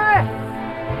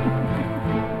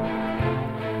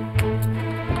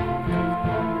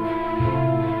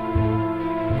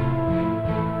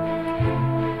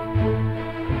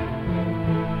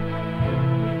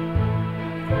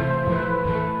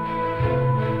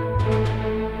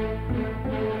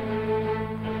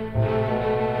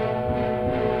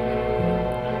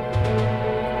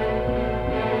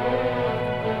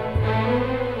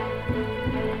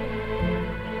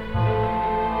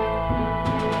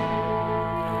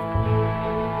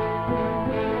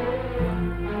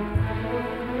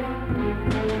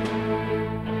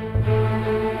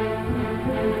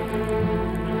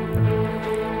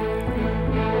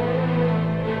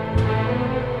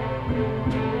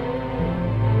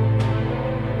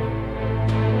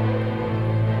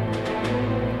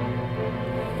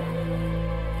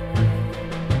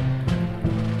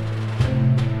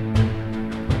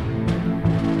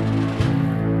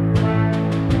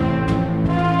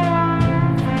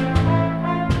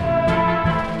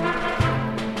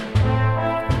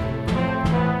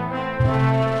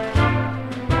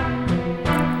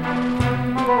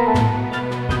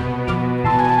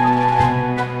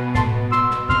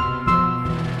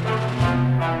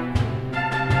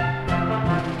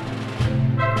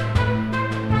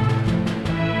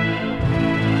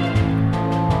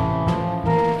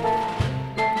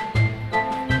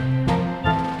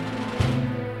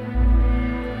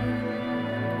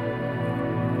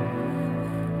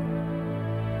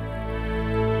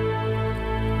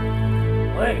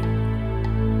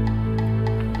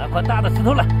块大的石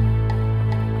头来。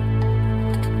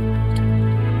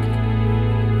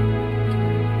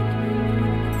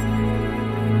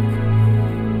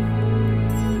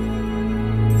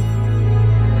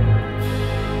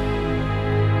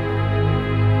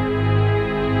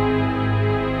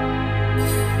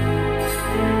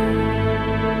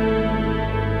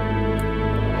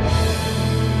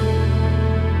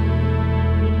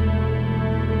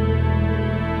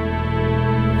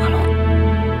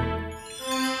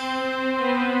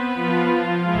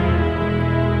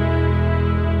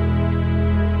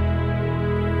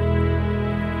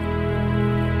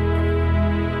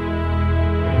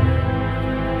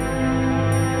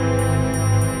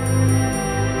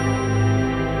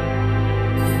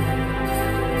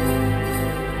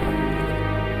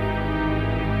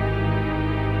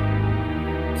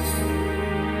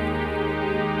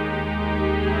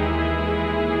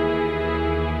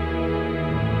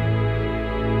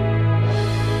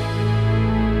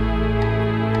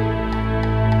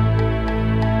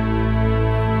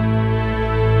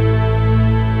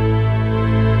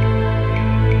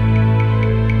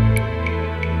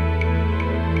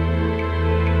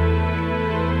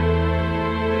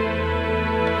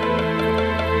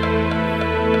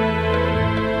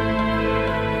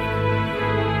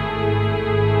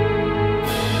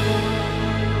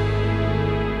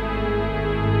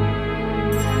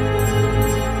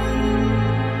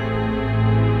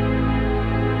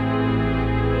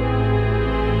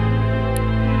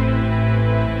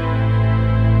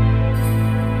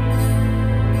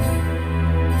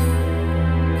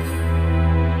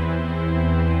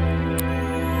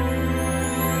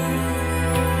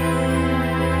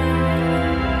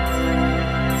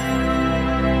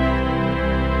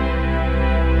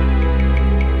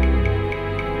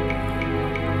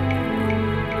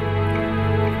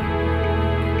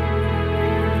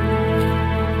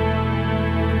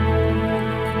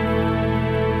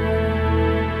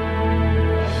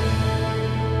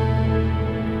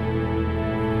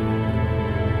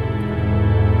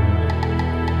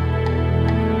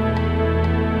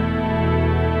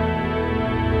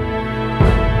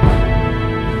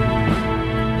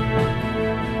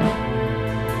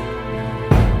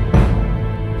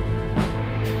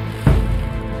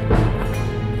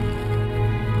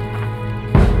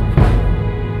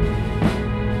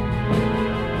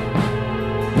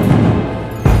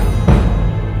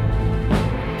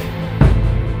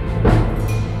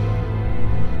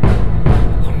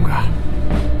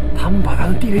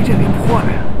地雷阵给破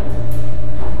了呀！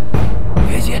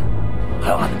别急，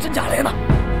还有俺的真假雷呢。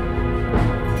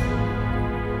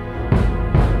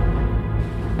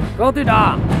高队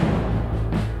长，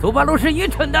土八路是愚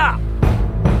蠢的。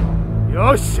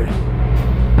よし。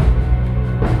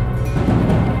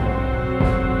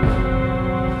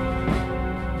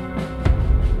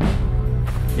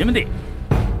你们得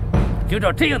就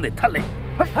照这样的探雷。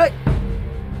嘿嘿。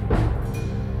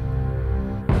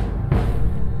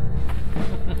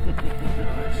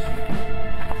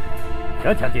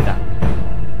小强鸡蛋，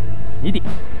你的，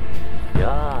よ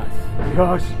し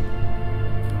よし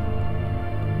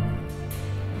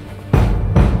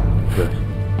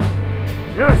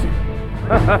よし，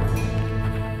哈哈。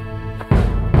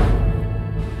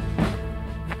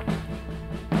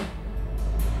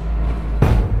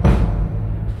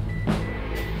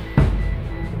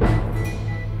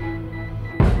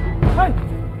嗨。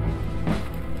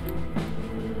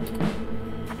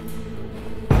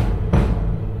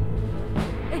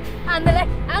俺的嘞，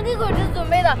俺给鬼子准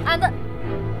备的，俺的。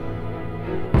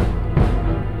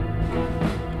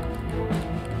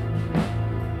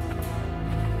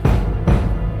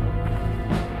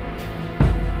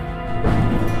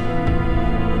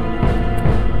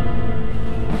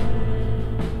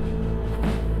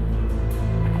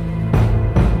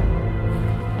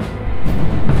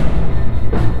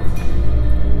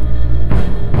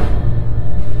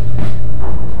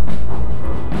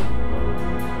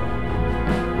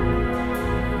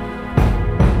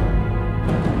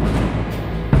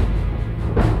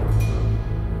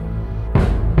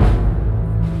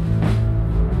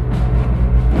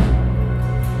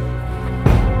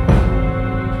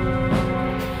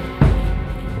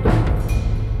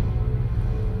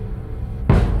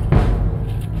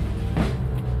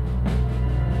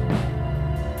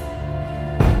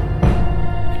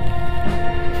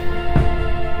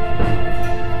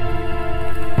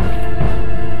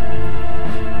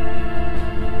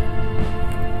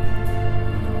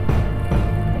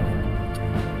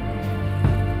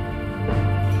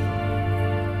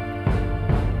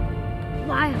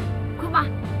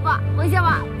回下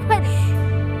吧，快点！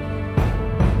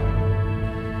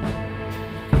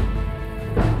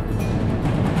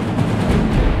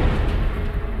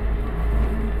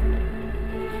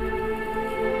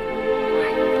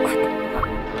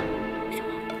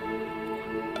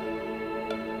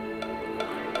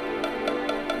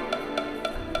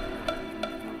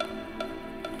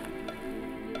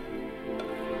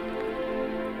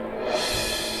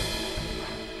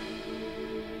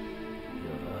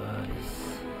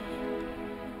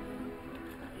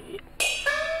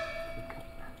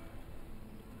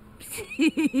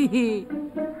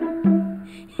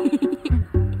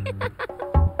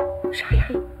啥呀？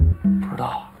不知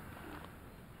道。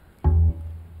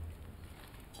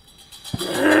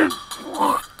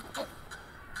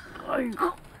哎呦！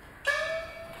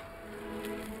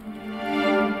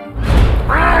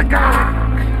啊嘎！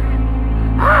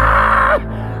啊！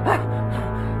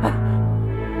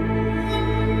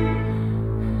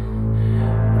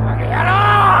别了！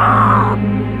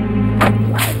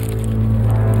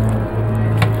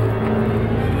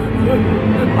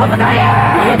我不答应！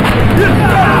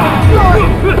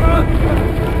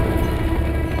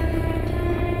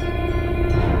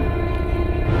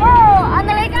俺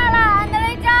的雷炸了！俺的雷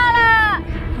炸了！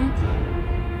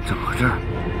怎么回事？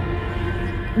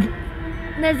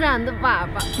那是俺的爸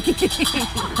爸。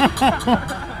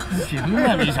行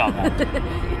啊，李小子，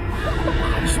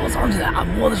还说早上起来按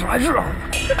摩的时候还热乎。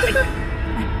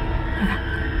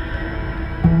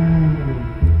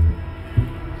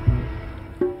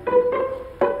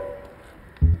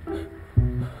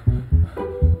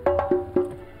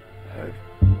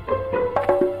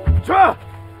去！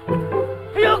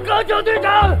哎呦，高桥队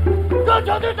长，高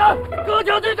桥队长，高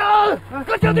桥队长，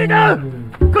高桥队长，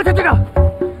高桥队长，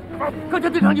高桥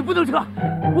队长，你不能撤，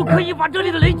我可以把这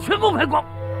里的雷全部排光。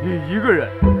你一个人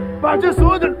把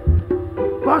所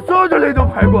有的雷都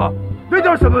排光，那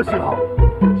叫什么时候？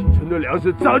基层的粮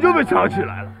食早就被藏起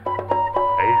来了。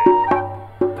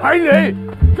排雷，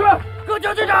去！高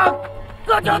桥队长，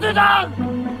高桥队长，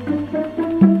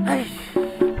哎，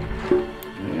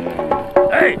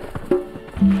哎。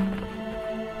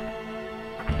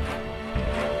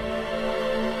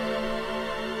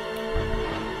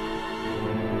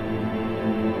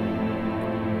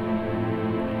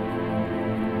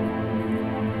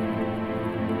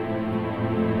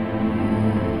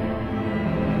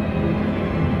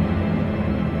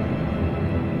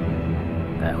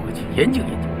研究研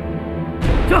究，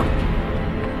走。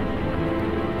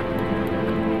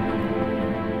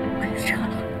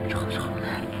撤了。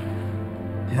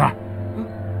李三，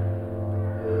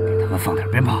给他们放点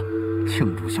鞭炮，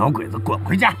庆祝小鬼子滚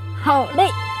回家。好嘞。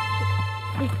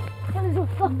跟着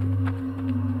走，走。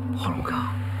黄龙哥，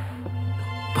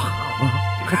爸吗？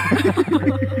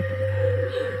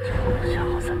这小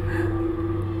子。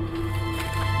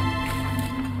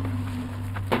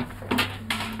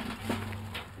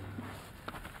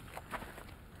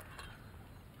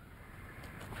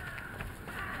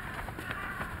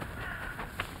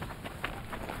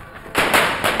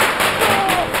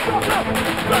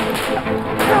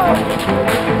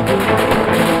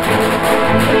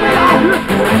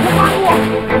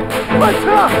快撤！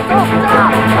走，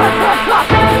撤！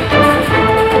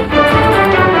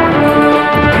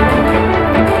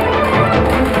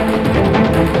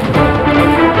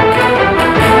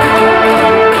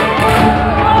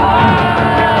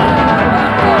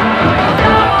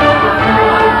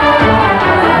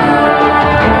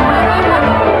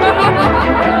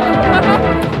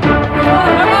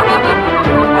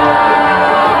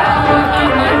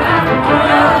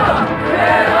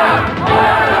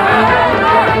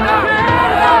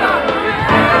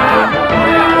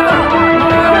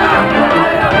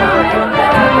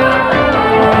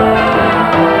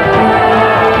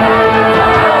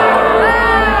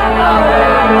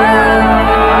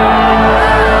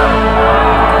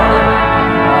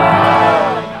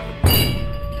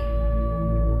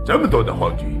这么多的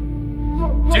皇军，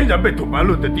竟然被土八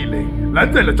路的地雷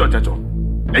拦在了庄家庄，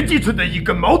连基层的一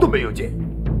根毛都没有见。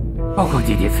报告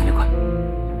节节司令官，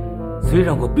虽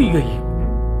然我必愿意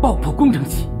爆破工程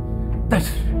系，但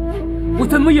是我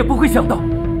怎么也不会想到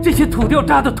这些土掉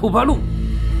渣的土八路，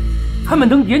他们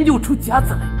能研究出甲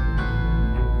子雷。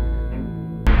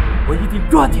我一定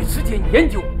抓紧时间研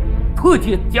究破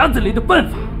解甲子雷的办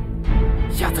法，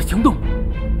下次行动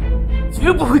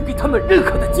绝不会给他们任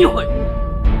何的机会。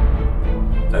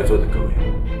在座的各位，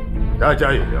大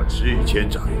家也要吃一堑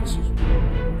长一智，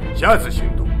下次行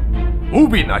动务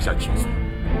必拿下取胜，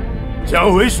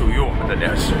抢回属于我们的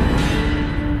粮食。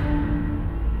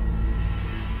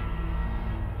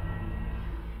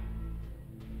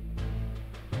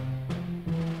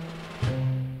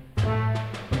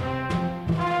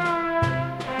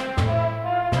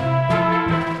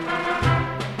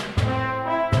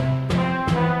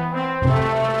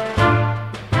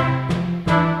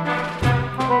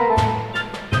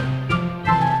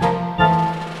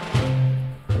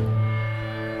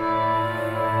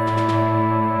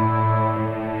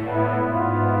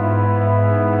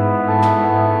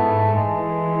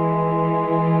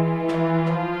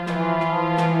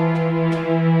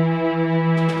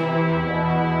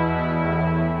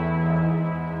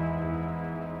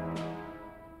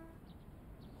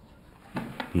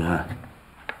看，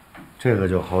这个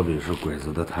就好比是鬼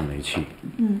子的探煤器。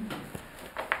嗯，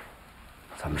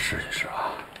咱们试一试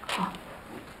啊。好。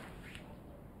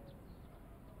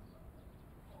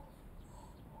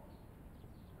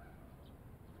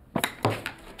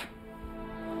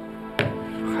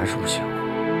还是不行。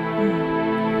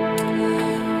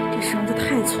这绳子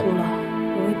太粗了，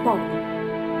容易暴露。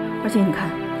而且你看，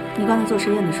你刚才做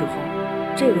实验的时候，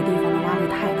这个地方的拉力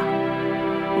太大，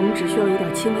我们只需要一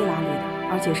点轻微拉力的，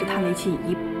而且是探煤器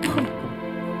一碰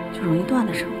就容易断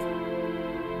的绳子。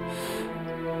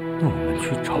那我们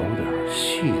去找点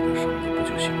细的绳子不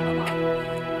就行了吗？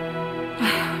哎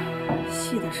呀，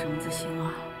细的绳子行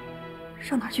啊，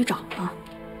上哪儿去找呢？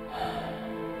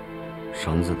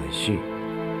绳子得细，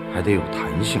还得有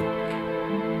弹性，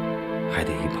还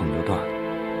得一碰就断，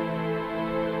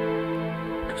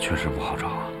这确实不好找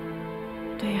啊。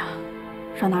对呀，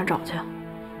上哪儿找去？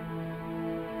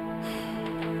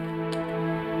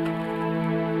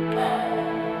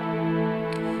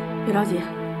别着急，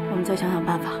我们再想想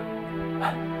办法。